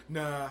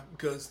 Nah,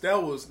 because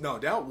that was. No,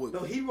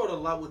 he wrote a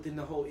lot within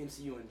the whole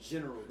MCU in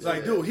general.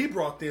 Like, dude, he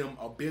brought them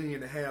 $1.5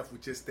 billion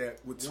with just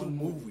that, with two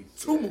movies.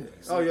 Two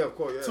movies. Oh, yeah, of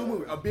course, yeah. Two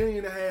movies. $1.5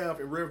 billion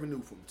in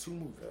revenue from 2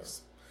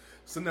 movies.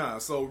 Yeah.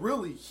 So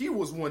really, he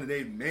was one of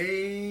their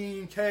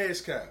main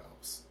cash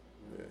cows.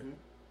 Mm-hmm.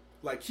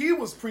 Like, he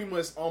was pretty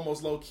much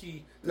almost low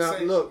key. Now,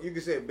 look, you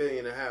can say $1.5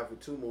 billion with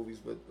 2 movies,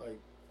 but like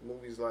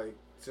movies like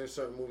there's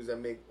certain movies that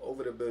make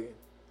over $1 billion.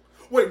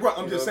 Wait, right?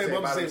 I'm just saying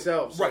by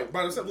themselves. Right,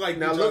 by themselves. Like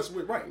now,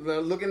 now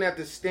looking at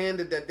the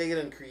standard that they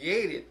done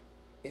created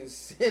in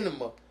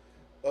cinema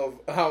of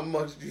how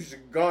much you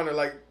should garner.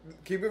 Like,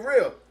 keep it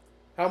real.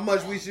 How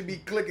much we should be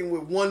clicking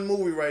with one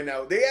movie right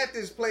now. They at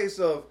this place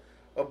of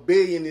 $1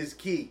 billion is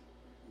key.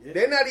 Yeah.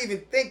 They're not even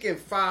thinking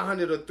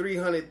 500 or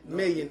 300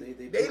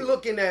 million. They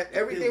looking at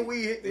everything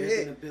we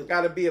hit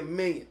got to be $1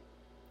 million,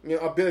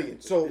 $1 billion.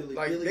 So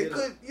they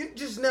could. You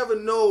just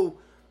never know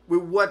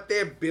with what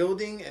they're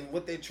building and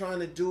what they're trying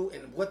to do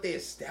and what they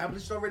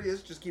established already.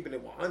 It's just keeping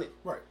it 100.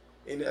 Right.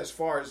 And as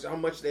far as how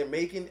much they're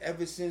making,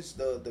 ever since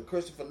the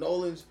Christopher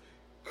Nolans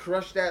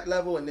crushed that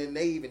level and then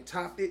they even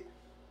topped it,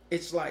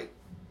 it's like,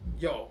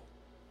 yo,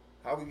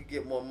 how we can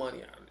get more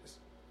money out of this?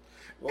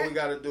 What we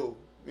got to do?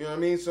 You know what I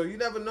mean? So you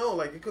never know.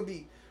 Like, it could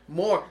be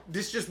more.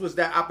 This just was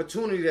that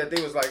opportunity that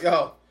they was like,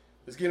 yo,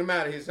 let's get him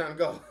out of here. It's time to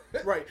go.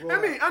 Right. Well,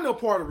 I mean, I know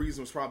part of the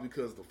reason was probably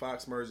because of the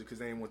Fox merger, because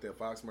they didn't want that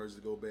Fox merger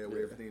to go bad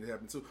with everything that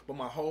happened too. But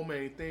my whole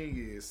main thing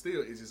is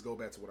just go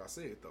back to what I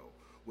said, though,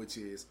 which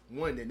is,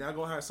 one, they're not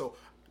going to hire. So,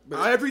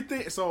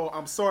 everything. So,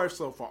 I'm sorry.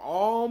 So, for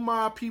all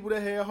my people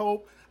that had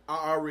hope,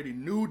 I already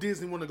knew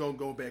Disney wasn't going to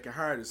go back and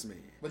hire this man.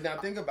 But now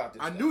think about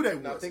this. I knew they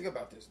would. Now think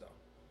about this, though.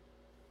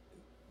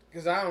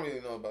 Because I don't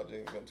really know about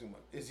James Gunn too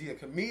much. Is he a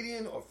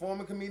comedian or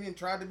former comedian?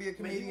 Tried to be a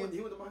comedian? Man, he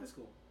went to my high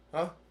school.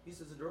 Huh? He's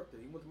just a director.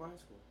 He went to my high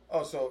school.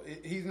 Oh, so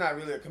he's not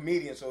really a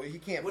comedian, so he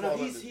can't. Well, no,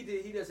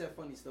 he does have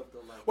funny stuff though.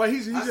 Like, well,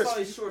 I saw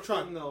his short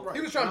film though. Right.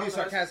 He was trying to be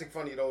sarcastic,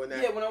 funny though. In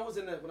that. Yeah, when I was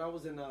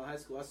in high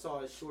school, I saw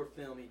his short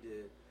film he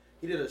did.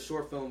 He did a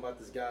short film about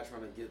this guy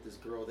trying to get this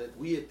girl that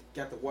we had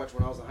got to watch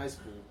when I was in high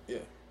school. Yeah.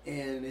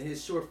 And in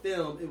his short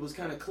film, it was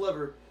kind of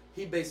clever.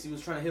 He basically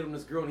was trying to hit on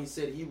this girl, and he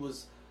said he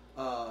was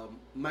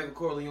Michael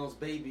Corleone's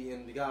baby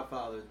in The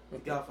Godfather.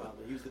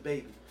 He was the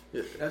baby.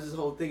 Yeah. That's his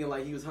whole thing. And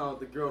like he was hounding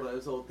the girl.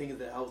 His whole thing is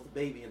that I was the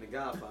baby in The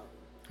Godfather.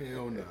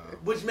 Hell no.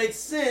 Which makes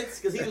sense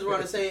because he was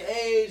around the same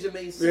age. It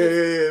makes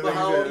sense. But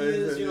how old he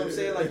is, you know what I'm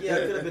saying? Like, yeah, I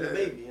could have been a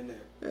baby in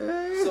there.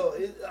 So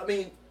I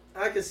mean,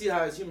 I can see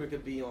how his humor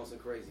could be on some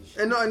crazy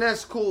shit. And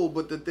that's cool.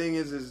 But the thing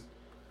is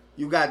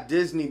you got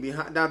Disney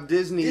behind. Now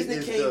Disney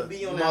can't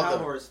be on that high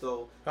horse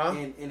though,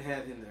 and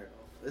have him there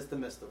though. That's the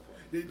messed up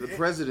part. The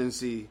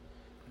presidency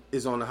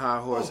is on the high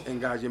horse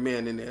and got your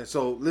man in there.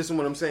 So listen,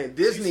 what I'm saying,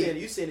 Disney.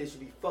 You saying it should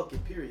be fucking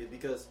period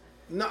because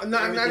not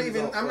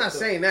even. I'm not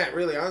saying that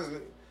really.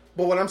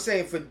 But what I'm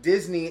saying for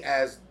Disney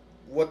as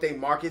what they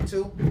market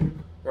to,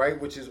 right,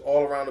 which is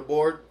all around the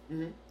board,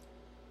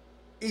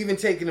 even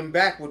taking them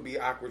back would be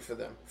awkward for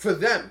them. For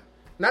them,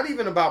 not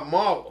even about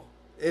Marvel.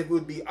 It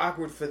would be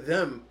awkward for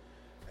them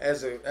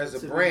as a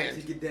brand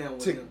to get down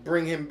with to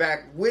bring him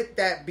back. With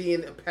that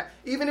being,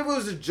 even if it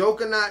was a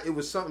joke or not, it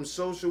was something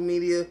social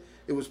media.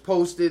 It was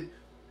posted,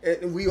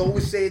 and we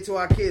always say it to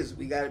our kids: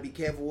 we got to be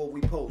careful what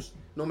we post,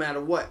 no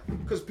matter what,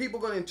 because people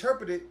are gonna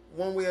interpret it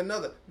one way or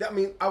another. I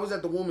mean, I was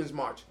at the Women's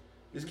March.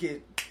 This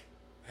kid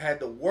had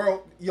the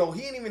world. Yo,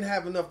 he didn't even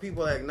have enough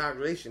people at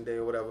Inauguration Day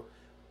or whatever.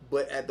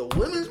 But at the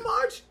Women's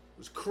March, it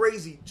was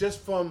crazy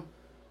just from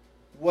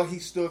what he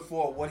stood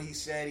for, what he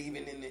said,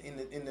 even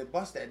in the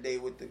bus that day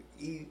with the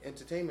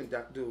Entertainment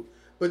dude.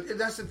 But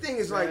that's the thing.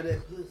 It's like,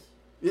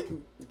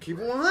 keep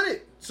it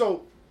 100.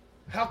 So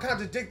how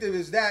contradictory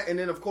is that? And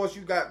then, of course,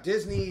 you got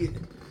Disney,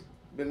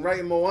 been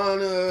writing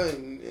Moana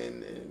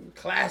and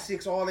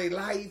classics all their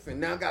life,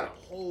 and now got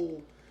a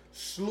whole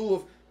slew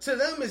of... To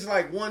them, it's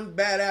like one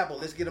bad apple.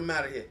 Let's get them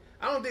out of here.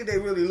 I don't think they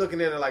really looking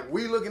at it like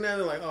we looking at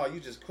it like, oh, you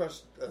just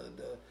crushed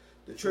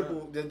the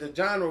triple the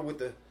genre with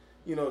the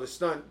the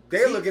stunt.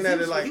 They're looking at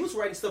it like he was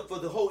writing stuff for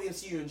the whole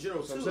MCU in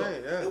general too.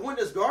 It wasn't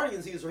just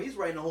Guardians. He's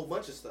writing a whole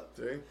bunch of stuff.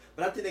 See?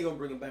 But I think they're gonna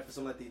bring him back for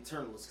something like the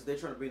Eternals because they're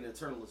trying to bring the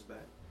Eternals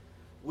back.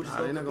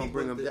 They're not gonna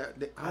bring him back.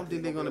 I don't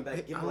think they're gonna pay.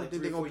 I don't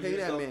think they're gonna pay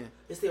that man.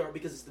 Yes, they are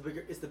because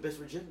it's the best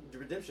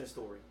redemption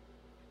story.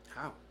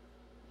 How?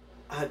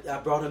 I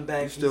brought him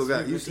back. You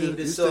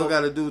still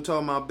got to do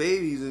talking about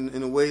babies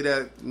in a way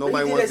that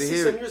nobody wants to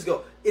hear. 6-7 years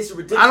ago. It's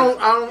ridiculous.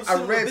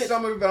 I read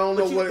some of it, but I don't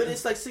know what. But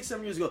it's like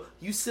 6-7 years ago.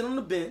 You sit on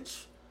the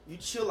bench, you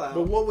chill out.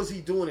 But what was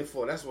he doing it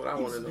for? That's what I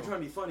want to know. You're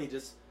trying to be funny,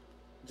 just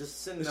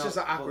sending. It's just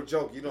an awkward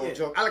joke. You don't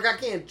joke. I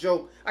can't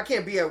joke. I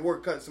can't be at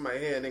work cutting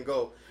somebody's hair and then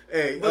go,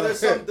 "Hey." But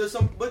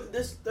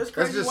there's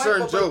crazy just white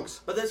certain boys,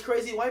 jokes. But there's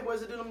crazy white boys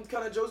that do them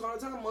kind of jokes all the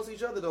time amongst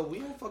each other. Though we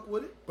don't fuck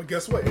with it. But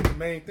guess what? The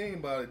main thing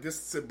about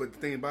it, but the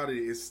thing about it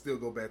is still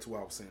go back to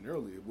what I was saying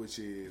earlier, which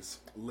is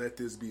let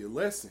this be a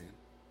lesson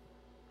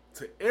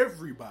to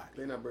everybody.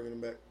 They're not bringing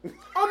them back.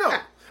 Oh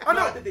no, I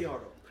know. I think they are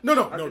though. No.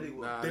 They're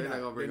not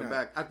gonna bring them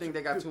back. I think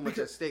they got too much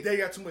at stake. They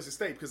got too much at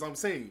stake because I'm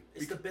saying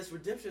it's the best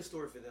redemption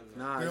story for them.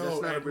 Nah,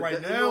 no, that's not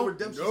right now.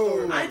 redemption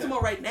story. I ain't talking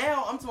about right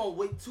now. I'm talking about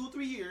wait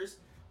 2-3 years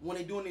when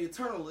they doing the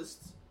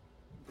Eternalists.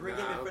 Bring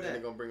him in for that. They're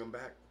gonna bring him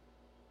back.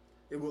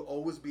 It will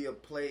always be a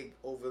plague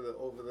over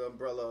the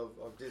umbrella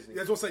of Disney.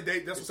 That's what say they.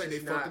 That's what say they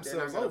fucked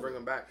themselves over. Bring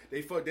him back.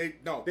 They should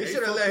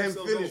have let him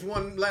finish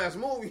one last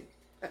movie.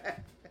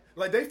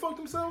 Like, they fucked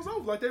themselves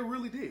over. Like, they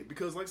really did.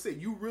 Because, like I said,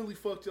 you really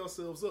fucked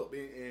yourselves up.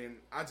 And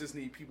I just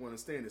need people to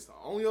understand this. The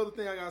only other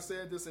thing I got to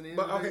say at this and the end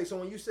But, of okay, so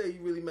when you say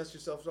you really messed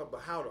yourselves up,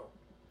 but how, though?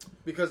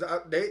 Because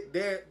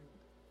the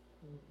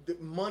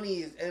money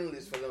is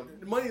endless for them.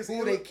 The money is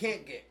who they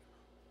can't get.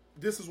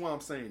 This is why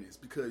I'm saying this.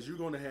 Because you're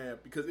going to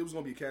have... Because it was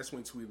going to be a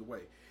catch-22 either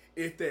way.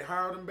 If they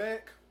hire them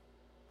back,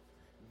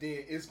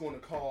 then it's going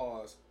to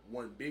cause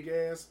one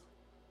big-ass...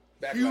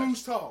 Backlash.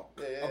 Huge talk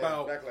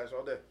about backlash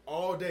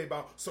all day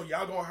about so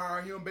y'all gonna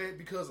hire him back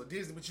because of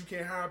Disney, but you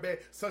can't hire back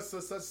such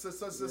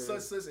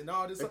and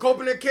all this. And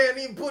Copeland can't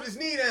even put his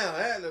knee down.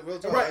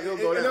 Right,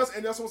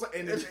 and that's what I'm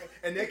saying.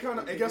 And that kind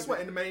of and guess what?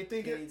 And the main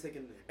thing,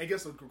 and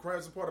guess the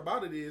crazy part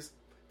about it is,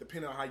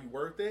 depending on how you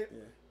word that,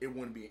 it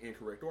wouldn't be an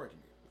incorrect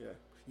argument. Yeah.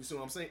 You see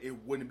what I'm saying? It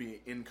wouldn't be an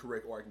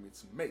incorrect argument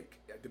to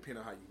make, depending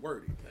on how you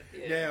word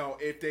it. Yeah.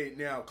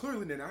 Now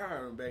clearly they're not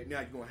hiring him back. Now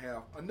you're gonna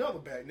have another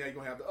back. Now you're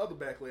gonna have the other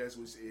backlash,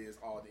 which is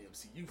all the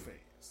MCU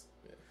fans.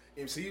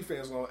 Yeah. MCU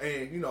fans,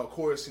 and of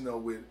course,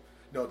 with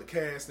the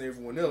cast and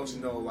everyone else,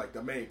 like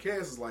the main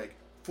cast is like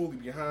fully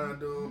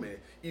behind them, and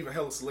even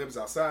hella celebrities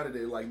outside of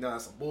it, like, nah,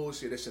 it's some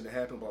bullshit. That shouldn't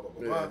have happened. Blah blah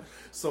blah blah.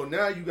 So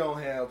now you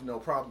gonna have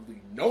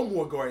probably no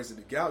more Guardians of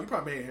the Galaxy. You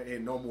probably ain't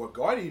have no more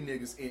Guardian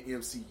niggas in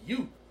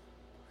MCU.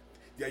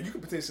 Yeah, you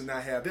could potentially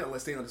not have that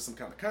unless they're under some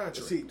kind of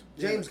contract. See,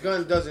 James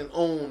Gunn doesn't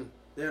own...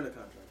 They're in the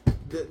contract.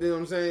 You know what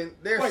I'm saying?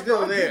 They're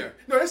still there.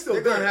 No, they're still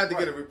there. They're going to have to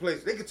get a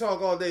replacement. They can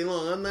talk all day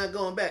long. I'm not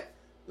going back.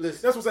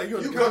 Listen, that's what I'm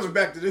saying. You coming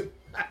back to do...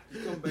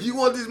 You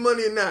want this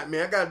money or not,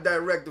 man? I got a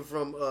director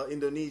from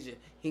Indonesia.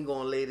 He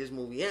going to lay this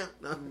movie out.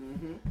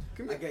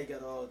 Mm-hmm. I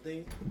got all the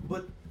things.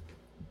 But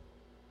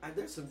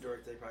there's some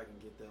directors they probably can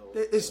get, though.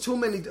 It's too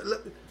many...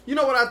 You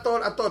know what I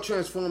thought? I thought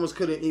Transformers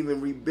couldn't even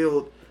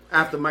rebuild...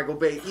 After Michael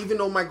Bay, even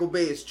though Michael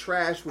Bay is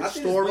trash with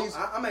stories,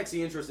 I'm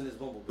actually interested in this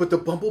Bumblebee. But the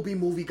Bumblebee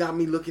movie got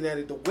me looking at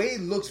it. The way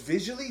it looks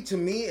visually to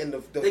me, and the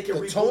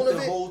tone of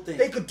it, whole thing.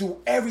 They could do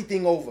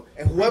everything over.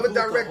 And whoever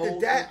directed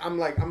that, I'm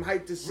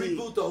hyped to see.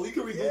 Reboot though, you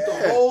can reboot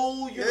the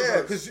whole universe.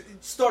 Yeah, because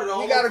started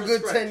all. We got a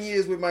good 10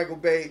 years with Michael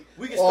Bay.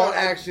 We can all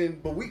action,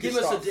 but we can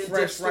start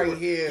fresh right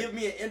here. Give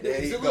me an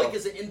in-depth. It looks like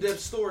it's an in-depth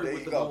story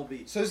with the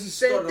Bumblebee. So it's the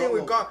same thing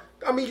with God.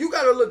 I mean, you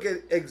got to look at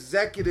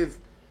executive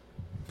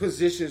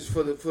positions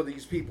for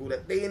these people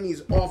that they in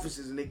these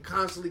offices and they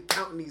constantly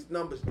counting these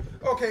numbers.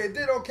 Okay, it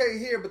did okay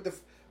here,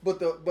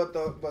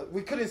 but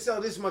we couldn't sell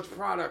this much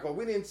product, or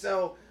we didn't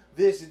sell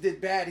this. It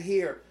did bad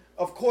here.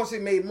 Of course,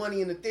 it made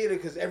money in the theater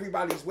because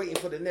everybody's waiting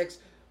for the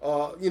next,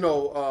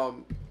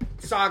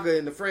 saga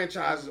in the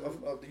franchise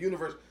of the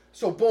universe.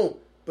 So boom,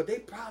 but they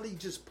probably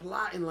just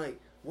plotting like,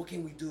 what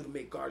can we do to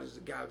make Guardians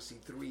of the Galaxy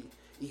 3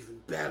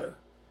 even better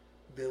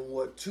than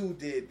what 2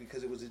 did,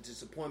 because it was a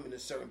disappointment to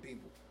certain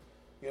people.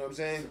 You know what I'm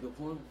saying?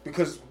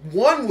 Because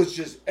 1 was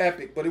just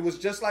epic, but it was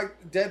just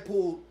like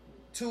Deadpool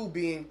 2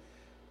 being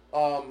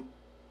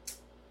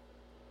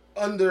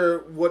under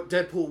what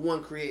Deadpool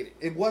 1 created.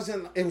 It was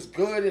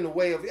good in a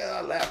way of,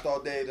 I laughed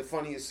all day. The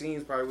funniest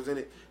scenes probably was in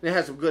it. And it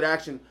had some good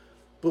action.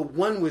 But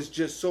 1 was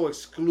just so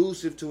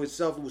exclusive to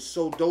itself. It was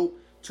so dope.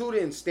 2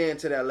 didn't stand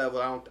to that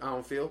level, I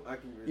don't feel.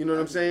 You know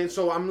what I'm saying?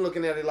 So I'm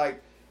looking at it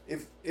like,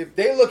 if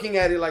they're looking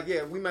at it like,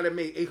 we might have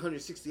made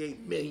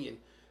 $868 million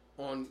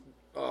on...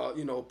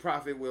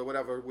 profit with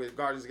whatever with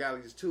Guardians of the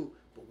Galaxy 2,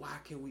 but why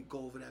can't we go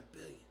over that $1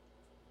 billion?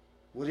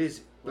 What is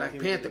it? Black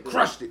Panther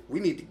crushed it. We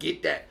need to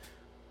get that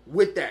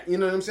with that. You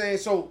know what I'm saying?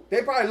 So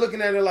they probably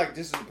looking at it like,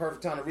 this is the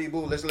perfect time to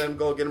reboot. Let's let them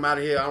go, get them out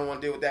of here. I don't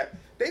want to deal with that.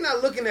 They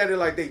not looking at it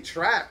like they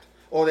trapped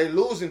or they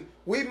losing.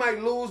 We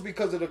might lose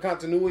because of the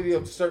continuity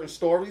of certain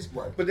stories,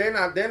 right. But they're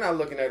not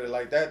looking at it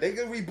like that. They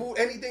can reboot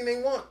anything they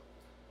want.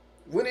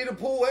 Winnie the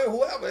Pooh,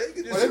 whoever. They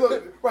can just they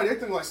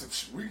think like,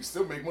 we can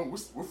still make money.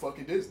 We're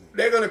fucking Disney.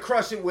 They're gonna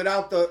crush it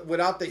without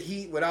the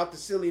heat, without the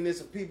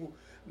silliness of people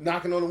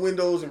knocking on the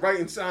windows and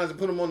writing signs and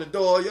put them on the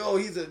door. Yo,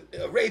 he's a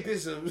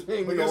rapist. But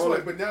guess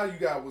what? But now you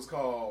got what's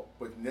called.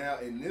 But now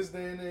in this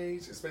day and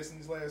age, especially in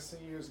these last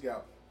 10 years, you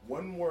got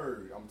one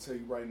word I'm gonna tell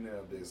you right now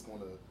that's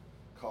gonna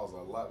cause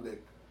a lot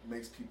that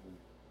makes people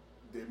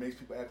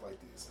act like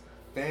this.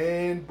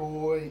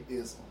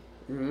 Fanboyism.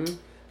 Mm-hmm.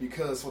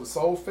 Because for the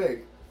sole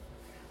fact,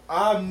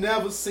 I've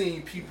never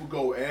seen people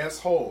go as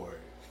hard.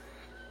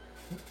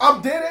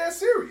 I'm dead ass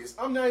serious.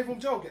 I'm not even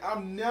joking.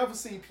 I've never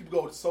seen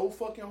people go so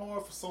fucking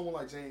hard for someone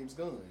like James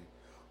Gunn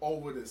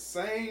over the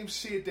same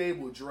shit they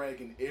were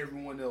dragging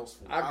everyone else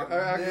for. I've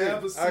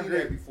never seen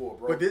that before,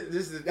 bro. But this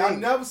is the thing. I've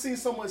never seen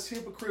so much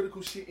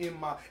hypocritical shit in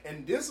my...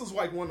 And this is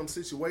like one of them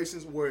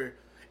situations where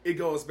it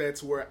goes back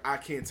to where I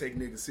can't take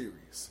niggas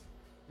serious.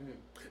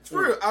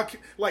 For real,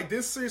 like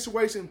this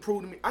situation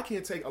proved to me I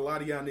can't take a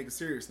lot of y'all niggas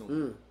serious no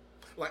more.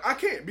 Like I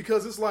can't,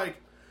 because it's like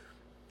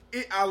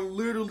I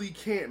literally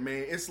can't,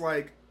 man. It's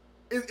like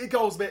it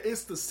goes back.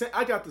 It's the same.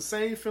 I got the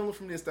same feeling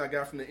from this that I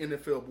got from the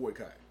NFL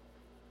boycott.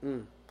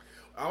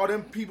 All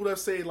them people that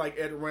say like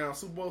at around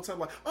Super Bowl time,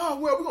 like, oh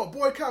well, we're gonna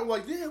boycott. We're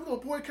like, yeah, we're gonna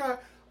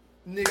boycott.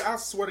 Nigga, I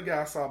swear to God,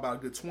 I saw about a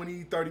good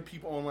 20, 30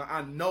 people online.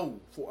 I know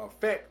for a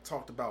fact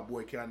talked about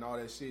boycott and all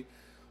that shit.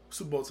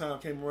 Super Bowl time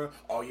came around.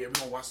 Oh yeah, we're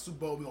gonna watch Super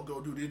Bowl. We're gonna go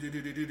do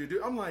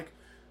this. I'm like,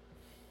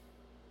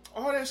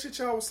 all that shit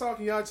y'all was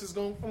talking, y'all just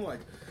gonna. I'm like,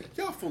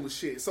 y'all full of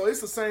shit. So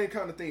it's the same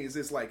kind of thing.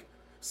 It's like,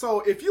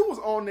 so if you was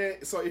on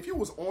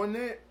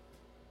that,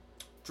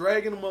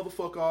 dragging a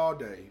motherfucker all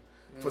day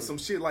for some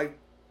shit like,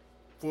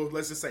 for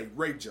let's just say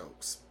rape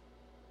jokes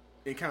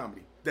in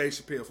comedy. Dave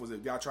Chappelle was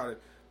it. Y'all try to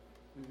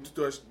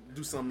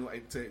do something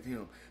like to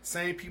him.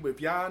 Same people. If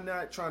y'all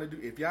wasn't trying to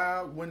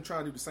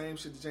do the same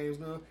shit to James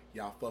Gunn,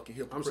 y'all fucking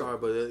hypocrite. I'm sorry,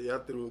 but y'all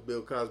threw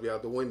Bill Cosby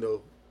out the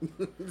window.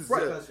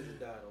 Right.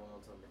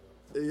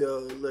 Yeah,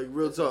 like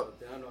real talk.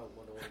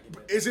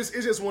 It's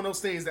just one of those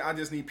things that I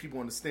just need people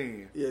to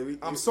understand. Yeah,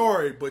 I'm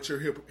sorry, but you're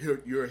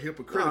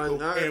hypocritical,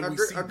 no, and I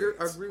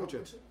agree with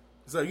you.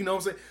 So you know what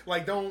I'm saying?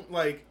 Like, don't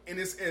like, and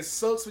it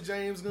sucks for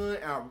James Gunn.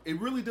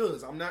 It really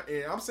does. I'm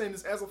saying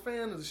this as a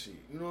fan of the shit.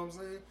 You know what I'm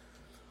saying?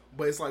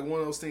 But it's like one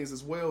of those things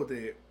as well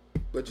that.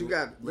 But you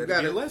got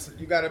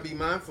to be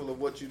mindful of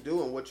what you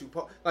do and what you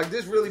like.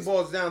 This really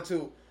boils down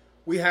to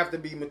we have to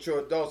be mature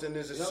adults, and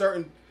there's a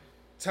certain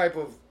type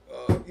of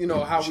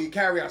how we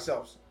carry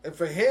ourselves. And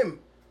for him,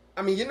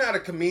 I mean, you're not a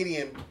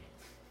comedian.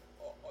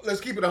 Let's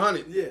keep it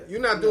 100. Yeah, you're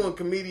not doing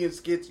comedian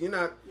skits. You're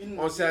not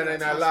on Saturday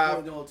Night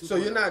Live. So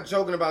you're not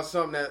joking about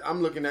something that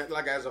I'm looking at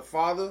like as a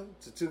father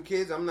to 2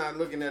 kids. I'm not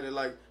looking at it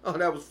like, oh,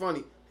 that was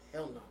funny.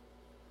 Hell no,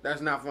 that's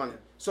not funny.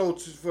 So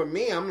for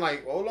me, I'm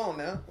like, hold on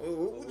now.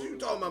 What you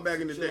talking about back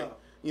in the day?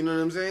 You know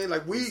what I'm saying?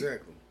 Like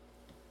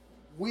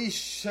we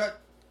shut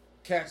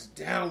cats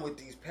down with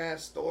these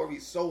past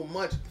stories so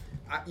much.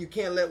 You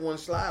can't let one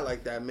slide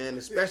like that, man.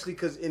 Especially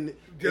because in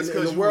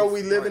the world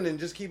we live in, and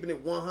just keeping it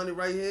 100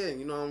 right here.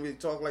 And I don't really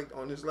talk like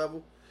on this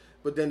level,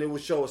 but then it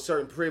would show a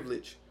certain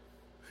privilege.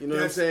 You know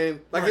what I'm saying?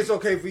 Like it's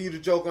okay for you to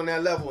joke on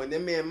that level, and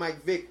then man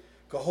Mike Vick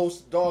could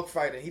host a dog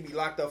fight and he'd be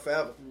locked up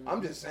forever.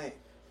 I'm just saying.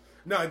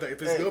 No, if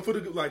it's good for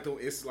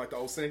it's like the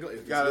old saying.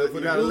 You gotta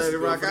let it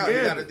rock out.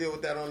 You gotta deal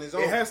with that on his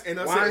own.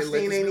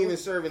 Weinstein ain't even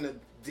serving a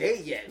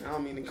day yet. I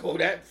don't mean to go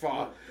that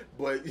far,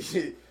 but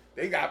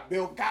they got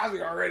Bill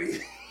Cosby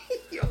already.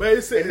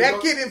 And that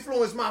kid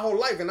influenced my whole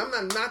life, and I'm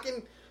not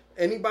knocking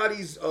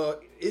anybody's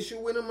issue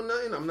with him or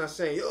nothing. I'm not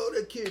saying, yo,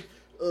 that kid,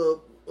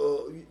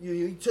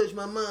 he touched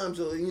my mom,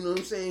 so you know what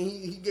I'm saying.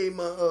 He gave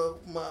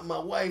my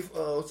wife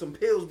some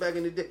pills back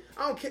in the day.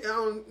 I don't care.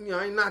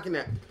 I ain't knocking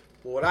that.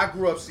 But what I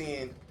grew up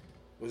seeing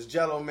was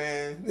Jello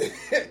Man.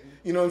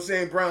 You know what I'm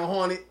saying? Brown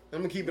Hornet. I'm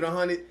gonna keep it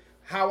 100.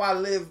 How I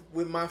live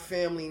with my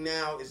family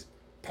now is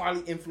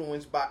partly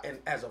influenced by, and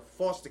as a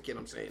foster kid,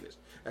 I'm saying this,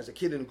 as a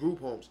kid in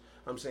group homes,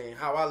 I'm saying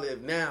how I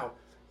live now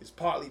is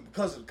partly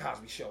because of the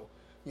Cosby Show.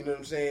 You know what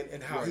I'm saying?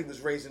 And how he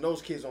was raising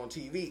those kids on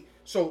TV.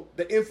 So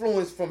the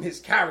influence from his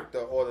character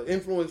or the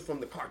influence from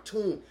the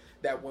cartoon,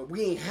 that when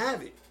we ain't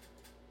have it.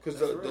 Because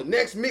the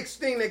next mixed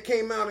thing that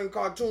came out in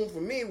cartoon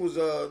for me was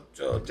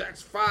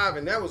Jackson 5,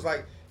 and that was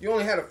like, you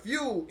only had a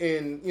few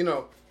in,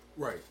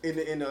 right. In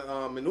the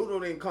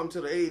Menudo didn't come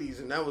to the 80s,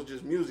 and that was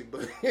just music.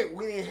 But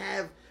we didn't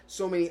have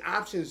so many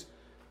options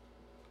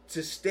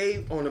to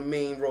stay on the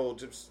main road,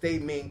 to stay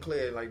main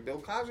clear. Like, Bill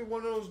Cosby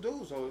one of those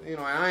dudes. So,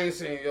 I ain't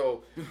saying,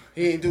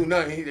 he ain't do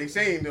nothing. They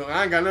saying,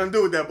 I ain't got nothing to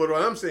do with that. But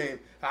what I'm saying,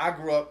 how I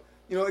grew up,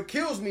 it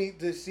kills me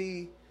to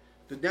see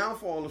the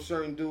downfall of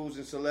certain dudes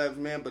and celebs,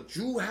 man. But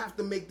you have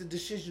to make the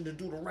decision to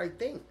do the right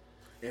thing.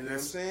 You know what I'm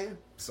saying?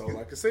 So,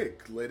 like I said,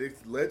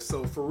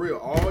 so for real,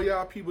 all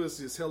y'all people is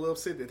just hella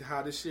upset that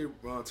how this shit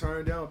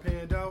turned down,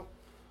 panned out.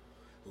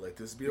 Let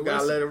this be a lesson. You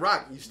gotta let it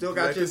rock. You still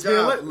got your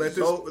job. Let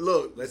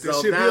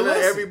this shit be a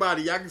lesson.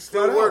 Everybody, y'all can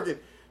still working.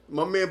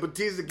 My man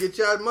Batista, get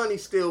y'all money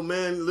still,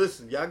 man.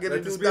 Listen, y'all get a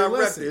new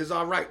director. It's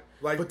all right.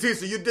 Like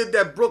Batista, you did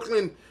that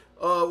Brooklyn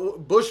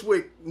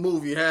Bushwick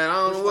movie. I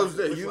don't know what was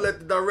that. You let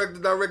the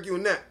director direct you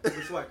in that.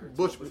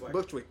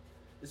 Bushwick.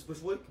 It's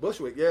Bushwick?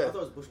 Bushwick, yeah. I thought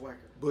it was Bushwhacker.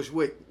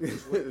 Bushwick.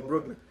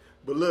 Brooklyn.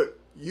 But look,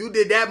 you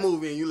did that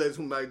movie and you let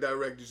somebody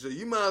direct you. So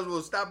you might as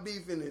well stop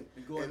beefing and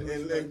go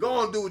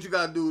and do what you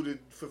got to do to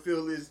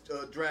fulfill this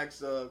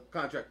Drax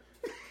contract.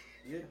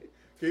 Yeah.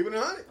 Keep it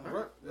 100. All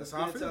right. Let's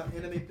get into our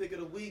anime pick of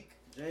the week,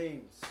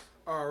 James.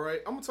 All right,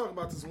 I'm gonna talk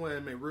about this one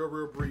anime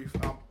real brief.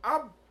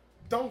 I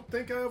don't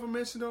think I ever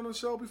mentioned it on the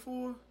show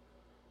before,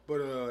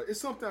 but it's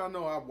something I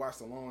know I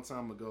watched a long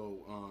time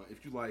ago.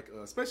 If you like,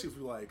 especially if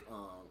you like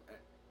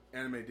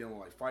anime dealing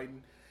with like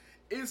fighting,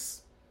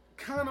 it's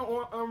kind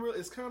of unreal.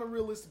 It's kind of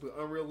realistic, but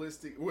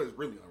unrealistic. Well, it's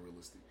really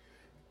unrealistic.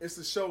 It's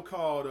a show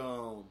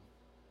called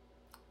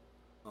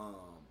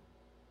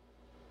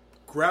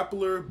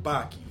Grappler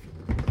Baki.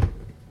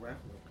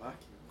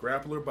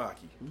 Grappler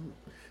Baki. Mm.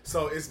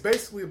 So it's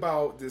basically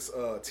about this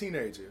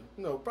teenager,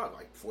 probably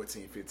like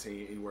 14,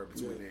 15, anywhere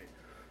between there.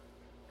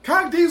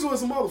 Kai Diesel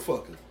is a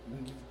motherfucker.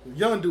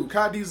 Young dude.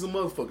 Kai Diesel is a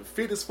motherfucker.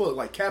 Fit as fuck,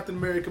 like Captain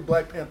America,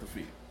 Black Panther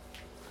fit.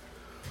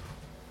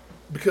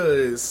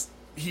 Because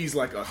he's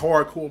like a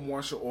hardcore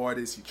martial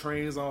artist. He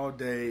trains all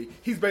day.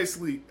 He's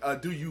basically a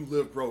do you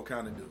live bro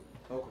kind of dude.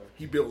 Okay.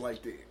 He built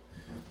like that.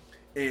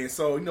 And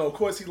so, of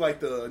course, he like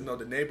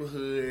the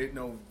neighborhood,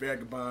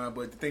 vagabond.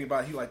 But the thing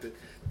about it, he like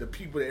the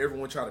people that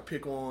everyone try to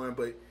pick on.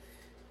 But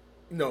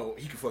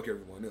he can fuck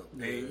everyone up.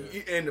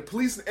 Yeah. And the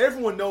police,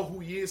 everyone know who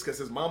he is because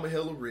his mama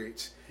hella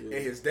rich, and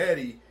his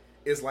daddy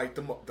is like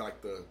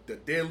the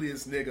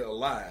deadliest nigga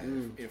alive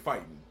in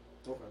fighting.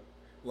 Okay.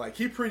 Like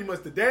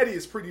the daddy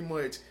is pretty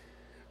much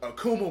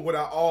Akuma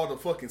without all the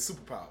fucking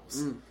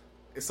superpowers.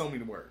 In so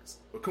many words,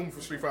 Akuma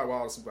from Street Fighter with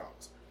all the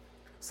superpowers.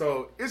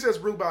 So it's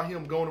just real about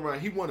him going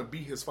around. He want to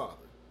beat his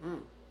father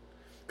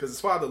because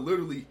his father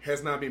literally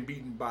has not been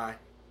beaten by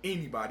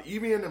anybody,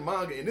 even in the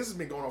manga. And this has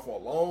been going on for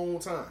a long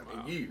time,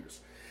 in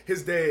years.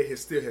 His dad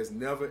has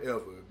never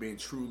ever been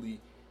truly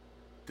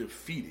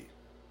defeated.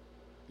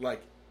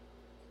 Like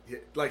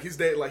his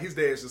dad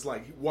is just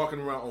like walking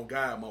around on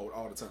God mode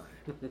all the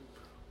time.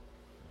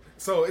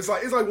 So it's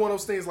like one of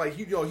those things like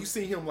you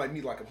see him like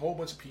meet like a whole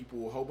bunch of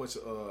people, a whole bunch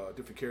of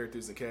different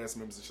characters and cast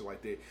members and shit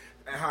like that,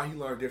 and how he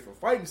learned different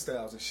fighting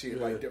styles and shit,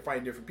 like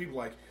fighting different people.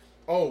 Like,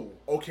 oh,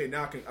 okay,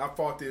 now I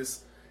fought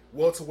this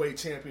welterweight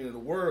champion of the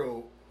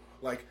world.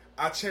 Like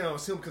I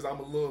challenged him because I'm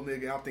a little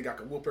nigga. I think I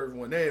can whoop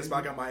everyone's ass. But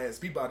I got my ass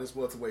beat by this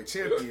welterweight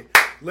champion.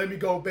 Let me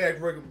go back,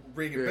 bring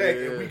it back,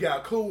 and we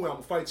got cool. I'm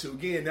gonna fight you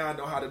again. Now I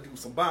know how to do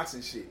some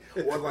boxing shit,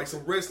 or like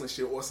some wrestling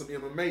shit, or some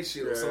MMA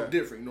shit, or something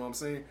different. You know what I'm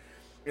saying?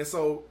 And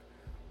so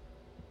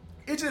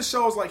it just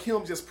shows like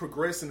him just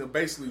progressing and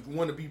basically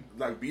want to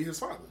be his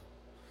father,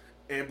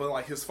 but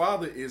like his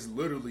father is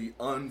literally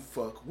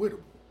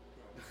unfuckwittable.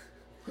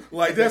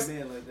 Like that's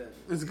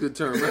a good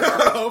term. Right?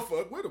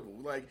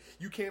 Unfuckwittable. Like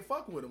you can't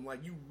fuck with him.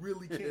 Like you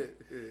really can't.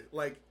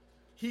 Like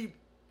he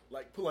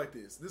put like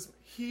this.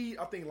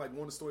 I think like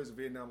one of the stories of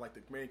Vietnam, like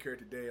the main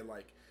character dad,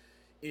 like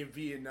in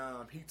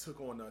Vietnam, he took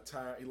on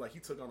he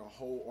took on a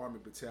whole army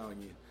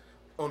battalion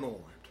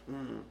unarmed.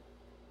 Mm-hmm.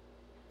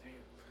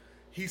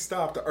 He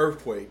stopped the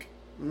earthquake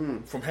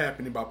from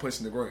happening by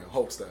punching the ground,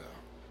 Hulk style.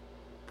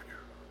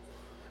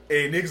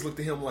 And niggas looked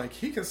at him like,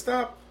 he can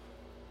stop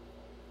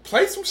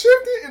place from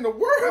shifting in the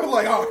world?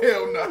 Like, oh,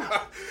 hell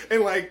nah.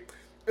 And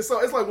so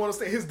it's like one of those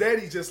things. His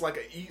daddy just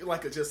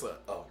just a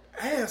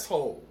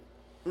asshole.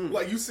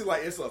 Like, you see,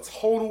 like, it's a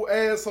total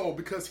asshole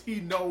because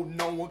he know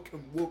no one can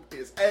whoop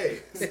his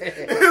ass.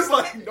 It's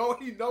like,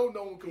 he know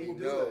no one can whoop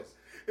his ass.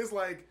 It's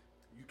like,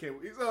 you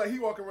can't, he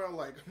walking around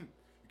like, you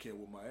can't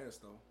whoop my ass,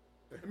 though.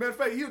 Matter of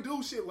fact, he'll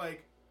do shit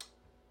like,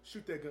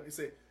 shoot that gun. He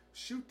said,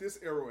 shoot this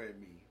arrow at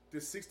me.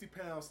 This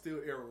 60-pound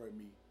steel arrow at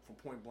me from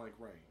point blank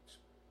range.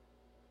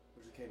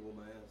 But you can't whoop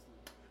my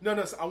ass.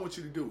 No, so I want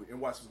you to do it and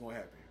watch what's going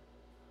to happen.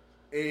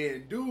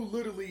 And dude,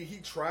 literally, he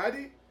tried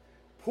it,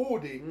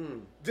 pulled it,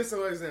 just as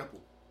an example,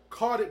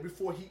 caught it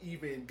before he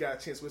even got a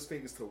chance with his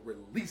fingers to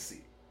release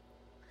it.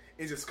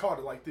 And just caught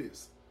it like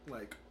this.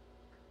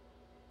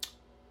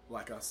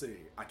 Like I said,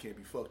 I can't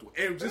be fucked with.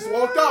 And just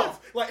walked off.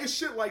 Like, it's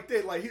shit like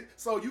that. Like,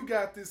 so you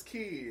got this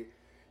kid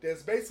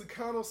that's basically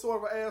kind of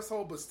sort of an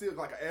asshole, but still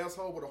like an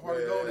asshole with a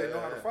heart of gold that know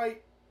how to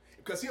fight.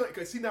 Because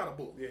he not a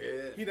bully.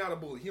 Yeah. He not a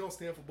bully. He don't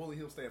stand for bully.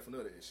 He don't stand for none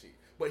of that shit.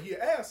 But he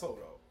an asshole,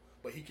 though.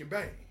 But he can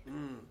bang.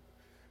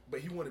 But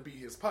he want to be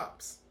his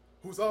pops,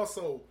 who's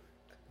also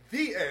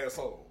the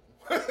asshole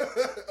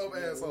of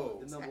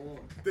assholes.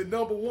 The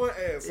number one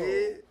asshole.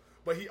 Yeah.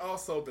 But he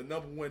also the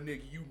number one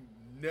nigga you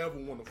never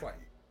want to fight.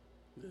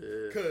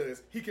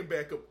 Because he can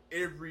back up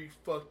every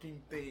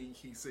fucking thing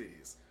he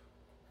says.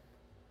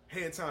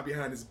 Hand time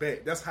behind his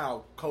back. That's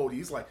how cold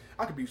he's. Like,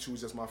 I could beat you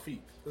with just my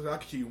feet. I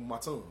could kill you with my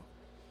tongue.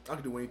 I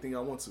can do anything I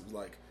want to.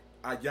 Like,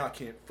 y'all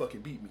can't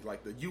fucking beat me.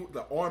 Like, the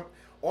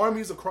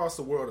armies across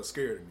the world are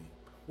scared of me.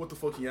 What the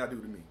fuck can y'all do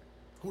to me?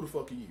 Who the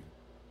fuck are you?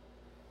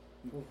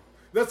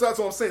 That's what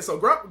I'm saying. So,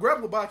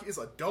 Grappler Baki is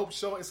a dope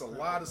show. It's a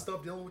lot of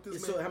stuff dealing with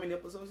this, man. So, how many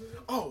episodes is it?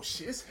 Oh,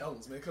 shit. It's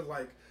hellas, man. Because,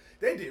 like,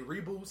 they did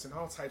reboots and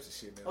all types of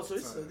shit, man. Oh, so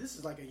this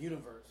is like a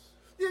universe.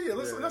 Yeah.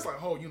 That's like a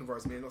whole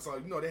universe, man. So,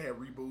 they had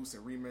reboots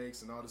and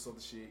remakes and all this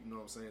other shit. You know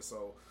what I'm saying?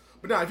 So,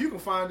 but now, if you can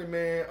find it,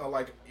 man,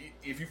 like,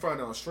 if you find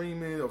it on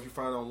streaming or if you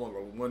find it on one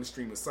of the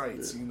streaming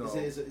sites, you know.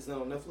 Is it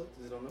on Netflix?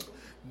 Is it on Netflix?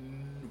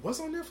 What's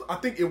on Netflix? I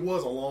think it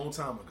was a long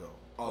time ago.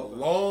 A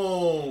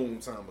long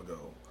time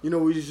ago. You know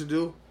what you should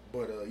do?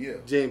 But yeah,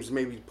 James,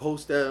 maybe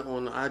post that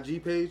on the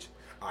IG page.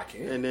 I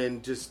can. And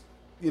then just,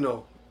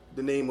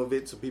 the name of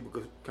it so people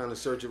could kind of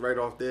search it right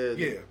off there.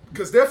 Yeah,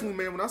 because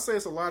definitely, man, when I say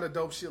it's a lot of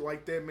dope shit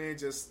like that, man,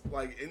 just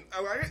like,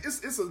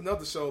 it's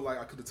another show like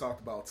I could have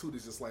talked about too.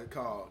 That's just like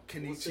called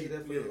Kenichi.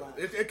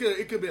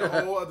 It could be a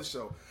whole other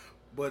show,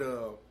 but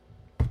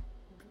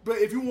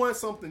if you want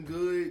something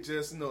good,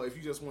 just if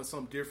you just want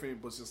something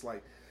different, but just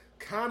like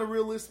kind of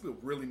realistic, but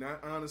really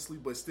not honestly,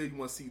 but still you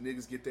want to see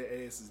niggas get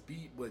their asses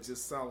beat, but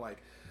just sound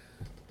like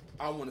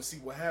I want to see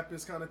what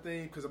happens kind of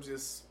thing because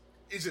it's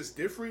just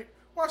different.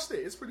 Watch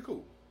that, it's pretty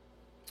cool.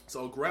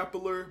 So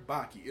Grappler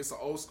Baki, it's an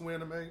old school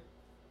anime,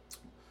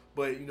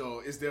 but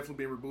it's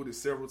definitely been rebooted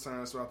several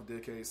times throughout the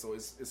decade, so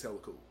it's hella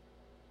cool.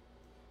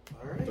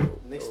 All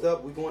right, next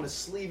up we're going to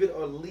Sleeve It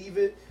or Leave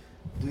It.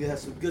 We have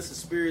some good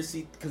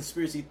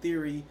conspiracy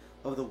theory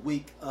of the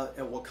week at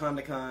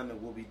WakandaCon that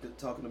we'll be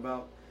talking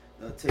about.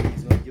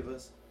 Teddy's going to give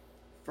us.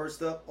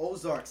 First up,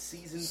 Ozark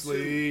season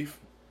 2.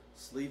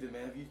 Sleeve it,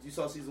 man. You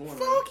saw season 1?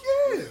 Fuck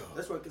right? yeah.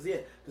 That's right, because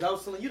I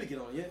was telling you to get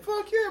on, yeah.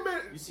 Fuck yeah,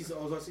 man. You see some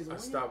Ozark season 1? I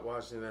stopped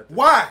watching that.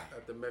 Why?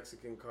 At the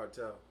Mexican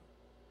cartel.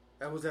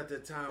 That was at the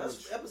time.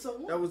 That's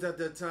episode 1. That was at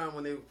that time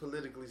when they were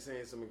politically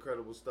saying some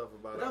incredible stuff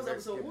about our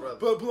Mexican brothers.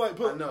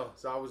 But I know.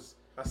 So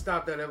I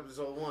stopped at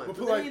episode 1. But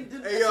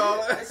hey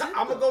y'all,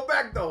 I'm gonna go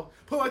back though.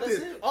 Put like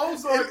this.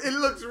 Ozark. It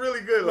looks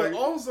really good. Like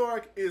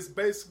Ozark is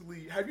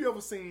basically. Have you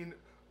ever seen?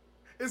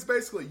 It's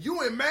basically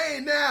you in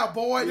Maine now,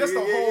 boy. That's the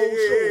whole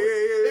show.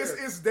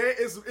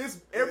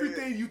 It's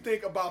everything you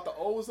think about the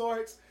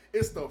Ozarks.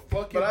 It's the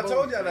fucking. But I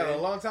told y'all that a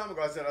long time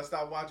ago. I said I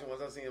stopped watching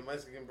once I seen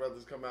Mexican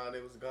brothers come out and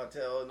it was a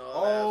cartel and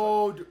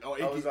all that.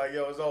 I was like,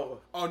 yo, it's over.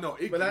 Oh no,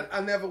 but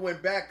I never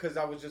went back because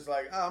I was just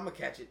like, I'm gonna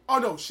catch it. Oh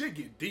no, shit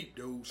get deep,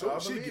 dude.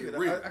 Shit get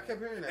real. I kept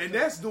hearing that. And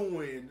that's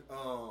during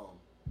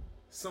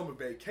summer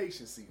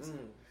vacation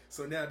season.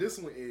 So now this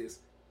one is.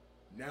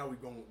 Now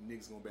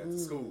niggas going back to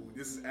school.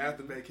 This is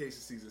after vacation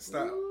season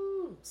stop.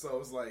 So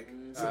it's like,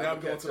 now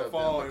we're going to the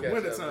fall and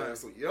winter time.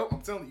 So,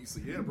 I'm telling you.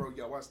 So, bro, you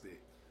got to watch that.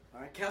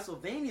 All right,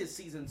 Castlevania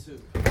season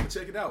 2.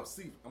 Check it out.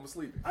 See, I'm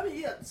asleep. I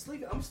mean,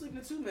 I'm sleeping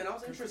it too, man. I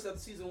was interested after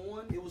season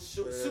 1. It was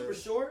super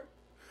short.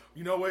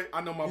 You know what?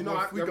 I know my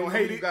boy, we going to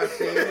hate it. You guys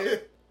saying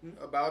it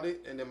about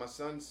it, and then my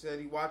son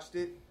said he watched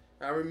it.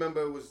 I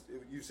remember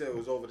you said it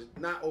was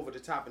not over the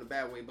top in a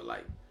bad way, but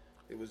like,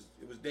 It was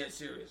dead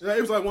serious. Yeah,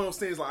 it was like one of those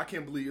things. Like I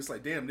can't believe it's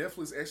like, damn,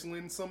 Netflix actually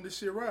letting some of this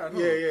shit ride. Huh?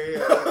 Yeah.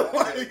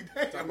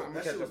 Like, damn,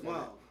 that shit was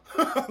wild.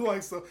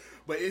 Like so,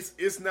 but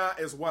it's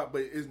not as wild.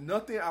 But it's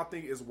nothing I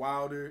think is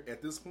wilder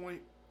at this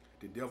point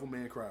than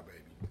Devilman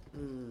Crybaby.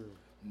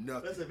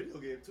 Nothing. That's a video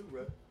game too,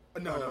 bro.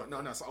 No.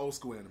 It's an old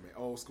school anime.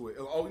 Old school.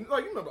 Oh,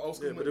 like you remember old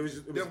school? Yeah, but it was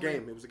a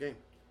game. It was a game.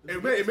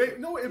 It made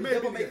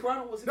Devil May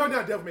Cry. No,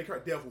 not Devil May Cry.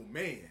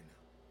 Devilman.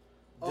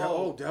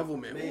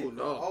 Devilman. Man. Oh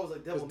no! I was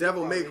like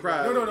Devil May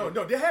Cry.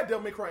 No. They had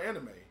Devil May Cry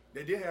anime.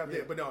 They did have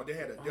that, but no, they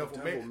had a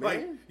Devilman.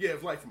 Like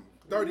it's like from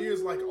 30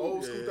 years, like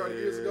old school 30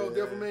 years ago.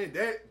 Devilman.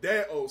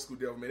 That old school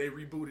Devilman. They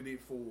rebooted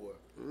it for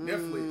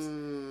Netflix.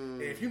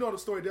 And if you know the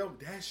story, Devil,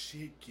 that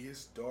shit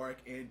gets dark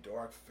and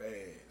dark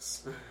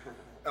fast.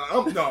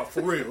 No,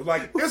 for real.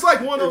 Like it's like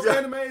one of those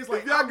animes.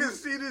 Like if y'all can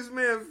see this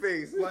man's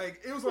face.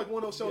 Like it was like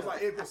one of those shows.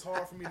 Like it was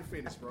hard for me to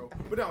finish, bro.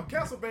 But now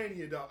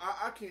Castlevania, though,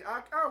 I can't.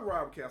 I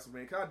ride with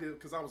Castlevania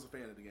because I was a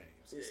fan of the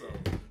games.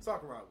 So I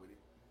can ride with it.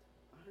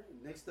 All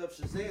right, next up,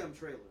 Shazam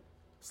trailer.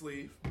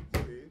 Sleeve. Yeah.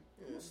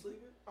 Sleeve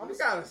it. We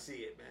gotta see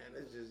it,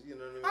 man. It's just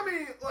what I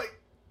mean. Like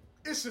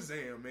it's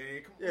Shazam,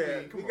 man.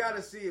 Come on.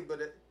 Gotta see it, but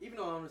even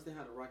though I don't understand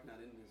how The Rock not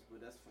in this, but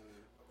that's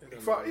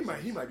fine.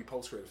 He might be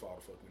post credit for all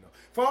the fuck we know.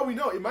 For all we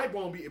know, it might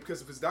won't be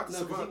because if it's Dr.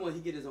 Savant. No, he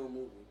get his own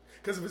movie.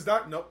 Because if it's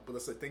Dr. No, but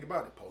let's say think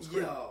about it post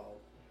credit. Yo,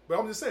 but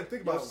I'm just saying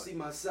think about it. See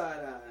my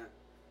side eye.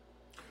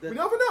 We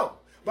never know.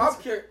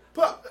 But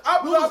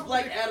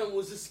Black Adam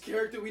was this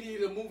character we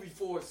needed a movie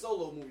for, a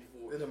solo movie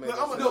for.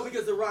 No,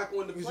 because The Rock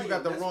wanted to play him. You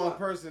got the wrong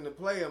person to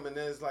play him, and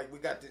then it's like we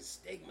got this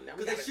statement.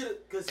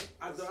 Because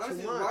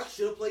honestly, The Rock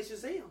should have played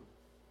Shazam.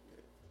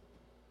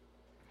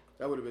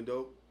 That would have been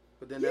dope.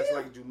 But then that's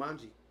like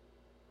Jumanji.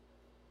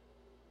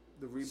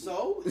 The reboot.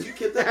 So you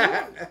kept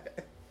that going.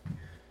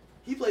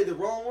 He played the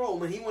wrong role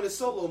when he wanted a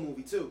solo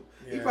movie too.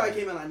 Yeah. He probably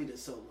came out. I need a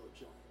solo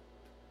joint.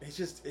 It's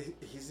just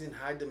he's in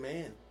high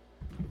demand.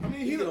 I mean,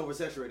 he's getting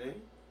oversaturated. Ain't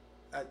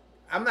he?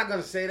 I'm not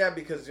gonna say that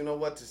because you know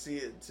what? To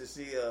see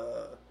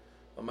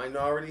a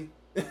minority.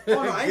 Oh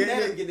no, I ain't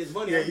mad at getting his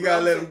money. Yeah, you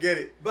gotta let him get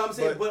it. But I'm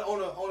saying, but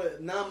on a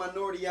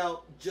non-minority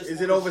out, just is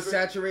it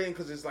oversaturating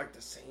because it's like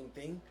the same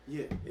thing?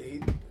 Yeah.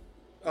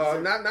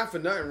 Not for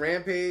nothing.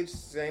 Rampage,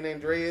 San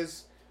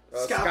Andreas,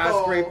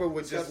 Skyscraper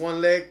with just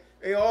one leg.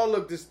 They all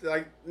look just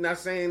like, not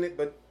saying it,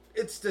 but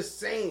it's the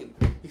same.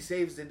 He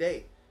saves the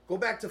day. Go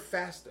back to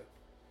Faster.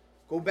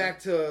 Go back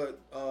to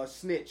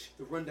Snitch.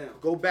 The Rundown.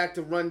 Go back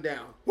to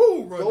Rundown.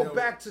 Woo, Rundown. Go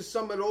back to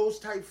some of those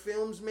type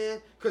films,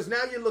 man. Because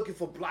now you're looking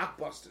for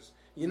blockbusters.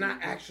 You're not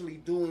actually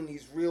doing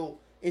these real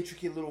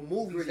intricate little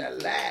movies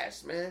that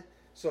last, man.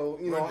 So,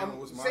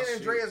 San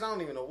Andreas, I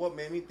don't even know what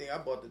made me think. I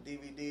bought the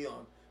DVD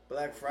on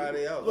Black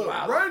Friday. Look,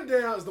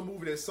 Rundown is the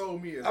movie that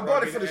sold me. I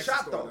bought it for the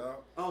shop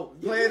though.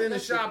 Play it in the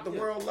shop. The yeah.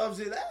 world loves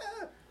it.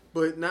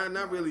 But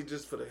not really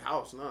just for the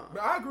house, nah.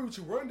 But I agree with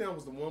you. Rundown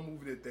was the one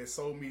movie that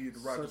sold me the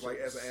Rock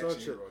as an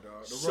action hero,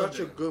 dog. Such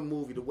a good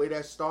movie. The way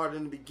that started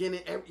in the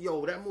beginning, that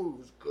movie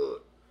was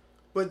good.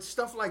 But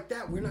stuff like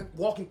that, we're not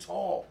Walking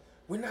Tall.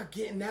 We're not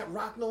getting that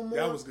Rock no more.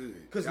 That was good.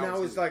 Because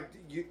now it's like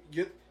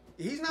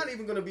he's not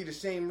even going to be the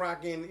same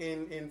Rock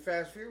in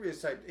Fast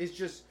Furious type. It's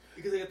just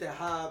because they got that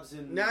Hobbs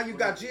and now you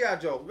got G.I.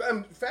 Joe.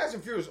 Fast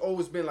and Furious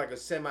always been like a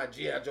semi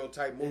G.I. Joe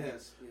type movie.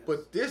 Yes.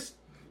 But this.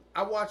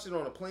 I watched it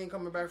on a plane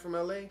coming back from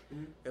LA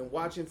and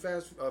watching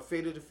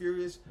Fate of the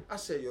Furious. I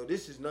said, yo,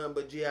 this is nothing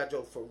but G.I.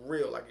 Joe for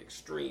real, like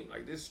extreme.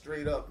 Like this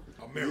straight up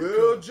America.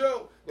 Real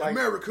Joe. Like,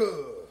 America.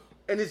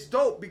 And it's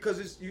dope because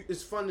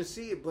it's fun to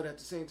see it, but at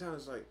the same time,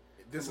 it's like.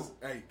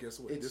 Hey, guess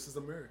what? This is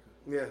America.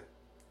 Yeah.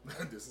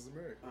 This is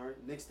America. All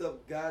right, next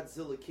up,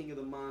 Godzilla, King of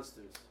the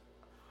Monsters.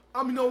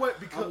 You know what?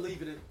 Because I'm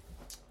leaving it.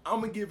 I'm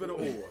going to give it an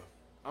or.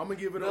 I'm going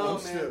to give it an or.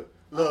 Man.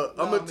 Look,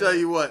 I'm going to tell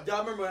you what.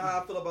 Y'all remember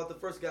how I feel about the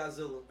first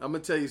Godzilla? I'm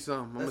going to tell you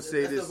something. I'm going to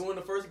say this. I'm going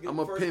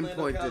to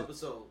pinpoint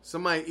it.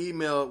 Somebody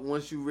emailed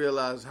once you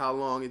realize how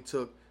long it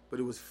took, but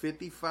it was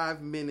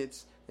 55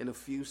 minutes and a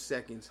few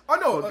seconds for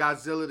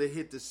Godzilla to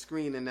hit the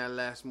screen in that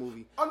last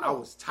movie. I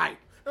was tight.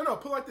 No,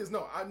 put it like this.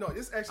 No,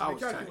 it's actually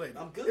been calculated.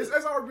 I'm good. It's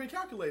already been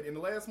calculated. In the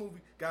last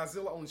movie,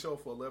 Godzilla only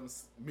showed for 11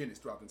 minutes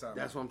throughout the entire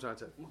movie. That's what I'm trying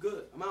to tell you. I'm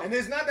good. I'm out. And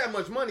there's not that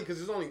much money because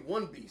there's only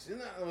one beast.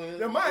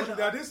 Now, mind you,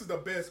 this is the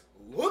best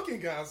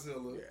looking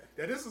Godzilla.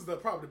 Yeah. This is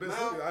probably the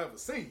best looking I've ever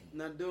seen.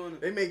 Not doing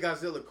it. They made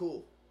Godzilla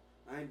cool.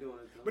 I ain't doing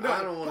it. But no,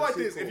 I don't want to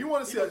see this. Cool. If you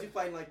want to see, you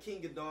fighting like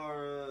King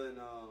Ghidorah and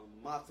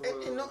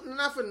Mothra. And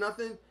not for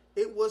nothing,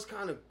 it was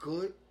kind of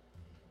good.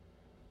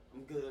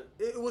 I'm good.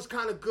 It was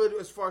kind of good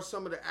as far as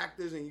some of the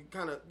actors, and you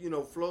kind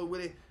of, flowed with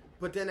it.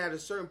 But then at a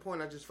certain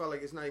point, I just felt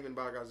like it's not even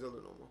about Godzilla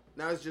no more.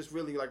 Now it's just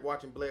really like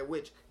watching Blair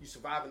Witch. You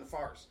survive in the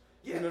forest.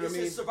 Yeah, you know what I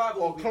mean?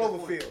 Survival or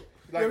Cloverfield.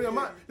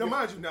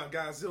 Mind you, now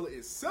Godzilla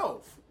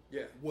itself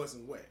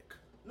wasn't whack.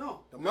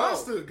 No. The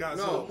monster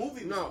Godzilla. The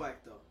movie was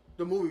whack, though.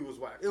 The movie was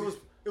whack.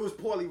 It was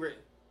poorly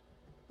written.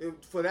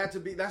 For that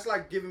to be, that's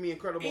like giving me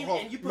Incredible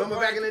Hulk. Remember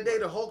back in the day,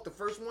 the Hulk, the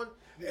first one?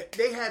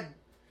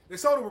 They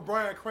sold it with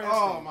Bryan Cranston.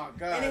 Oh my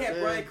God! And they had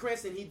Bryan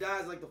Cranston. He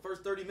dies like the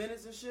first 30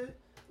 minutes and shit.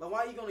 Like, why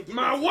are you gonna get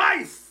my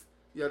wife?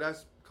 Yo,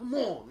 come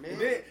on, man.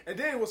 And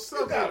then what's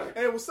sucking?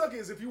 And what's sucking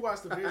is if you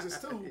watch the Avengers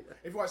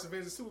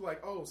 2,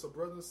 like, oh, so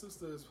brother and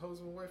sister is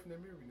husband and wife in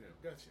that movie now.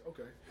 Gotcha.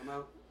 Okay. I'm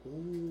out.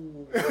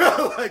 Ooh.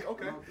 Like,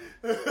 okay.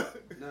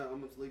 No,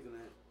 I'm just leaving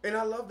that. And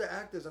I love the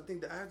actors. I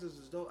think the actors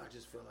is dope. I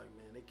just feel like,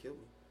 man, they killed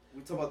me. We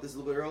talked about this a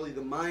little bit earlier.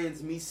 The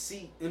Mayans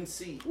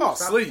MC. Oh,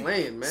 sleep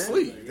playing, man.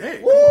 Sleep, hey.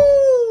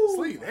 Woo!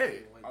 Sleep,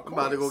 hey. I'm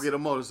about to go get a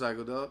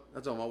motorcycle, dog. I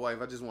told my wife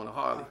I just want a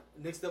Harley.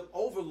 Next up,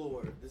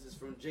 Overlord. This is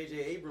from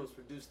J.J. Abrams.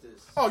 Produced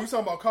this. Oh, you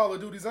talking about Call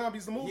of Duty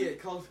Zombies the movie? Yeah,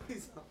 Call of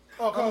Duty Zombies.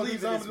 Oh, Call of Duty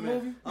Zombies the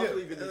movie? I'm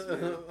leaving this,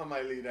 man. I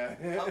might leave that.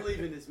 I'm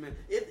leaving this, man.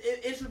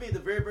 It should be at the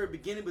very, very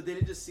beginning, but then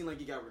it just seemed like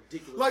it got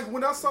ridiculous. Like,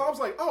 when I saw it, I was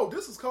like, oh,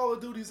 this is Call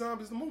of Duty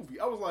Zombies the movie.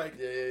 I was like,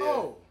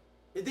 oh.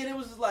 And then it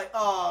was just like,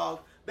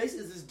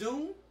 basically, is this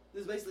Doom?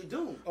 This is basically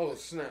Doom. Oh,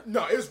 snap.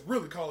 No, it's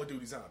really Call of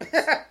Duty Zombies.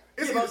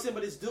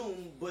 But it's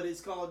Doom, but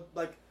it's called,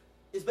 like,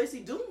 it's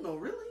basically Doom, though,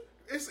 really?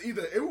 It's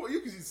either,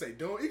 you can say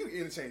Doom, you can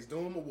interchange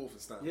Doom or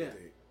Wolfenstein. Yeah.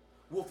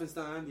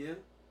 Wolfenstein, yeah.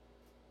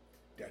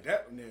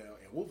 That now,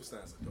 and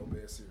Wolfenstein's a dope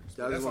ass series.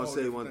 I just want to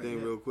say one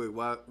thing real quick.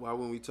 Why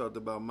when we talked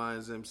about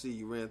Mayans MC,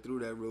 you ran through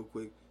that real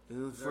quick.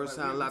 And it was the first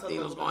time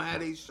Latinos gonna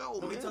have their show,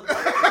 man. You know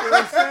what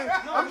I'm saying?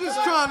 I'm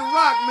just trying to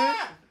rock, man.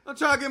 I'm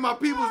trying to get my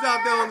peoples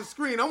out there on the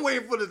screen. I'm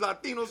waiting for this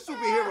Latino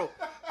superhero.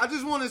 I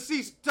just want to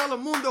see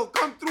Telemundo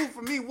come through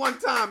for me one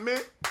time,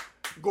 man.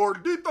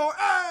 Gordito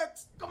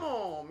X. Come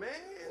on, man.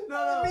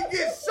 Let me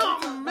get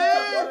something,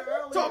 man.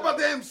 Talk about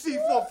the MC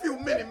for a few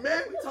minutes,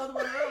 man. We talked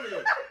about it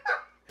earlier.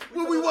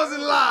 When we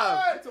wasn't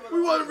live.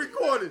 We wasn't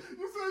recording. We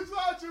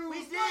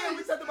did.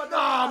 We talked about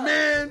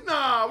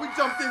that. We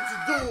jumped into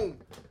Doom.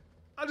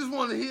 I just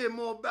want to hear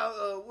more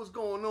about what's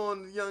going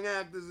on, the young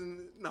actors.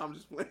 I'm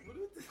just playing.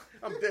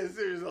 I'm dead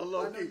serious on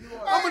low key.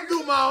 I'm going to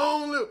do my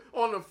own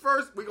on the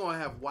first, we're going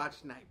to have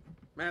watch night.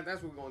 Man,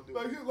 that's what we're going to do.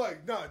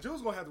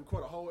 Jules going to have to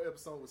record a whole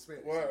episode with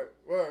Spanish. Word.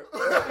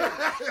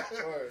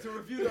 To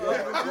review the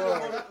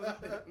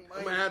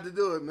I'm going to have to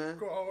do it, man.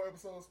 Record a whole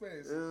episode of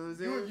Spanish.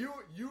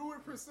 You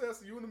and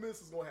Princess, you and the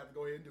missus going to have to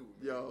go ahead and do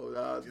it.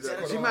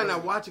 Yo, she might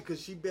not watch it because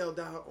she bailed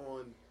out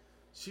on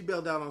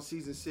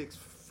season 6,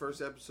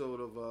 first episode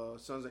of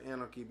Sons of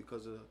Anarchy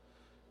because of...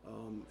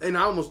 and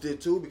I almost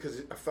did too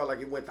because I felt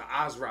like it went the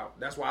Oz route.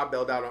 That's why I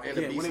bailed out on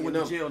NBC. When they went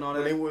to jail and all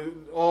that. When they were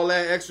all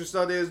that extra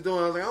stuff they was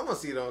doing, I was like, I'm gonna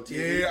see it on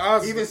TV.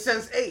 Yeah, even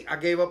Sense8, I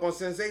gave up on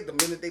Sense8 the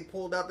minute they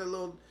pulled out the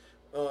little,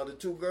 the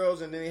two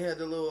girls and then they had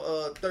the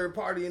little third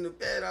party in the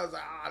bed. I was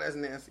like, that's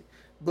nasty.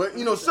 But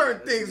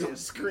certain things on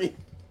screen,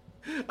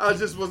 I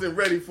just wasn't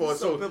ready for it.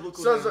 So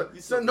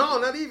no,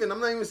 not even.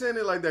 I'm not even saying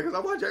it like that because I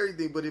watch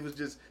everything, but it was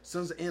just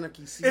Sons of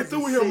Anarchy season It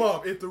threw him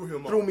off.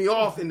 Threw me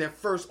off in that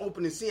first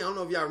opening scene. I don't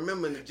know if y'all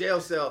remember in the jail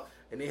cell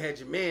and they had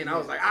your man. I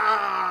was like,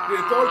 ah.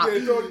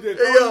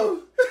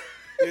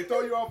 They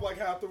throw you off like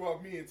how I threw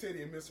off me and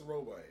Teddy and Mr.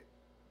 Robot.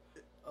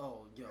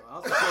 Oh, yo, I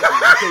was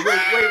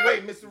okay,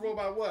 wait, Mr.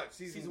 Robot, what?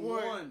 Season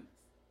 1.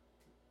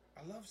 I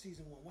love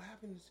season 1. What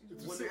happened in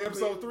season 1?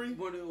 Episode 3?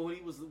 When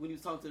he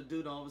was talking to the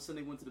dude, all of a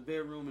sudden they went to the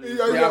bedroom.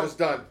 And I was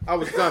done,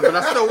 but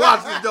I still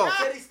watched it though.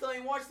 Teddy still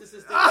ain't watched this. He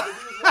was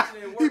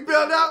watching it at work. He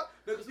bailed out.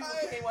 Because people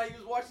came while he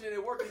was watching it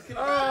at work. And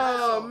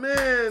oh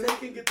man, they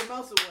couldn't get the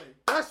mouse away.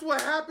 That's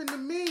what happened to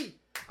me.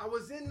 I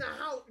was in the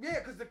house,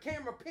 because the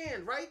camera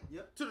panned right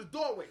to the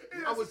doorway.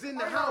 I was in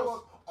the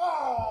house.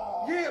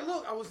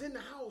 Look, I was in the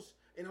house.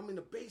 And I'm in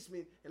the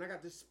basement, and I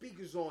got the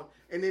speakers on,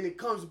 and then it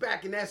comes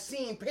back, and that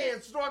scene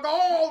pans through. I go,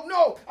 oh,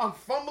 no. I'm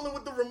fumbling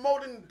with the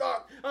remote in the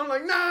dark. I'm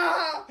like,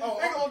 nah.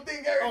 They gonna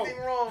think everything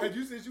wrong. Had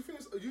you said you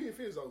finished? You didn't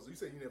finish Ozark. You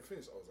said you never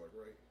finished Ozark,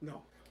 right?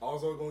 No.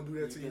 Ozark gonna do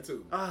that to you,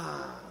 too.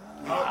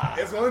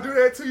 It's gonna do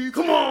that to you,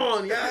 too. Come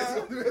on, yeah. It's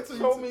gonna do that to you,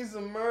 Show too. me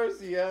some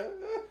mercy, yeah.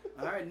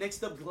 All right,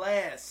 next up,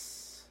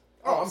 Glass.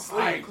 I'm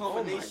sleep.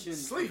 Combination.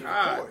 Sleep,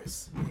 of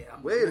course. Yeah,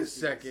 Wait a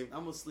second.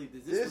 I'm gonna sleep.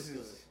 This looks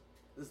good.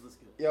 This looks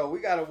good. Yo, we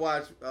gotta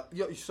watch.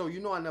 So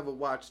I never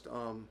watched.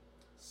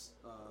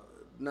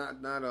 Not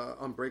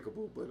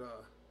Unbreakable, but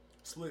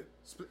Split.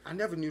 I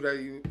never knew that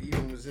you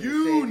even was in the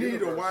You same need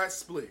universe. to watch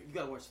Split. You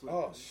gotta watch Split.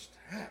 Oh,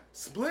 snap.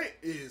 Split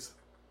is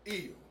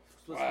ill.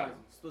 Split's crazy.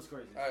 Split's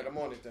crazy. All right, I'm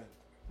on it then.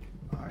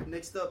 All right,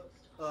 next up,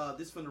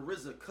 this from the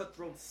RZA,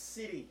 Cutthroat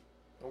City.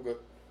 I'm good.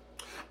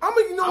 I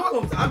mean, you know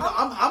what?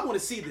 I want to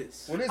see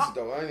this. What is it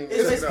though? I ain't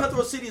even check it out.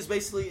 Cutthroat City is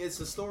basically it's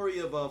a story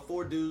of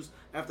 4 dudes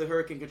after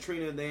Hurricane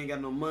Katrina. They ain't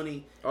got no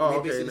money. Oh,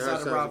 and they basically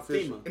decide to rob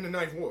FEMA. In the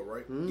Ninth Ward,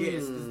 right? Yeah,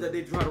 it's that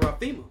they try to rob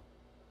FEMA.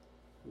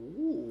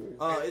 Ooh.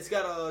 It's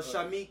got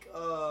Shamik,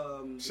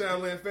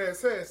 Shaolin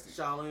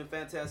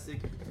Fantastic,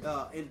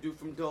 and dude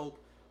from Dope,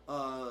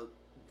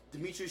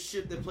 Demetrius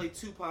Shipp that played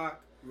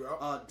Tupac.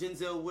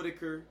 Denzel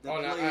Whitaker. I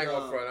ain't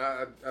gonna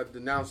front. I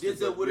denounced it.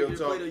 Denzel Whitaker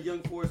played a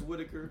young Forrest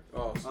Whitaker.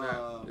 Oh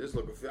snap! This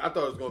looking. I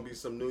thought it was gonna be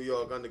some New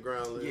York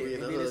underground. Yeah,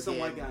 and then there's some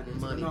white guy in there.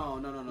 Money. No.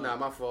 Nah,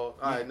 my fault.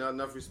 All right,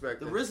 enough respect.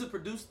 The RZA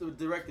produced,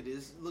 directed it.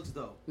 It looks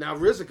dope. Now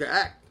RZA can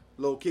act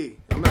low key.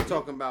 I'm not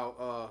talking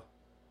about.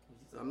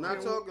 I'm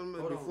not talking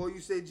before you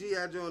say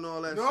G.I. Joe and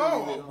all that.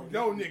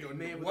 No, nigga.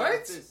 Man,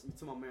 what? You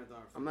talking about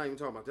Marathon? I'm not even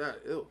talking about that.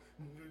 Ew.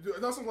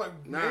 That's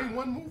like name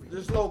one movie.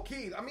 Just low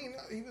key. I mean,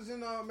 he was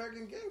in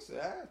American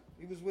Gangster.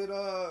 He was with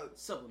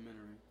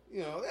Supplementary.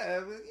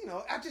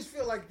 I just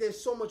feel like there's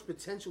so much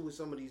potential with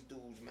some of these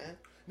dudes, man.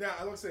 Now,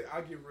 like I say, I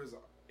give RZA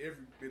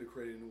every bit of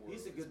credit in the world.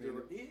 He's a good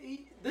director.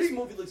 This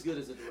movie looks good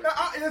as a director.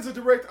 As a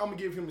director, I'm gonna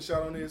give him a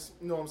shot on this.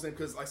 You know what I'm saying?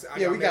 Because like I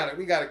said,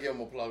 we gotta give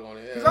him a plug on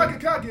it. Because I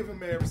can give him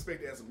mad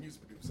respect as a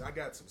music producer. I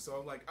got to. So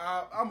I'm like,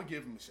 I'm gonna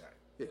give him a shot.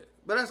 Yeah,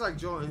 but that's like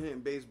Jordan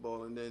hitting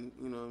baseball, and then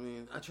you know what I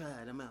mean. I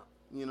tried him out.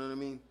 You know what I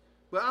mean?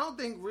 But I don't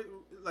think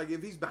like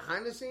if he's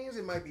behind the scenes,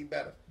 it might be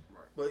better.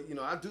 Right.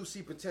 But I do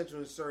see potential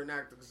in certain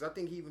actors because I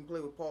think he even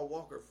played with Paul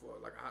Walker for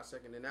like a hot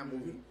second in that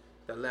movie,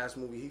 that last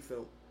movie he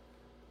filmed.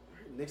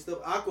 Next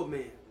up,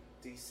 Aquaman,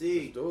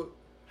 DC. Let's do it.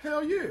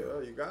 Hell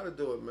yeah! You gotta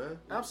do it, man.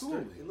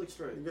 Absolutely. It looks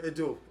straight. It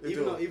do.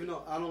 Even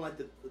though I don't like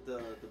the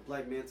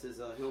Black Manta's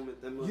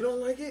helmet that much. You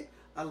don't like it?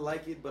 I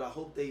like it, but I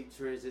hope they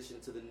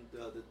transition to the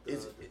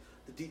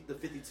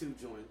 52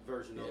 joint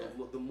version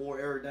of the more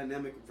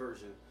aerodynamic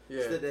version. Yeah.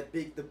 Instead of that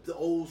big, the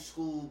old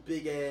school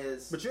big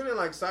ass. But you didn't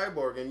like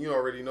Cyborg, and you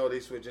already know they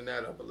switching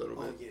that up a little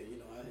bit. Oh yeah,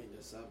 I hate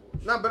that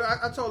Cyborg. Nah, but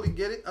I totally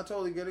get it.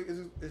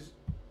 It's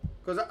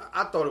because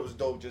I thought it was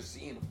dope just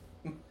seeing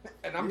him,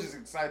 and I'm just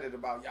excited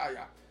about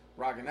Yaya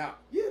rocking out.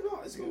 Yeah, no,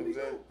 it's gonna be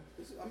dope.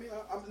 I mean,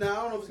 I don't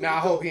know if it's now I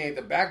hope he ain't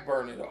the back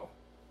burner though.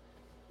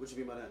 What you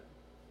mean by that?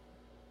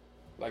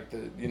 Like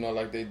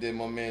they did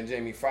my man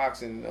Jamie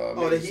Foxx and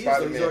he's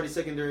already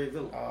secondary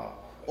villain.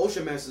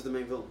 Ocean Master's the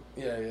main villain.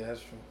 Yeah,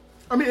 that's true.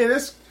 I mean,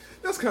 that's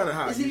kind of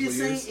how is it he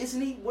usually the same?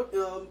 Isn't he what?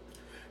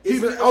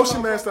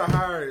 Ocean Master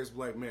hired as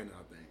Black Manta,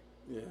 I think.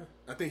 Yeah,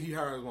 I think he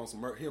hired him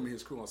and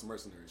his crew on some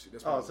mercenary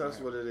shit. So that's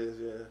what it is.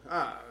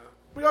 Yeah.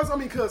 Because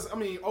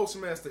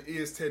Ocean Master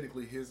is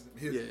technically his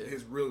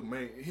real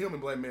main. Him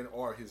and Black Manta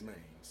are his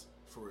mains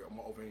for real,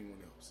 over anyone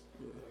else.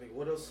 Yeah. I mean,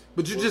 what else?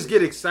 But you just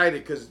get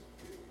excited because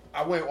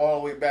I went all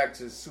the way back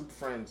to Super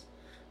Friends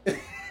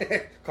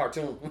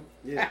cartoon.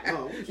 Yeah,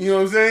 you know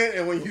what I'm saying?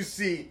 And when you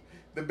see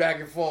the back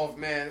and forth,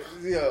 man,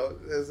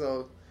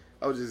 so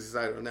I was just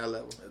excited on that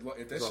level.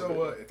 If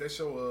they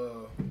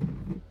show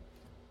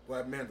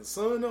Black Manta's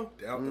son though,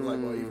 that would be like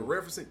even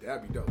referencing,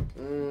 that'd be dope.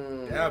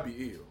 That'd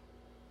be ill.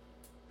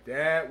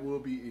 That will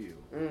be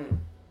ill.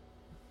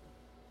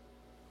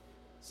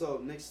 So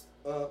next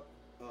up,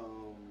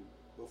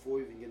 before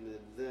we even get into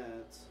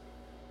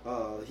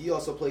that, he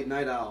also played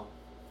Night Owl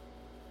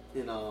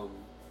in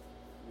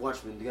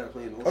Watchmen. The guy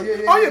playing.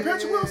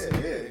 Patrick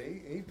Wilson.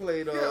 Yeah, he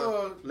played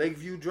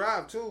Lakeview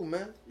Drive too,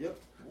 man. Yep.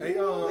 Hey,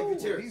 Lakeview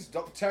Terrace. He's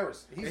dope.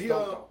 Terrace. He's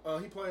dope.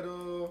 He played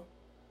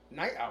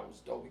Night Owl was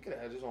dope. He could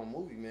have had his own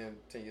movie, man,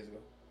 10 years ago.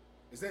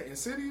 Is that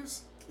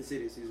Insidious?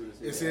 Insidious. He's in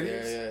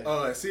Insidious.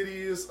 Yeah.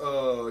 Insidious.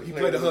 He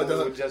played played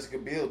the with Jessica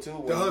Biel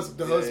too. The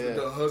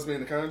husband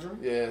in The Conjuring.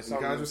 Yeah,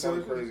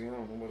 something crazy. I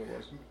don't know what it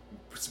was.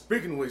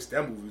 Speaking of which,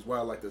 that movie is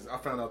wild. Like this, I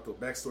found out the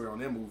backstory on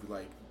that movie.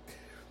 Like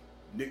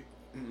Nick.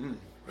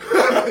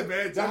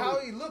 Man, so how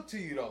he look to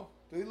you though?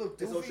 Do he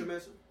look Is Ocean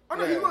Master? Oh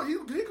no,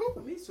 he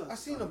cool. I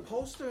seen a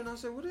poster and I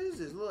said, "What is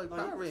this? Look like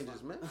Power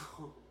Rangers, man."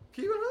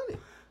 Keep it I honey.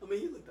 mean,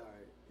 he looked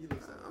alright.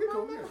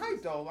 I'm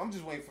hyped though. I'm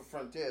just waiting for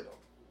Frontier though.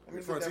 I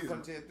mean,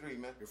 Frontier 3,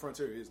 man.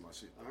 Frontier is my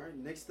shit. All right,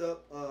 next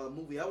up,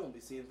 movie I won't be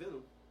seeing,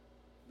 Venom.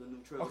 The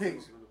new trailer. Okay,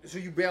 so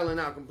you bailing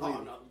out completely?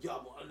 Oh no,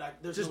 y'all,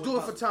 like, there's just no do way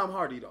it for Tom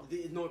Hardy though.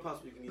 No way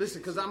possible you can get.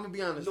 Listen, because I'm gonna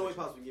be honest. No way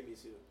possible you can get me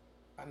to see it.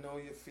 I know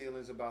your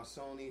feelings about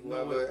Sony,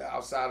 whoever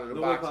outside of the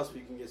box. No way possible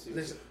you can get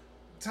serious. Listen,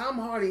 Tom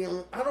Hardy,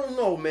 I don't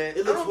know, man.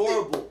 It looks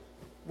horrible.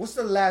 What's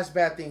the last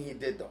bad thing he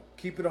did, though?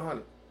 Keep it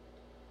 100.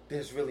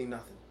 There's really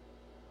nothing.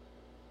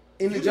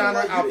 In the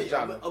genre, out the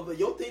genre. But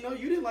your thing, though,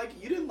 you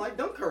didn't like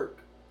Dunkirk.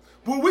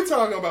 What we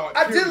talking about?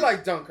 I did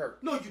like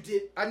Dunkirk. No, you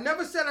did. I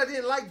never said I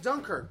didn't like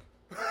Dunkirk.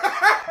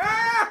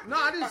 No,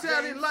 I didn't say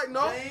I didn't like.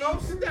 No,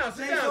 sit down.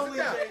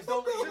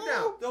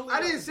 I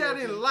didn't say I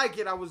didn't like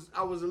it. I was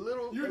a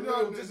little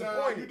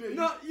disappointed.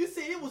 No, you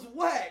said it was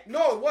whack.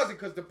 No, it wasn't,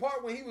 because the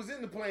part when he was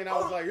in the plane, I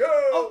was like,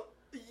 yo.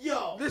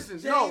 Listen,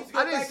 James, no,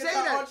 I didn't say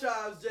that.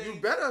 Archives, you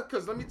better,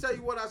 because let me tell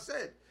you what I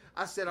said.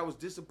 I said I was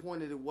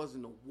disappointed it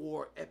wasn't a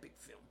war epic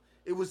film.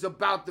 It was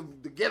about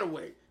the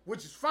getaway,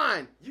 which is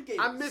fine.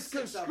 I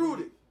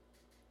misconstrued it.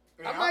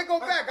 I might go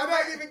back. I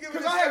might even give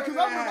it a 7.5.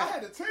 I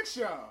had to text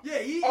y'all.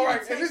 Yeah, all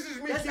right, and this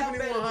is me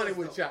keeping it 100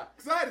 with y'all.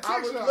 Because I had to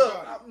text y'all.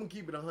 Look, I'm going to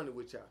keep it 100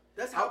 with y'all.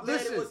 That's how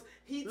bad it was.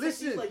 He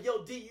was like,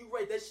 yo, D, you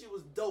right. That shit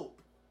was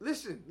dope.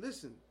 Listen.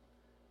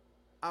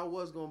 I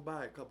was going to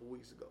buy it a couple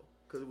weeks ago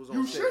because it was on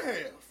You sale. should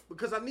have.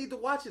 Because I need to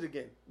watch it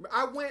again.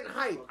 I went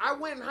hype. Okay. I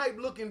went hype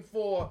looking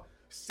for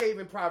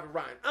Saving Private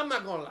Ryan. I'm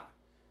not going to lie.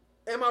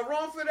 Am I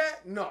wrong for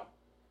that? No.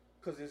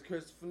 Because it's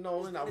Christopher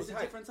Nolan. It's a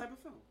different type of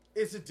film.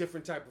 It's a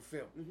different type of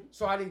film. Mm-hmm.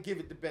 So I didn't give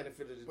it the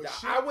benefit of the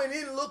doubt. I went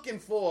in looking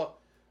for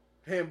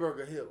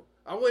Hamburger Hill.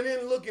 I went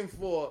in looking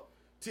for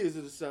Tears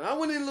of the Sun. I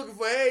went in looking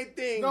for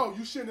everything. No,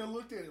 you shouldn't have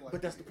looked at it like that.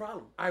 But that's the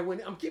problem.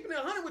 I'm keeping it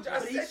 100 with you. I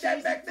said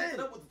that back then.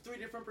 Up with 3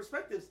 different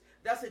perspectives.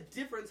 That's a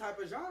different type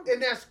of genre.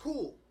 And that's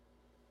cool.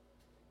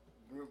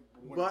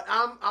 But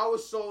I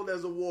was sold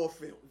as a war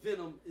film.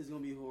 Venom is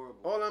going to be horrible.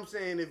 All I'm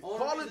saying, if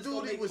Call of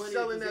Duty was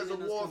selling as a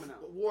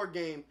war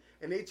game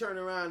and they turned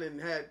around and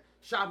had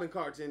shopping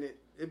carts in it,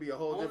 it'd be a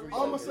whole different.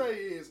 All I'm gonna say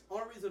is,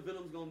 only reason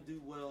Venom's gonna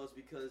do well is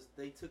because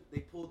they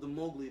pulled the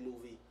Mowgli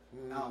movie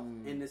out,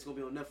 and it's gonna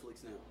be on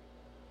Netflix now.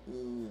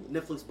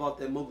 Netflix bought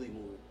that Mowgli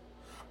movie.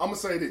 I'm gonna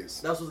say this.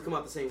 That's supposed to come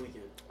out the same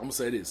weekend. I'm gonna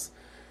say this.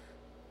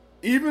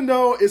 Even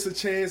though it's a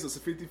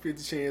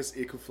 50-50 chance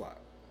it could flop.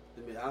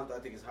 I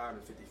think it's higher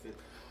than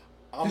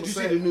 50-50. Did you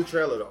see the new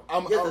trailer though?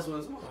 That's what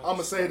it's on. I'm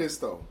gonna say this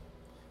though.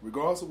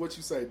 Regardless of what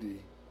you say,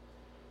 D,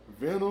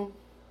 Venom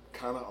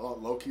kind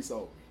of low key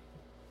sold me.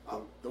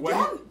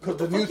 With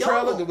the new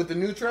trailer? With the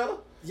new trailer?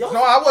 Yo.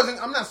 No, I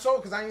wasn't. I'm not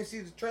sold because I didn't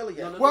see the trailer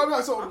yet. Venom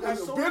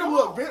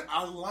look.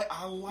 I like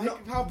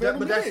how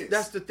Venom is.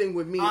 That's the thing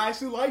with me. I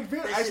actually like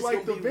Venom. I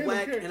like the Venom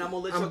whack, and I'm gonna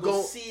let you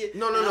go see it.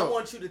 No. I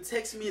want you to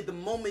text me at the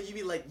moment. You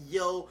be like,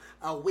 "Yo,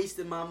 I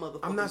wasted my motherfucking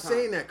I'm not time.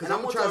 saying that because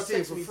I'm gonna try to see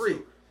it for free.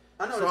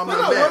 I know. So I'm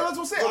not that's what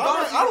I'm saying.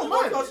 I don't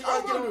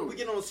mind. We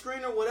get on a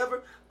screen or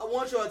whatever. I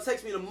want y'all to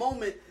text me the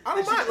moment. I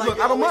don't mind. Like,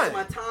 I don't mind.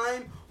 My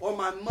time or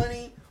my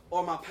money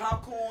or my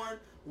popcorn,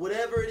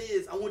 whatever it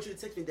is. I want you to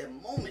text me that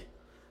moment.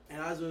 And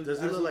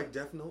does it look like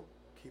Death Note?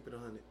 Keep it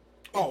 100.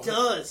 It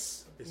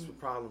does. It's the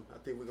problem. I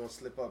think we're gonna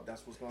slip up.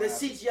 That's what's gonna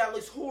happen. The CGI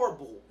looks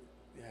horrible.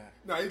 Yeah.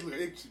 No,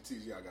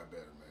 CGI got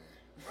better,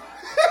 man.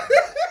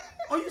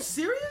 Are you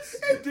serious?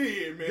 It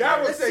did, man.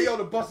 That would say, yo,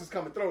 the bus is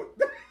coming through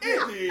it.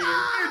 It did.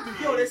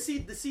 Yo, the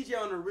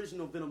CGI on the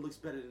original Venom looks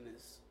better than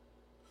this.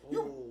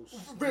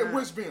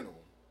 Which Venom?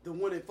 The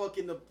one that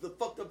fucking the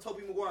fucked up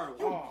Tobey Maguire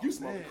one. You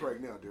smoking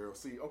crack now, Daryl.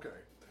 See, okay.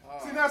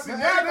 Now that's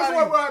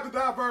why we'll have to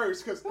diverge.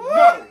 Because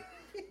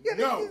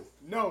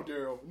no,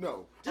 Daryl,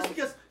 no. Just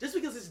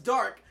because it's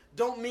dark,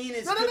 don't mean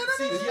it's good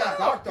CGI. It's not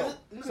dark though.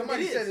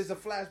 Somebody said it's a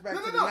flashback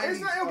to the 90s. It's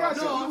not. I'm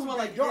talking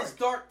like this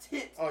dark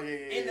tint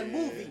in the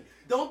movie. Yeah.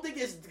 Don't think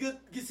it's good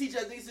CGI.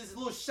 I think it's a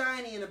little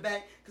shiny in the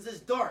back because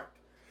it's dark.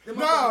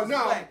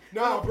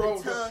 No,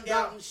 bro. Tongue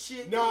out and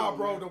shit. Nah,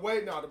 bro. The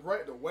way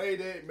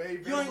they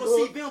made you ain't gonna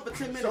see Venom for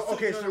 10 minutes. So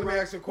let me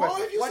ask you a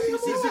question.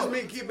 This is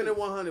me keeping it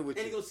 100 with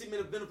you. And you gonna see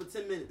Venom for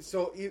 10 minutes.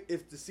 So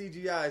if the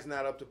CGI is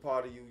not up to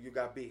par to you, you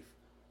got beef.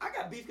 I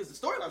got beef because the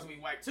storyline's gonna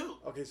be whack too.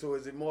 Okay, so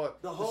is it more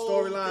the whole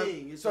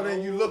storyline? So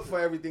then you look for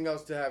everything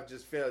else to have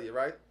just failure,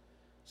 right?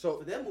 So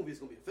for that movie, it's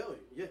gonna be a failure.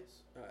 Yes.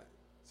 All right.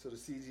 So the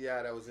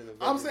CGI that was in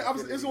I'm saying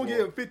it's gonna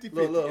get 50-50.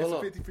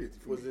 It's a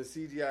 50-50. Was the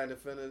CGI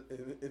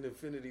in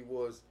Infinity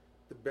Wars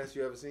the best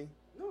you ever seen?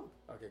 No.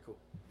 Okay, cool.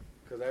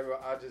 Because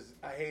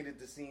I hated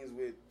the scenes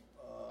with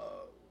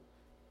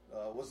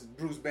what's it,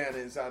 Bruce Banner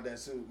inside that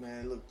suit,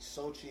 man. It looked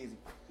so cheesy.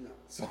 No.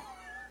 So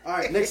All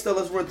right, next up,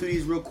 let's run through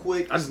these real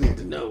quick. I just need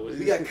to know.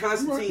 We got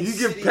Constantine. You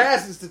give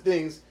passes to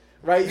things,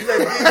 right? You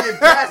give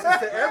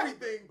passes to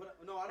everything.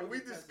 No, I don't. And we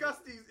discuss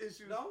these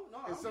issues. No,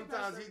 and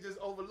sometimes he just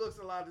overlooks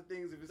a lot of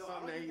things if it's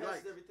something that he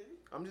likes. Everything.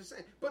 I'm just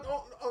saying. But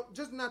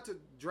just not to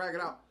drag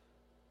it out.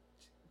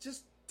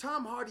 Just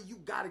Tom Hardy, you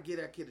got to give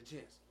that kid a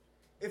chance.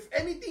 If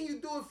anything you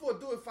do it for,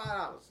 do it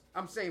 $5.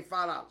 I'm saying $5.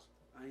 I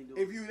ain't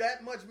doing if you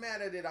that much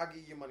mad at it, I'll give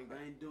you your money back.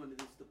 I ain't doing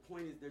it. The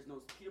point is, there's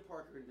no Peter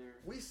Parker in there.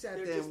 We sat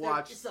there and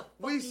watched.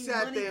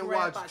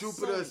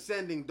 Jupiter Sony.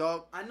 Ascending,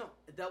 dog. I know.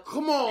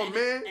 Come on,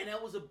 man. And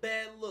that was a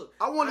bad look.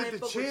 I wanted the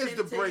chance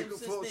to break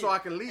so I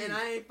can leave. And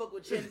I ain't fuck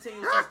with Channing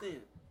Tatum since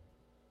then.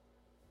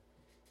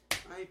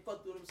 I ain't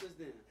fucked with him since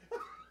then.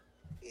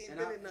 He ain't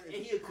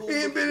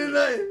been in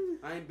nothing.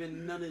 I ain't been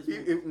in none of his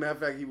movies. Matter of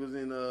fact, he was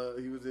in a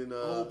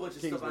whole bunch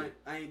of stuff.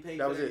 I ain't paid.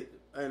 That for was it.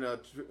 And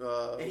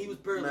he was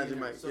barely Magic in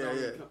there, Mike. so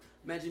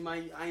Magic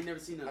Mike. I ain't never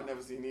seen that. I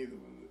never seen either.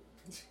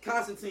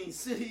 Constantine,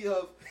 City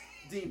of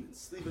Demons,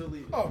 Sleep and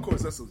Alita. Oh, of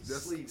course, that's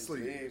Sleep.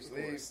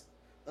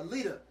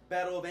 Alita,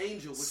 Battle of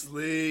Angels.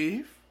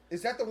 Sleep.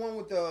 Is that the one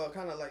with the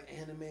kind of like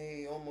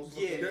anime almost?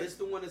 Yeah, it's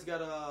the one that's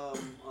got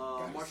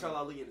Marshall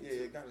Ali in it.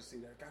 Yeah, gotta see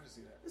that.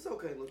 It's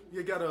okay, look.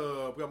 You got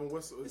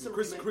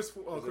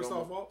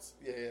Christoph Waltz.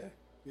 Yeah.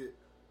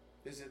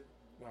 Is it?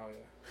 Oh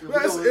yeah.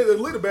 It's a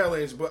little Battle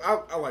Angel, but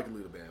I like a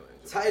little Battle Angel.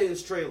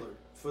 Titans trailer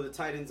for the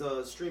Titans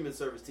streaming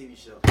service TV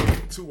show.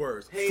 2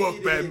 words.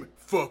 Hated it.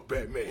 Fuck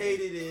Batman.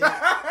 Hated it.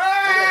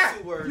 I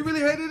got 2 words. You really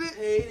hated it?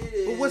 Hated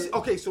it. But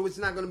okay? So it's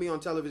not gonna be on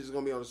television. It's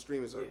gonna be on a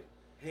streaming service.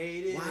 Yeah.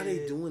 Hated Why are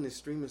they doing this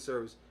streaming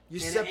service? You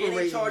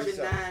separating. separating. And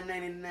they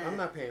charging $9.99. I'm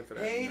not paying for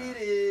that. Hated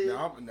it.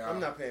 No, I'm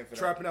not paying for that.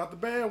 Trapping out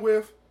the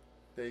bandwidth.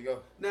 There you go.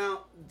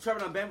 Now,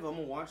 trapping out the bandwidth, I'm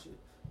gonna watch it,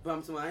 but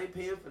I'm saying I ain't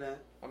paying for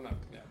that. I'm not.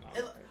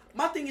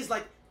 My thing is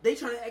like they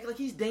trying to act like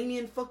he's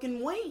Damian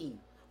fucking Wayne.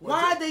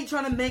 Why are they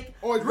trying to make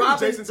Robin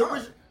Jason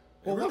Todd?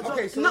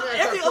 Okay, so not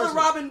every other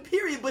Robin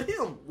period, but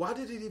him. Why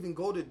did it even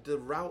go to the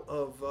route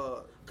of?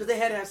 Because they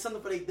had to have something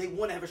for they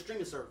want to have a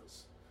streaming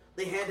service.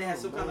 They had to have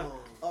some kind of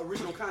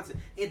original content,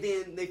 and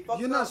then they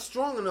fucked You're up. not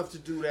strong enough to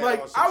do that.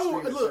 Like on some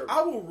streaming service.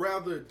 I would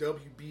rather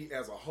WB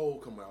as a whole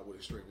come out with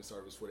a streaming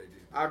service for they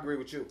did. I agree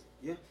with you.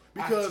 Yeah,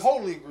 I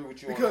totally agree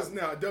with you. Because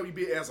now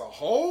WB as a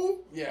whole,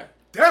 yeah,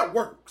 that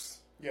works.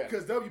 Yeah,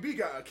 because WB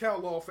got a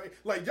catalog for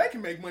like they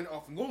can make money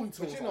off of Looney Tunes.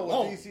 But you know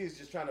alone. what DC is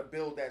just trying to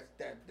build that.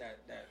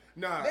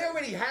 Nah, they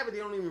already have it. They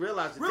don't even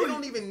realize it. Really? They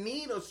don't even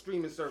need a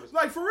streaming service.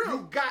 Like for real,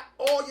 you got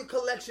all your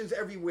collections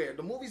everywhere.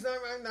 The movies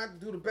not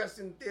do the best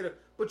in theater,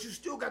 but you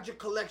still got your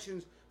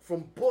collections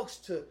from books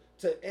to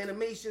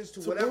animations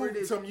to whatever it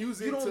is. To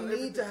music, you don't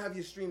need to have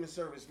your streaming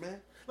service, man.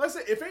 Let's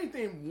say if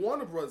anything,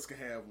 Warner Brothers can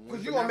have one.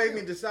 Because you gonna make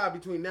me decide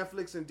between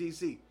Netflix and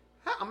DC.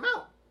 I'm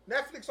out.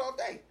 Netflix all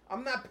day.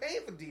 I'm not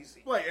paying for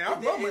DC. Like,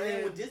 and then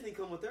when Disney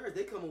come with theirs,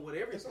 they come with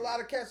everything. There's a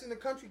lot of cats in the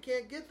country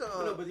can't get the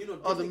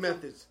other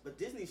methods. But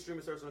Disney's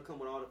streaming service gonna come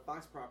with all the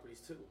Fox properties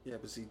too. Yeah,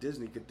 but see,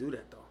 Disney could do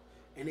that though.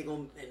 And they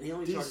only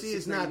DC charge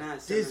is not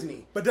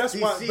Disney. But that's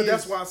why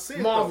I said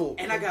Marvel.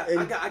 And I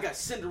got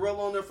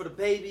Cinderella on there for the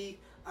baby.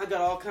 I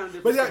got all kinds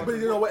of different but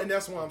you know what? And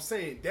that's why I'm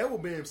saying that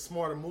would be a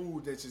smarter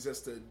move than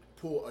just to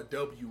pull a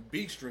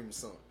WB streaming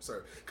sir.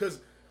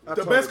 Because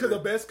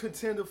the best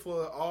contender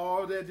for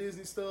all that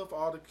Disney stuff,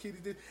 all the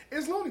kitty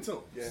is Looney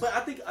Tunes. Yeah. But I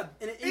think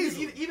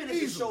even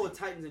if you show of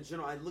Titans in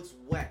general, it looks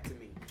whack to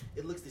me.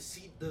 It looks the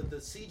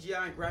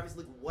CGI and graphics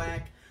look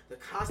whack. The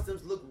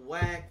costumes look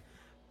whack.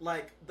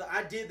 Like the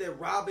idea that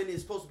Robin is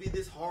supposed to be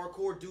this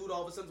hardcore dude,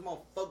 all of a sudden,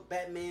 fuck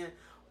Batman.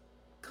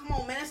 Come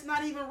on, man, that's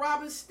not even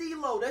Robin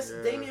Stilo. That's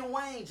Damian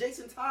Wayne,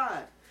 Jason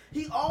Todd.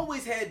 He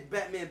always had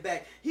Batman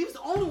back. He was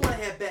the only one that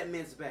had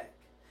Batman's back.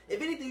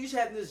 If anything, you should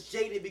have this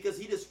jaded because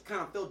he just kind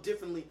of felt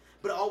differently,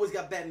 but always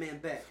got Batman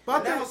back.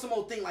 But that was some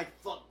old thing like,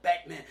 fuck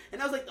Batman. And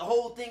that was like the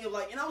whole thing of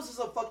like, and that was just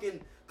a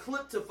fucking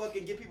clip to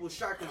fucking get people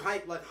shocked and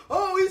hyped. Like,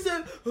 oh, he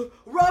said,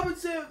 Robin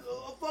said,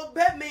 fuck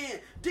Batman.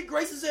 Dick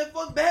Grayson said,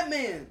 fuck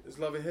Batman. It's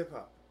Love and Hip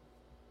Hop.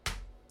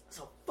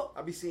 So fuck.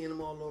 I be seeing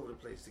them all over the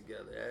place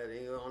together.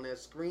 They on that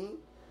screen.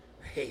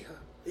 I hate her.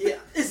 Yeah.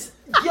 That's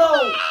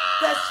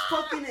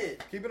fucking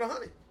it. Keep it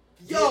 100.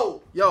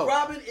 Yo,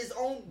 Robin is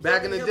on.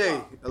 Back in the day,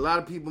 a lot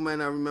of people might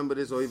not remember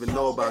this or even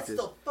know about this.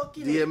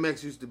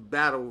 DMX used to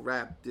battle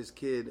rap this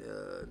kid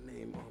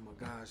named, oh my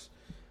gosh,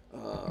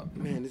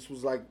 man, this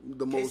was like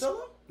the most.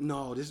 K-Solo?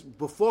 No, this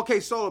before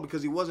K-Solo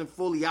because he wasn't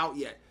fully out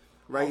yet,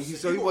 right? Oh,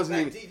 he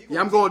wasn't even. Yeah,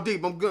 I'm going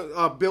deep. I'm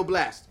good. Bill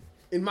Blast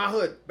in my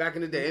hood back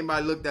in the day.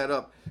 Anybody look that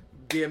up?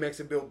 DMX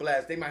and Bill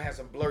Blast. They might have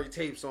some blurry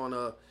tapes on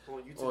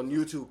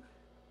YouTube.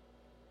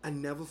 I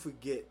never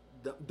forget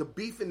the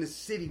beef in the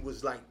city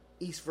was like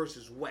East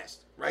versus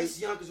West, right?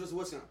 East Yonkers versus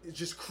West Yonkers. It's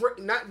just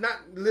not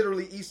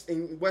literally East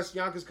and West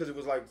Yonkers because it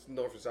was like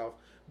North and South,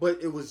 but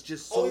it was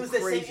just so it was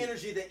crazy. That same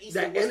energy that East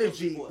and West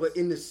energy, was. But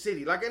in the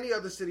city, like any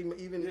other city,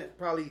 even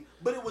probably.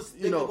 But it was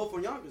they were both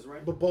from Yonkers,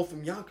 right? But both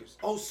from Yonkers.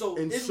 Oh, so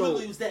it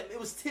literally was that. It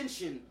was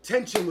tension.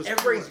 Tension was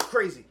everywhere.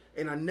 crazy,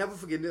 and I never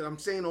forget it. I'm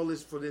saying all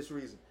this for this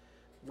reason.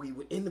 We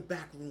were in the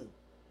back room,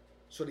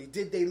 So they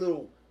did their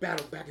little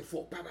battle back and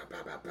forth. Bah, bah, bah,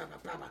 bah, bah,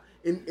 bah, bah.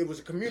 And it was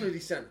a community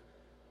center.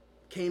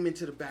 Came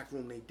into the back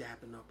room, they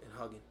dapping up and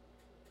hugging.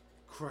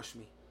 Crushed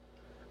me.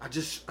 I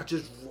just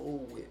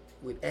rolled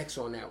with X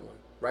on that one,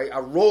 right? I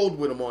rolled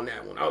with him on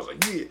that one. I was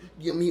like, yeah,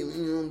 give me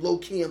low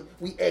key,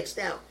 we X'd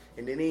out.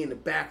 And then they in the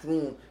back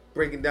room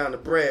breaking down the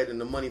bread and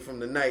the money from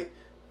the night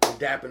and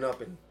dapping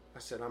up. And I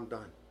said, I'm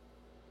done.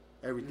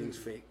 Everything's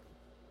fake.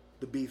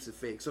 The beefs are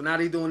fake. So now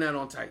they doing that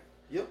on Tight.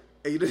 Yep.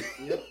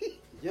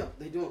 Yep.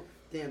 They doing.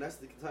 Damn, that's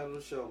the title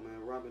of the show,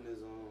 man. Robin is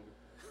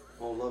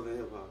on Love and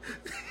Hip Hop.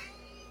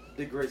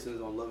 Dick Grayson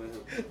is on Love and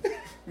Hip Hop.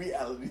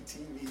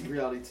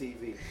 Reality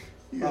TV.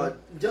 Yeah.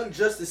 Young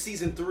Justice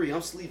season 3.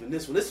 I'm sleeving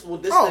this one. This is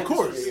what this. Oh, of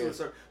course.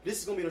 This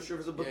is gonna be no sure,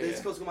 but this is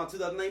supposed to come out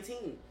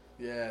 2019.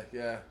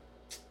 Yeah.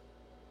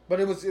 But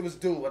it was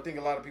due. I think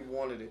a lot of people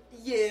wanted it.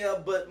 Yeah,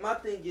 but my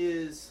thing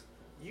is,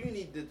 you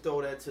need to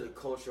throw that to the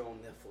culture on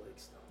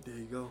Netflix. There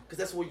you go. Because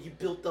that's where you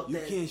built up. You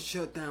can't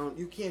shut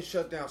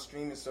down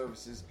streaming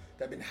services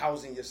that have been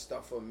housing your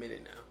stuff for a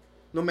minute now.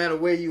 No matter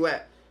where you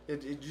at, you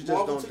just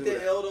Marvel don't took do their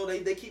that. L though.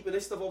 They keeping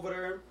their stuff over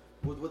there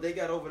with what they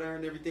got over there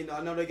and everything.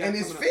 I know they got. And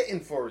it's fitting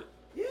for it.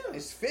 Yeah,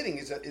 it's fitting.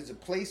 It's a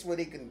place where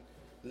they can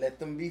let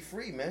them be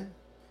free, man.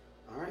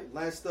 All right.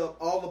 Last up,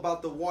 all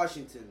about the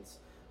Washingtons.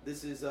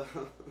 This is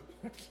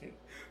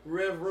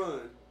Rev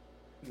Run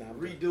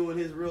redoing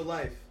his real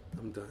life.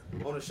 I'm done.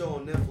 On a show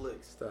on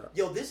Netflix. Stop.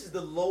 Yo, this is the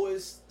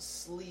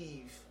lowest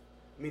leave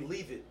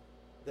it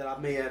that I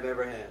may have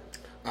ever had.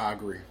 I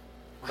agree.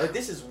 Like,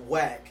 this is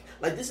whack.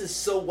 Like, this is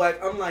so whack.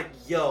 I'm like,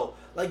 yo,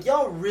 like,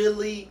 y'all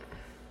really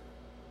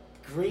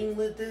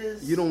greenlit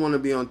this? You don't want to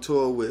be on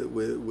tour with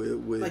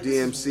like,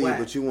 DMC,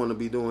 but you want to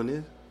be doing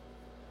this?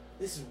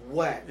 This is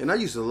whack. And I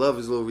used to love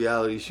his little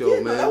reality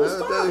show, man. That was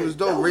fine. That was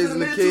dope, that was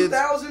raising in the kids.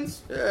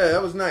 2000s. Yeah,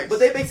 that was nice. But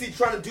they basically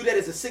trying to do that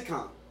as a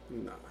sitcom.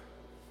 Nah.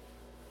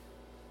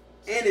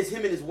 And it's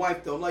him and his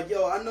wife, though. I'm like,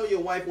 yo, I know your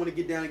wife want to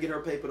get down and get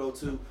her paper, though,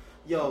 too.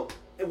 Yo,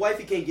 and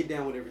wifey can't get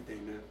down with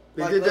everything, man.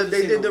 They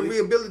did the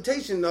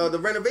rehabilitation, the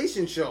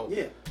renovation show.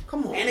 Yeah.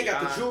 Come on. And they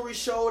got the jewelry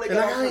show. They and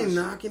got I ain't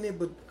knocking it,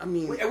 but I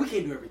mean, we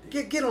can't do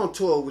everything. Get on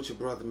tour with your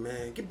brother,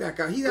 man. Get back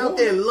out. He's out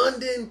there in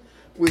London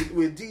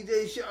with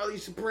DJ Charlie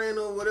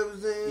Soprano, whatever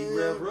his name. He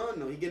Rev Run,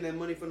 though. He getting that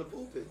money from the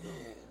pulpit. Yeah,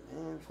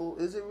 man.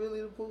 Is it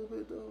really the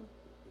pulpit, though?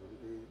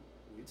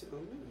 You tell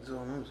me. That's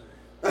all I'm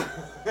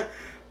saying.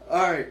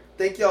 All right.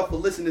 Thank y'all for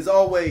listening. As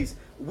always,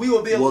 we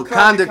will be at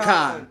Wakanda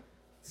Con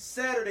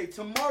Saturday,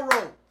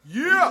 tomorrow.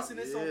 Yeah. Listen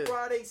to this on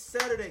Friday,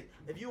 Saturday.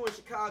 If you in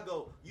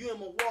Chicago, you in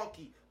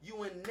Milwaukee,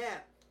 you in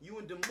Nap, you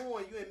in Des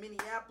Moines, you in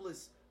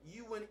Minneapolis,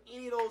 you in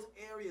any of those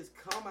areas,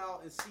 come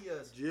out and see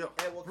us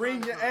at WakandaCon.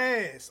 Bring your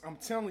ass. I'm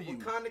telling you.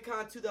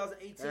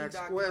 WakandaCon2018.com. Ask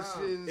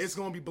questions. It's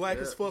going to be black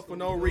as fuck for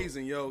no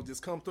reason, yo.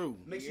 Just come through.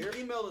 Make sure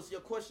you email us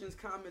your questions,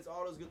 comments,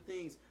 all those good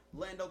things.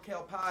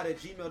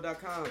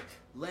 LandoCalPod@gmail.com.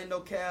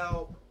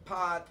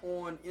 LandoCalPod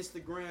on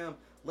Instagram.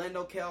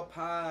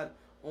 LandoCalPod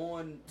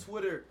on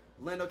Twitter.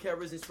 LandoCal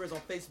Risen Spreads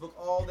on Facebook.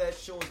 All that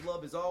shows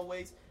love as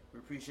always. We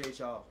appreciate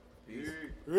y'all. Peace.